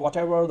symbol of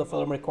whatever the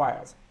film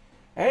requires.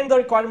 And the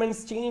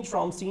requirements change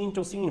from scene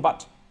to scene,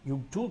 but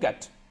you do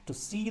get to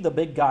see the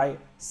big guy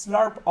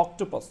slurp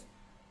octopus,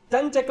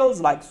 tentacles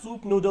like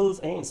soup noodles,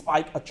 and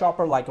spike a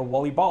chopper like a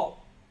volleyball.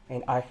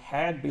 And I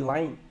had be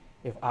lying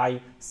if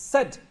I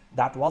said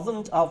that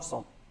wasn't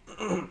awesome.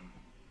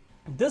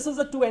 This is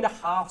a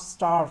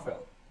 2.5-star film.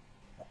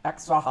 The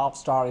extra half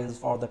star is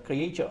for the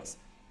creatures,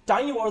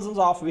 tiny versions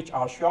of which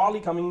are surely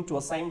coming to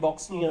a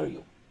sandbox near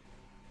you.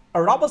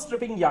 A rubber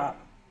stripping yarn,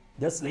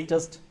 this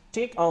latest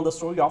take on the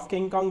story of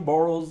King Kong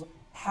borrows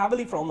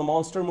heavily from the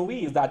monster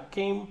movies that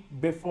came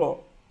before.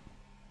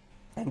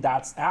 And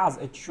that's as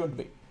it should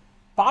be.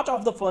 Part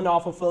of the fun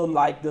of a film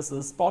like this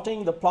is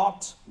spotting the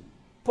plot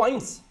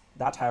points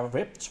that have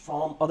ripped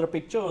from other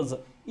pictures,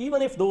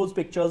 even if those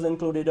pictures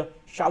included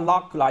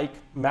Sherlock like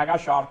Mega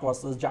Shark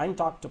versus Giant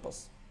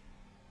Octopus.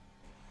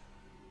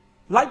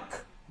 Like,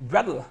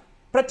 well,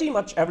 pretty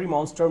much every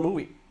monster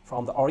movie,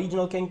 from the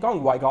original King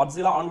Kong by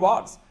Godzilla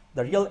onwards,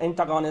 the real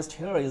antagonist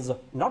here is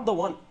not the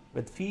one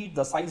with feet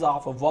the size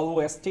of a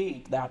Volvo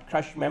estate that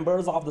crush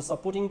members of the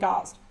supporting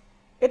cast.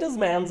 It is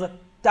man's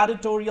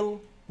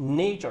territorial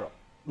nature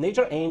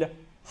and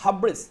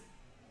hubris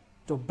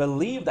to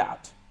believe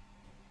that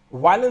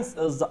violence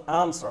is the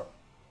answer.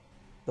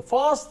 The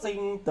first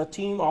thing the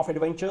team of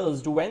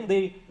adventurers do when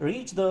they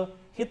reach the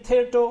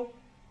hitherto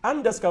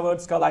undiscovered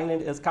Skull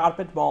Island is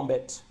carpet bomb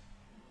it.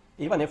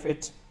 Even if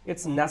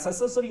it's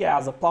necessary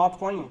as a plot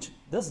point,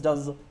 this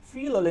does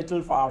feel a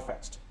little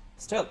far-fetched.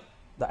 Still,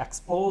 the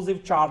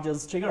explosive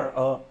charges trigger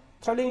a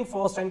thrilling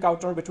first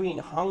encounter between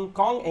Hong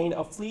Kong and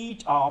a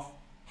fleet of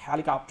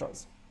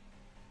helicopters.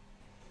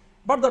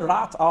 But the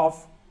wrath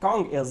of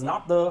Kong is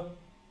not the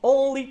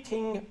only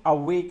thing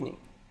awakening.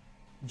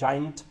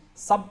 Giant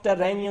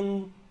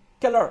subterranean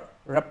killer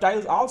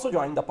reptiles also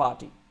join the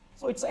party.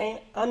 So it's an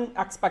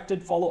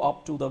unexpected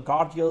follow-up to the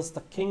gorgeous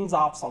The Kings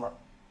of Summer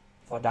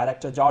for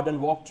director Jordan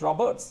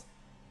Vogt-Roberts.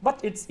 But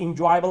it's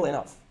enjoyable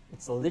enough.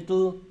 It's a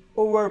little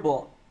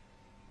overblown.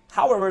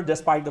 However,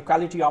 despite the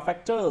quality of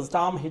actors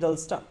Tom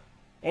Hiddleston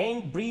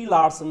and Brie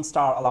Larson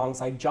star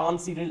alongside John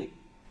C. Reilly,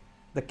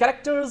 the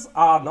characters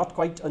are not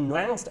quite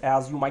nuanced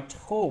as you might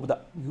hope. The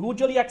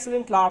usually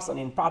excellent Larson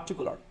in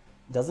particular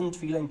doesn't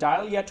feel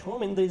entirely at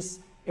home in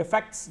this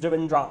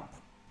effects-driven romp.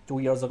 2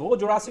 years ago,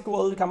 Jurassic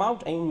World came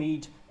out and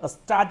made a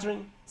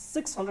staggering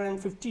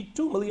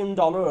 $652 million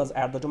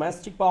at the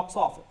domestic box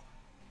office,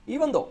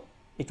 even though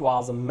it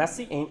was a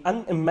messy and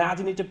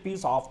unimaginative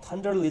piece of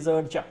thunder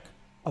lizard junk,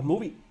 a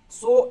movie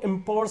so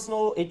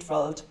impersonal it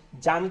felt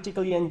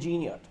genetically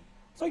engineered.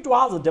 So it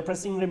was a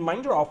depressing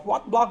reminder of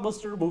what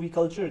blockbuster movie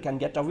culture can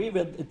get away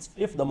with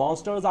if the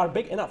monsters are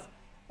big enough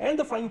and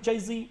the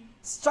franchisee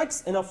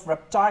strikes enough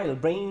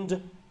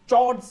reptile-brained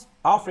chords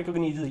of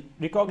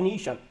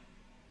recognition.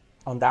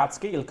 On that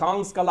scale,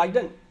 Kong Skull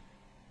Island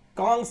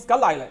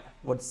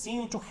would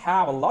seem to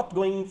have a lot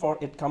going for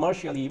it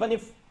commercially, even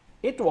if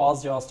it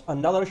was just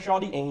another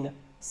shoddy and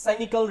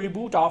cynical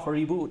reboot of a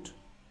reboot,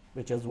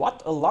 which is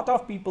what a lot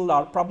of people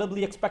are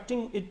probably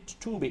expecting it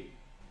to be.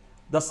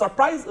 The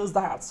surprise is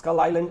that Skull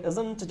Island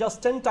isn't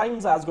just 10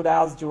 times as good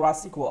as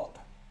Jurassic World.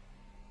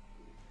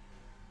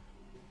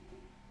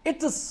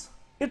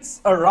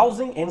 It's a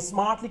rousing and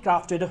smartly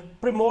crafted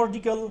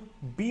primordial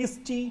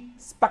beastie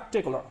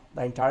spectacular.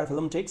 The entire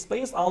film takes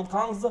place on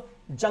Kong's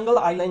jungle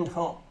island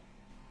home,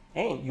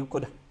 and you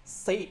could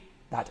say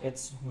that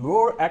it's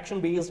more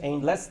action-based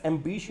and less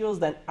ambitious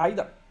than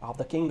either of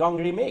the King Kong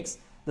remakes.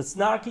 The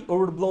snarky,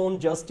 overblown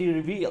Justy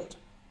revealed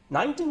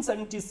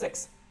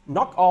 1976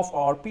 knockoff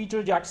or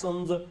Peter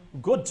Jackson's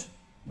good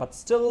but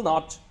still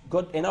not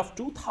good enough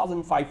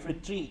 2005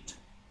 retreat.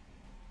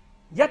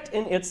 Yet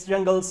in its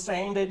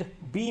jungle-stranded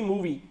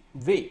B-movie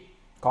way,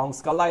 Kong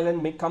Skull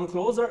Island may come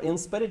closer in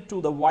spirit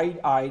to the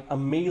wide-eyed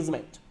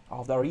amazement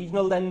of the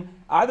original than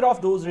either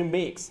of those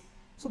remakes.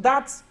 So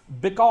that's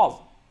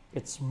because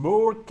it's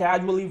more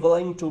casually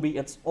willing to be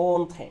its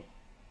own thing.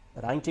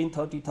 The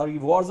 1933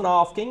 version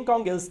of King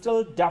Kong is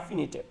still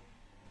definitive,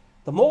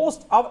 the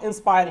most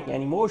awe-inspiring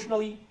and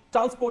emotionally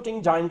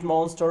transporting giant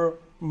monster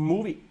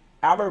movie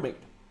ever made.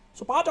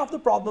 So part of the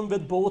problem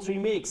with both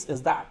remakes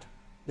is that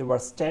they were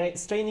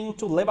straining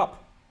to live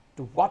up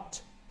to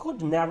what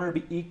could never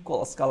be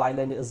equal. Skull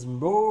Island is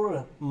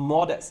more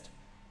modest,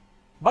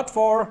 but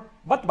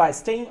by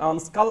staying on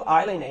Skull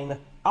Island and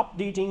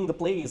updating the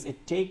place,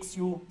 it takes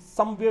you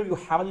somewhere you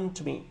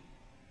haven't been.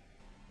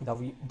 The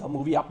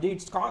movie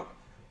updates Kong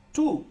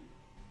too.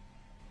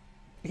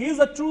 He is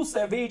a true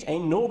savage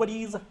and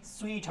nobody's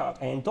sweetheart,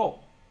 and though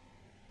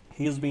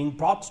he is being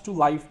brought to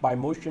life by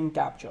motion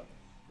capture,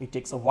 it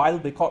takes a while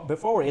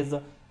before his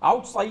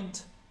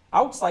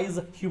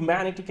outsized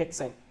humanity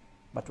kicks in.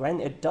 But when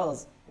it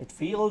does, it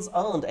feels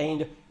earned,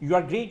 and you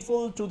are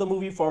grateful to the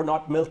movie for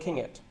not milking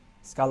it.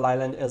 Skull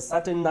Island is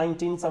set in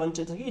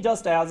 1973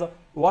 just as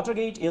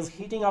Watergate is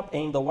heating up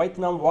and the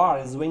Vietnam War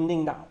is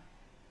winding down.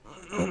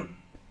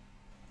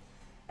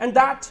 And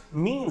that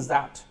means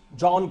that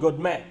John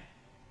Goodman,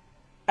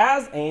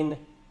 as an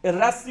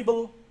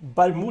irascible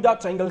Bermuda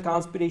Triangle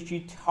conspiracy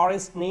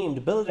theorist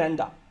named Bill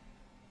Randa,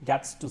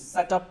 gets to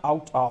set up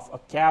out of a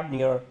cab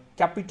near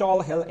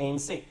Capitol Hill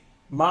and say,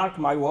 "Mark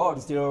my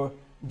words,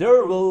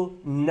 there will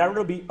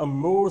never be a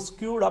more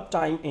screwed up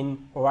time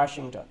in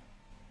Washington."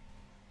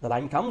 The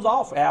line comes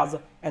off as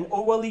an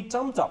overly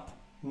trumped up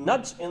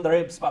nudge in the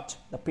ribs, but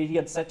the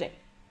period setting,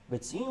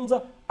 which seems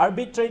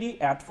arbitrary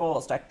at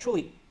first,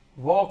 actually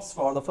works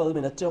for the film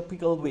in a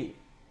typical way.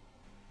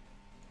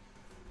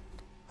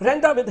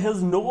 Randa, with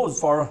his nose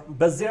for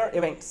bizarre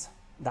events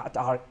that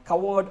are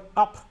covered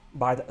up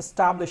by the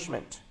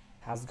establishment,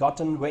 has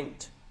gotten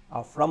wind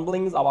of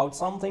rumblings about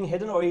something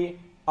hidden away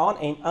on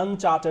an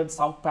uncharted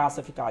South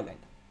Pacific island.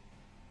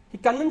 He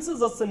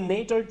convinces a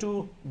senator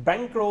to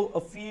bankroll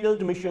a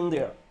field mission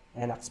there,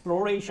 an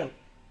exploration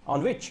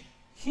on which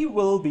he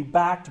will be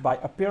backed by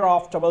a pair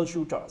of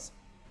troubleshooters.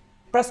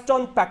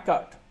 Preston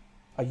Packard,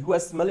 a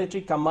US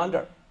military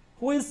commander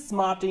who is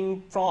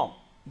smarting from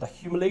the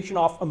humiliation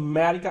of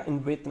America in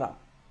Vietnam,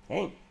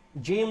 and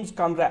James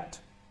Conrad,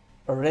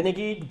 a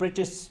renegade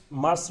British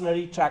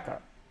mercenary tracker,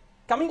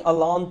 coming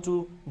along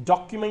to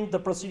document the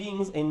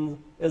proceedings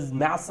is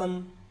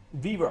Mason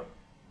Weaver,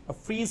 a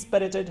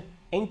free-spirited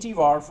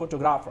anti-war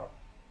photographer.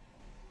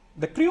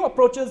 The crew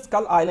approaches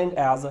Skull Island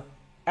as an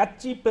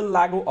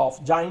archipelago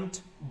of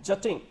giant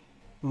jutting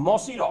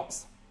mossy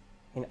rocks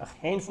and a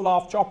handful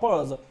of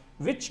choppers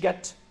which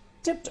get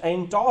tipped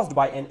and tossed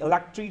by an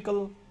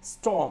electrical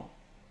storm.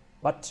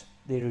 But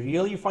they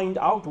really find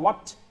out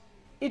what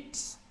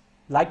it's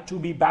like to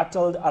be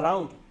battled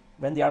around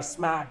when they are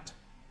smacked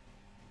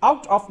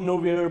out of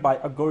nowhere by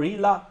a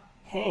gorilla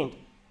hand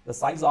the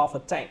size of a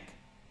tank.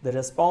 They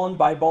respond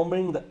by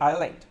bombing the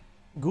island,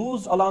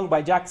 goosed along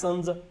by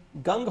Jackson's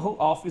gung-ho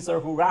officer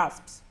who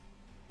rasps,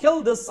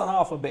 "Kill this son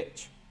of a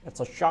bitch." It's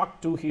a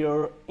shock to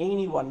hear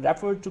anyone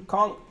refer to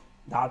Kong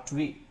that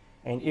way,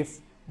 and if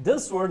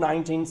this were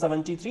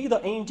 1973,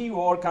 the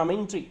anti-war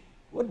commentary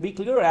would be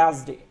clear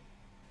as day.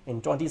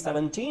 In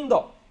 2017,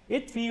 though,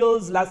 it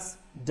feels less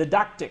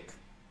didactic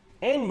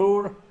and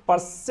more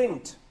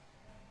prescient.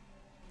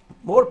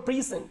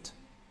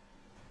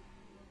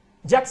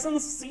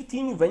 Jackson's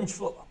seething,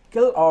 vengeful,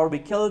 kill or be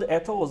killed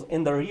ethos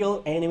in the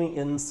real enemy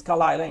in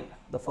Skull Island.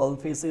 The film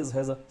faces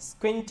his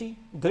squinty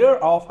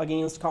glare off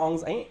against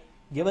Kong's aim,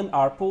 given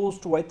our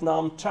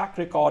post-Vietnam track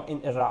record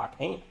in Iraq,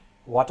 and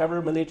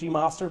whatever military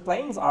master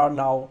plans are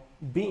now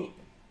being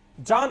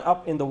drawn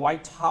up in the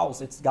White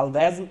House. It's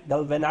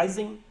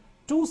galvanizing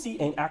to see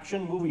an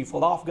action movie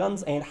full of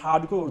guns and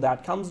hardcore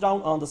that comes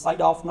down on the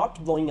side of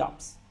not blowing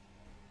ups.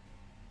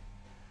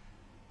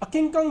 A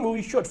King Kong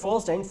movie should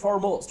first and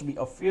foremost be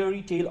a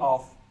fairy tale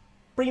of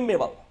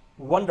primeval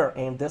wonder,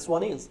 and this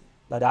one is.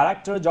 The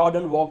director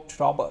Jordan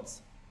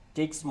Vogt-Roberts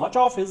takes much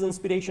of his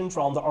inspiration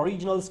from the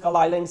original Skull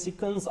Island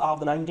sequence of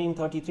the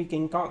 1933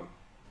 King Kong,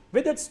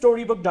 with its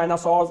storybook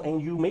dinosaurs,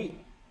 and you may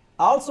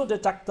also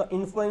detect the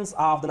influence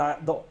of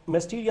the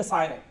mysterious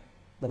island,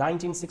 the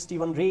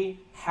 1961 Ray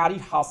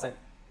Harryhausen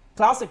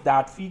classic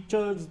that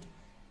features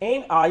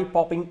an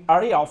eye-popping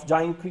array of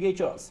giant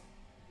creatures.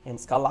 In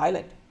Skull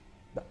Island,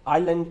 the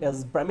island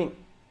is brimming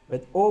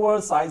with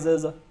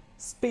oversized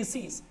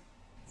species,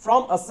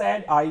 from a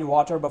sad-eyed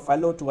water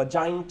buffalo to a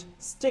giant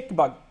stick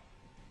bug,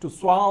 to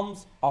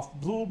swarms of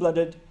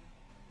blue-blooded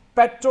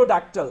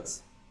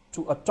pterodactyls,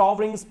 to a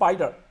towering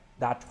spider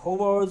that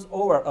hovers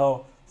over a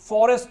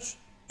forest,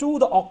 to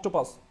the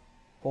octopus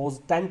whose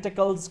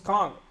tentacles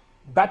Kong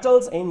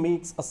battles and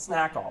makes a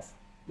snack of.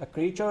 The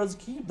creatures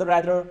keep the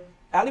rather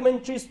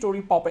elementary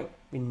story popping.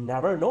 We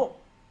never know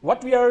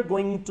what we are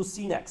going to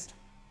see next.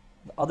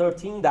 The other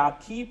thing that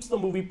keeps the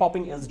movie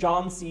popping is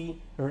John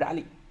C.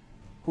 Reilly,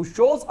 who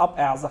shows up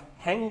as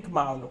Hank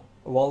Marlowe,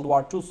 a World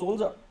War II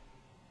soldier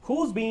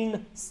who's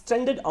been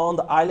stranded on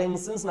the island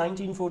since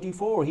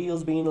 1944. He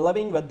has been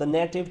living with the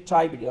native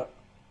tribe here,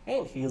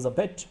 and he is a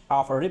bit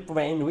of a Rip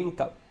Van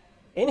Winkle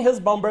in his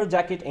bomber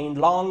jacket and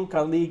long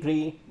curly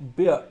grey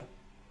beard.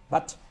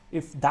 But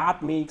if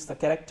that makes the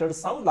character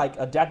sound like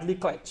a deadly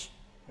clutch,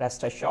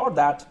 rest assured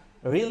that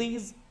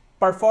Reilly's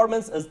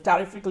performance is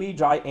terrifically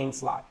dry and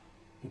sly.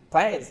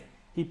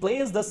 He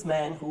plays this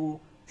man who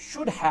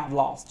should have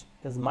lost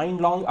his mind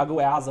long ago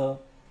as a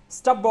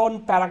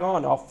stubborn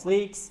paragon of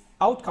flakes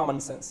out common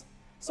sense.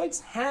 So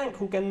it's Hank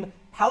who can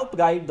help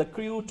guide the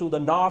crew to the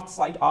north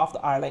side of the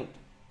island,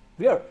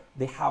 where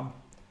they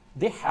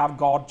have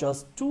got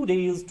just 2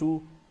 days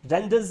to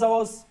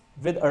rendezvous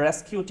with a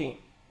rescue team.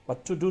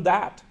 But to do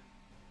that,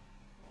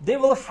 they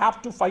will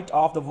have to fight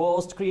off the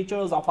worst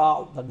creatures of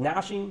all, the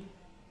gnashing,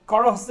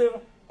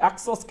 corrosive,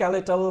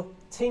 exoskeletal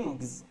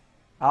things,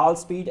 all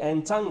speed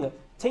and tongue,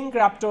 think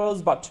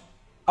raptors, but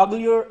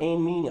uglier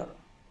and meaner.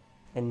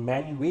 In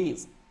many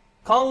ways,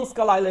 Kong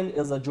Skull Island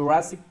is a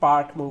Jurassic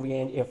Park movie,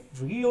 and if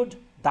viewed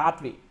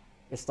that way,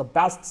 it's the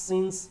best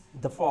since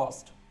the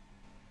first.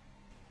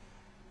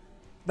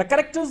 The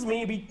characters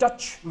may be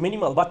touch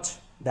minimal, but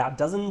that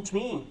doesn't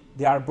mean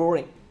they are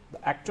boring.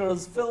 The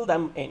actors fill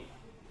them in.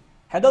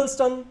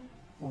 Hiddleston,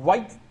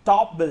 white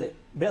top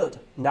build,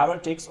 never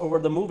takes over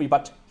the movie,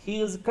 but he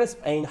is crisp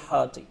and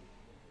hearty.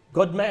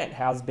 Goodman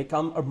has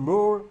become a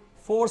more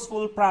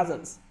forceful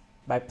presence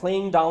by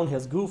playing down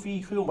his goofy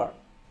humor.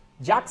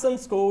 Jackson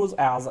scores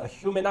as a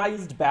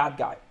humanized bad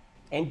guy,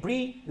 and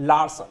Brie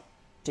Larson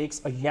takes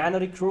a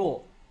Yannick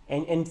role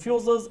and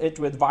infuses it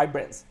with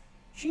vibrance.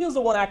 She is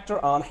the one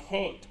actor on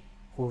hand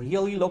who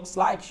really looks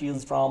like she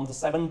is from the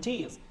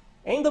 70s,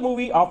 and the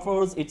movie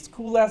offers its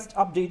coolest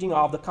updating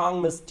of the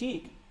Kong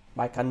mystique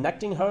by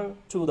connecting her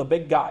to the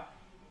big guy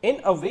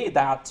in a way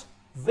that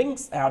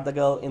winks at the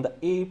girl in the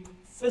ape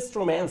fist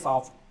romance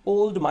of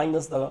old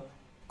minus the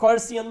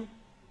coercion.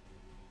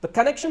 The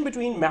connection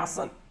between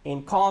Mason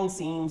and Kong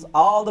seems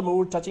all the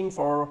more touching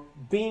for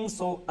being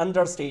so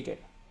understated.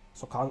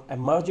 So Kong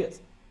emerges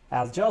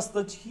as just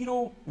the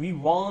hero we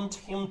want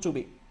him to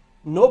be,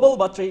 noble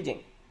but raging,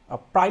 a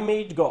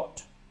primate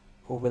god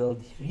who will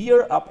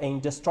rear up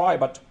and destroy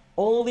but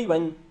only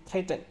when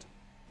threatened.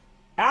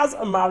 As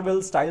a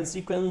Marvel-style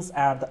sequence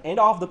at the end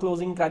of the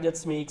closing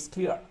credits makes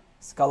clear,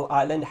 Skull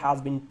Island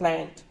has been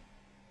planned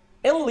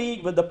in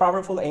league with the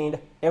powerful and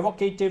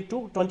evocative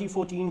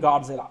 2014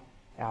 Godzilla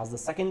as the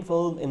second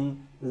film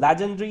in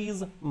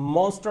Legendary's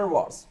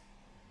MonsterVerse.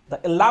 The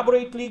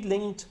elaborately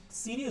linked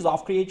series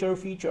of creature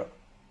feature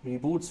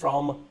reboots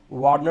from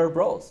Warner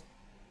Bros.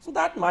 So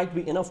that might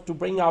be enough to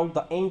bring out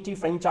the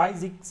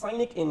anti-franchisee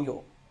cynic in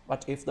you.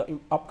 But if the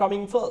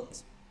upcoming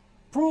films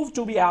prove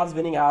to be as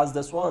winning as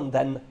this one,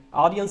 then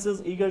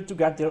audiences eager to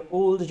get their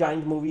old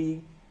giant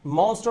movie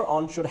monster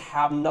on should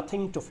have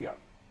nothing to fear.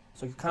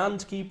 So you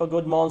can't keep a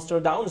good monster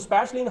down,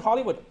 especially in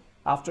Hollywood.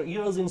 After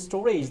years in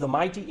storage, the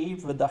mighty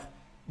ape with the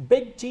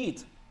big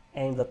teeth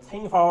and the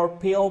thing for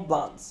pale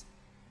blondes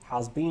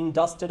has been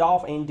dusted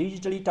off and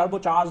digitally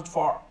turbocharged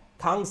for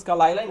Kong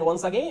Skull Island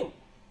once again.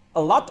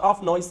 A lot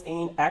of noise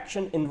and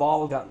action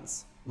involve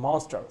guns,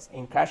 monsters,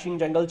 and crashing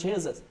jungle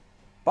chases.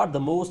 But the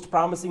most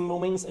promising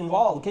moments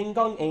involve King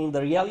Kong and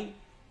the really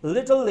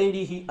little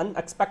lady he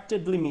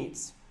unexpectedly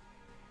meets.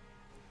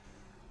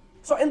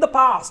 So in the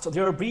past,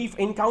 their brief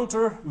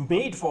encounter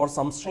made for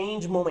some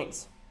strange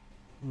moments.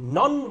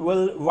 None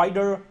will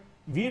weirder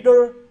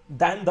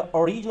than the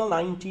original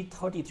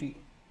 1933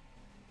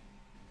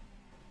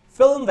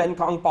 film when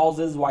Kong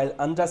pauses while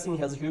undressing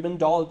his human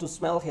doll to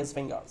smell his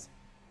fingers.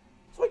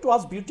 So it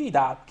was beauty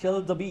that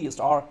killed the beast,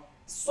 or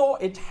so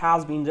it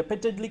has been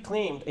repeatedly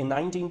claimed in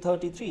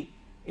 1933.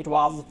 It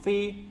was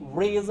Fay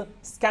Ray's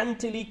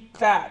scantily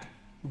clad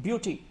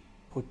beauty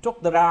who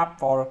took the rap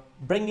for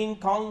bringing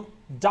Kong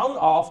down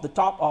off the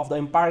top of the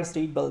Empire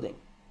State Building.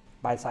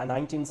 By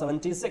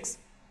 1976,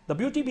 the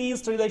Beauty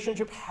Beast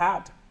relationship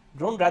had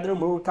grown rather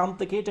more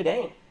complicated,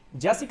 and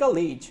Jessica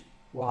Lange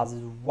was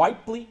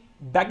wildly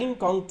begging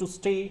Kong to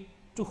stay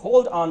to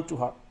hold on to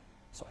her.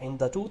 So in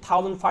the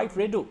 2005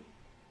 redo,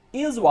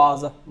 Iz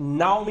was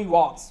Naomi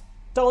Watts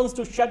turns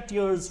to shed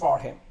tears for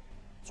him.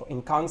 So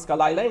in Kong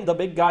Skull Island, the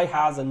big guy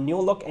has a new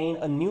look and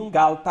a new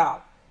gal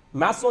pal,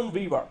 Mason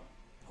Weaver,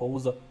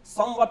 who's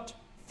somewhat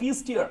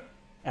feistier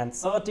and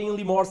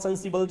certainly more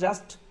sensible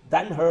dressed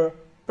than her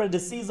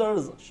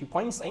predecessors. She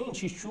points and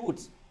she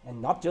shoots,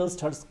 and not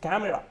just her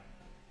camera.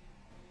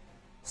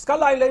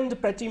 Skull Island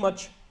pretty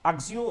much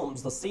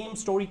assumes the same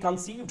story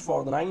conceived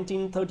for the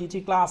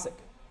 1933 classic.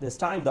 This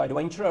time the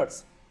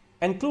adventurers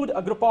include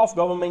a group of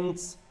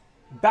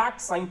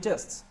government-backed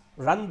scientists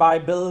run by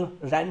Bill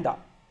Randa,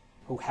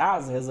 who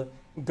has his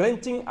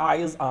glinting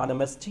eyes on a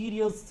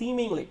mysterious,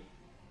 seemingly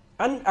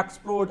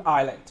unexplored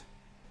island.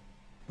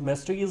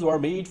 Mysteries were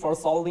made for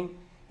solving,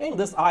 and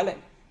this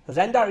island,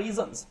 Randa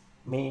reasons,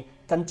 may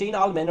contain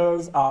all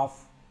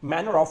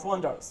manner of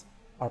wonders,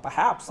 or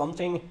perhaps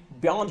something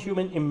beyond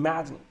human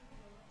imagining.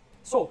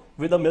 So,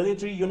 with a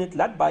military unit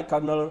led by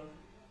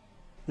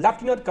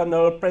Lieutenant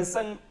Colonel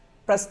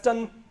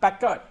Preston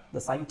Packard, the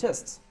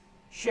scientists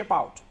ship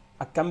out,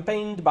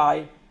 accompanied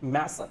by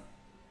Mason,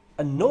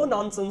 a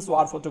no-nonsense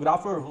war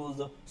photographer who's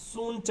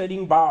soon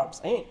trading barbs,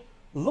 and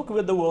look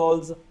with the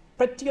world's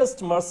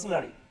prettiest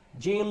mercenary,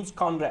 James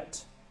Conrad.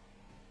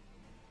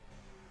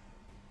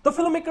 The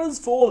filmmakers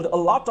fold a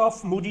lot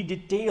of moody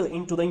detail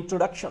into the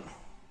introduction,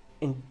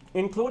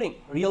 including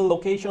real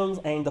locations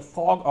and the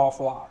fog of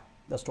war.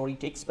 The story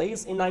takes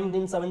place in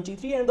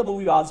 1973 and the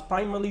movie was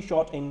primarily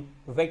shot in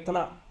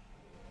Vietnam.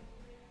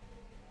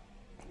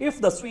 If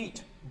the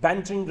sweet,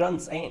 bantering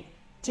grunts and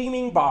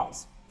teeming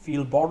bars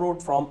feel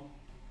borrowed from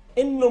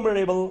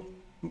innumerable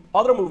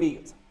other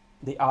movies,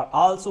 they are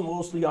also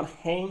mostly on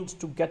hand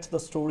to get the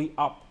story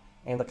up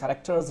and the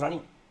characters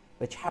running,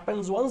 which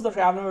happens once the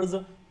travelers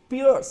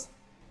pierce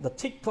the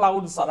thick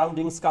clouds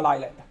surrounding Skull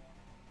Island.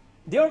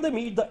 There they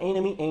meet the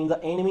enemy, and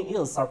the enemy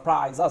is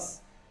surprise us,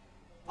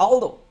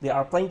 although there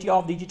are plenty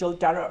of digital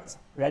terrors,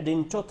 red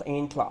in tooth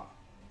and claw.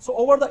 So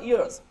over the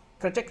years,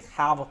 critics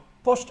have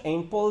pushed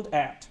and pulled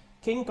at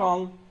King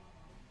Kong,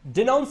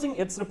 denouncing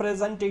its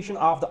representation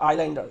of the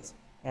islanders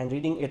and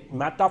reading it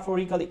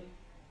metaphorically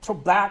through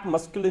black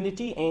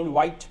masculinity and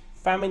white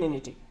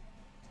femininity.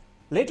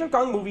 Later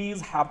Kong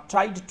movies have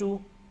tried to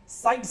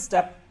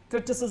sidestep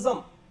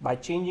criticism by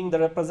changing the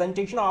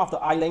representation of the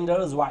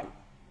islanders while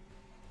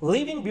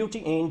leaving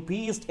Beauty and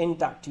Beast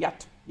intact,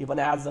 yet even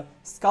as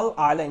Skull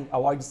Island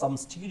avoids some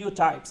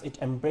stereotypes, it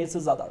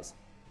embraces others,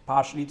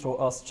 partially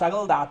through a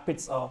struggle that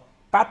pits a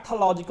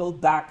pathological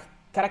black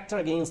character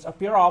against a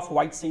pair of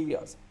white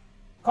saviors.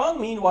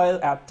 Kong, meanwhile,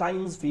 at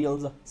times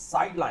feels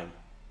sidelined,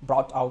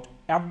 brought out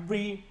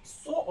every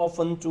so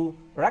often to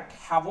wreak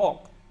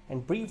havoc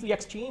and briefly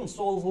exchange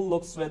soulful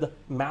looks with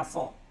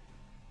Mason.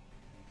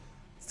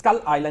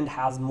 Skull Island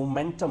has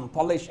momentum,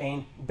 polish,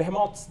 and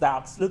behemoths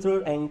that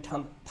slither and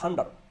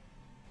thunder.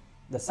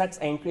 The sets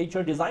and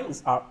creature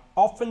designs are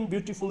often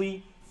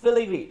beautifully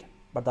filigreed,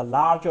 but the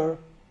larger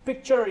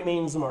picture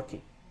remains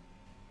murky.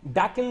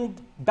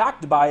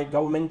 backed by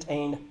government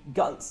and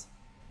guns.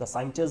 The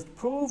scientists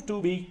proved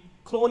to be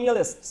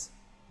colonialists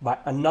by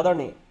another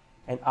name,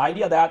 an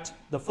idea that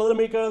the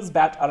filmmakers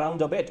bat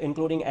around a bit,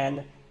 including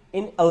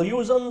in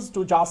allusions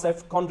to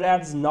Joseph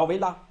Conrad's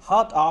novella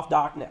Heart of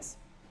Darkness.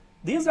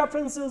 These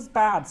references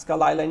pad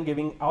Skull Island,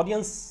 giving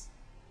audience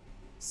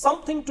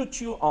something to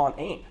chew on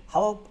and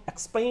help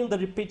explain the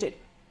repeated,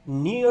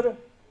 near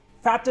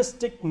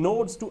fatastic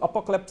nods to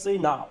Apocalypse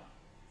Now.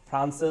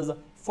 Francis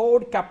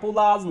Ford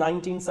Coppola's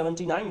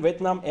 1979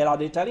 Vietnam-era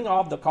retelling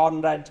of the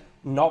Conrad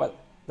novel,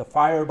 The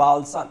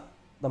Fireball Sun,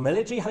 the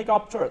military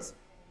helicopters,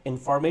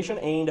 information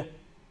and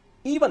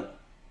even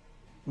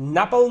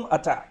napalm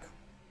attack.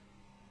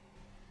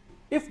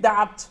 If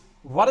that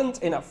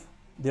weren't enough,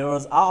 there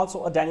is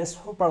also a Dennis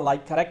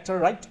Hopper-like character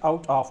right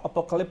out of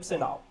Apocalypse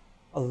Now,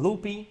 a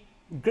loopy,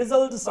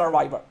 grizzled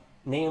survivor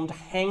named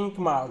Hank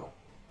Marlowe,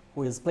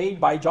 who is played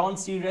by John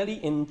C.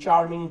 Reilly in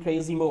charming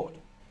crazy mode.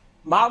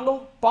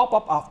 Marlowe pop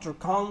up after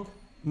Kong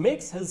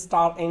makes his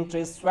star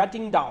entry,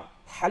 sweating down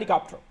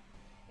helicopter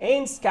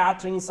and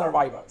scattering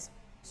survivors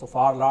so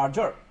far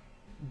larger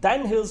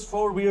than his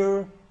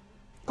forebear.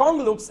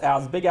 Kong looks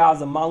as big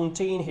as a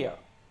mountain here.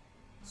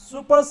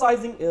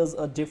 Supersizing is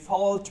a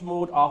default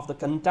mode of the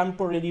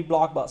contemporary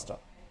blockbuster,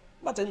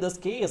 but in this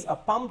case a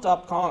pumped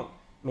up Kong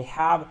may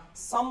have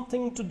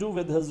something to do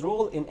with his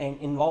role in an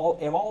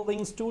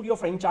evolving studio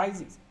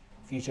franchise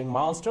featuring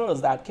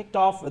monsters that kicked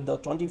off with the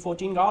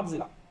 2014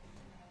 Godzilla.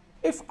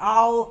 If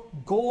all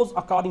goes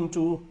according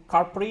to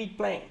corporate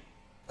plan,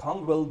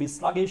 Kong will be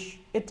sluggish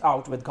it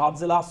out with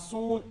Godzilla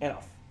soon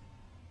enough.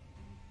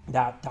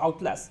 That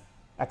doubtless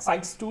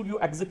excites studio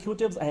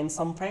executives and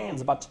some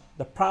fans, but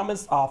the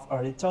promise of a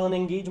return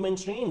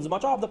engagement drains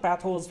much of the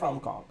pathos from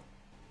Kong.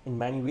 In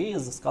many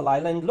ways, Skull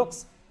Island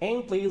looks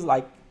and plays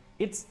like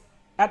its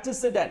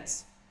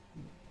antecedents,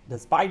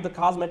 despite the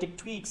cosmetic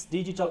tweaks,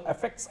 digital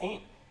effects, and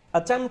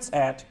attempts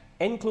at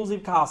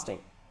inclusive casting.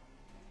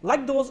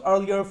 Like those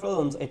earlier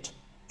films, it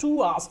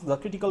too asks the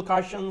critical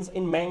questions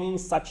in many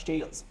such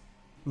tales.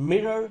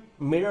 Mirror,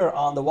 mirror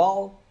on the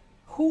wall,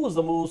 who's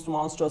the most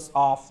monstrous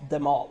of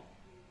them all?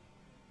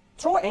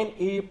 Throw an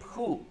ape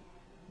who,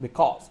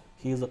 because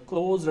he is a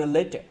close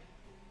relative,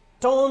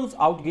 turns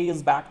out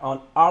gaze back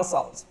on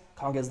ourselves.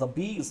 Kong is the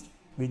beast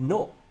we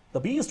know, the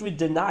beast we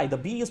deny, the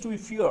beast we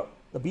fear,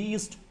 the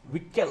beast we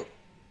kill.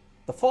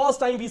 The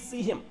first time we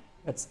see him,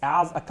 it's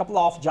as a couple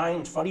of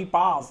giant furry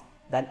paws,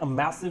 then a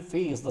massive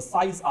face the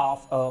size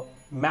of a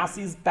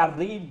Macy's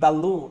parade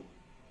balloon.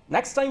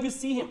 Next time we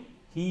see him,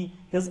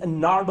 his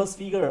enormous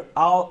figure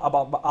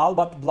all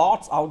but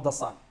blots out the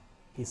sun.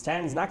 He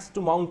stands next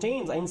to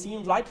mountains and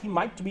seems like he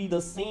might be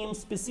the same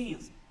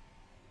species.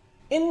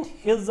 In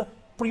his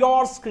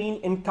prior screen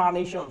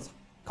incarnations,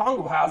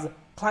 Kong has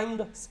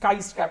climbed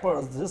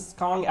skyscrapers. This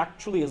Kong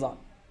actually is on.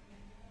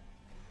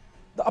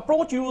 The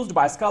approach used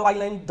by Skull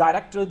Island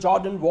director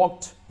Jordan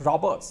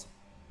Vogt-Roberts,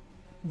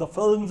 the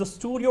film's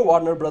studio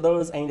Warner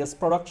Brothers and its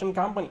production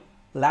company,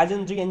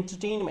 Legendary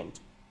Entertainment,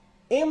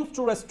 aims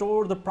to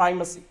restore the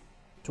primacy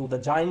to the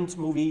giant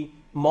movie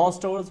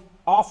monsters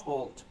of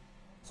old.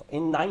 So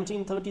in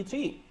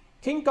 1933,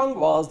 King Kong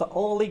was the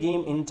only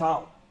game in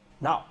town.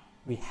 Now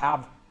we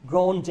have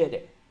grown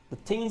jaded. The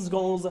thinking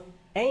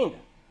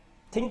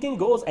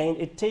goes and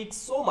it takes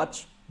so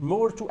much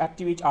more to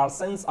activate our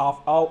sense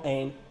of awe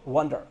and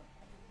wonder.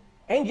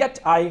 And yet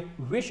I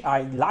wish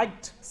I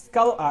liked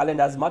Skull Island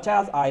as much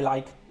as I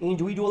like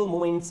individual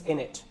moments in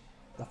it.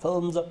 The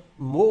film's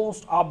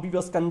most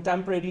obvious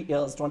contemporary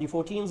is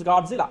 2014's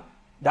Godzilla,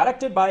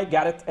 directed by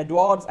Gareth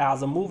Edwards,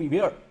 as a movie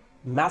where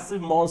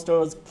massive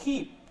monsters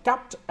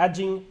kept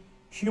edging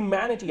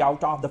humanity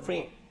out of the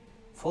frame.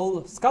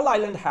 Full Skull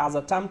Island has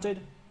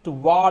attempted to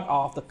ward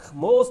off the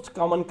most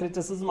common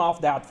criticism of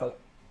that film.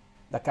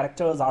 The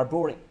characters are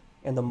boring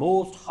in the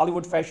most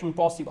Hollywood fashion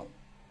possible,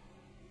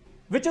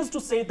 which is to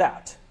say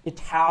that it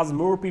has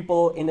more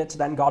people in it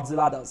than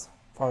Godzilla does,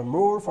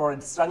 for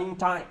its running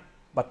time,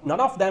 but none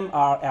of them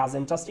are as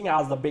interesting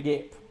as the big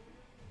ape.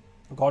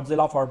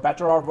 Godzilla, for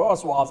better or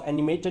worse, was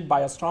animated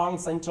by a strong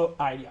central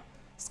idea.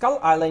 Skull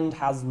Island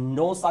has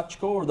no such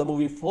core. The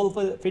movie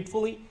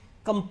fitfully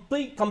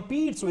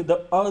competes with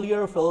the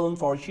earlier film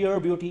for sheer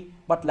beauty,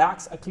 but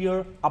lacks a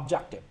clear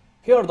objective.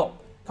 Here though,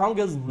 Kong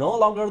is no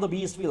longer the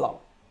beast we love,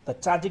 the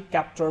tragic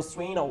captor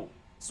Swain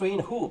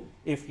who,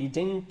 if he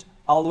didn't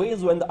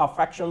always win the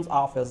affections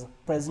of his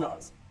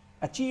prisoners,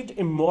 achieved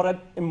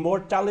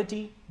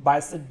immortality by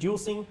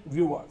seducing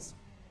viewers.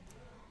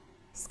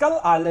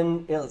 Skull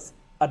Island is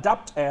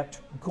adept at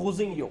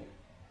goozing you.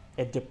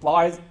 It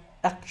deploys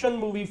action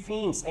movie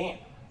themes and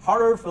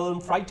horror film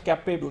fright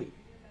capability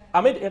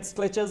amid its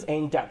glitches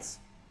and deaths.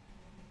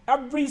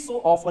 Every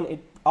so often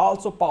it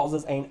also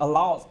pauses and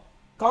allows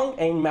Kong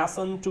and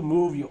Mason to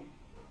move you,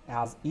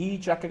 as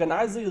each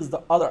recognizes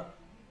the other.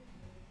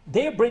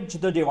 They bridge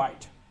the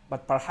divide,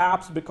 but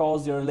perhaps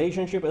because their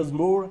relationship is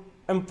more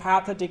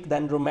empathetic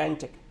than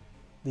romantic,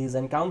 these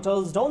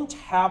encounters don't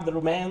have the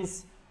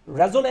romance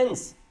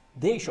resonance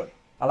they should.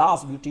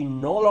 Alas, beauty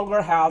no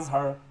longer has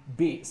her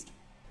beast.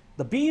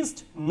 The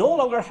beast no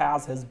longer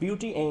has his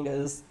beauty and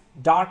his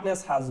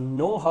darkness has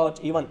no hurt,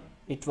 even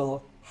it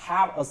will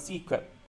have a sequel.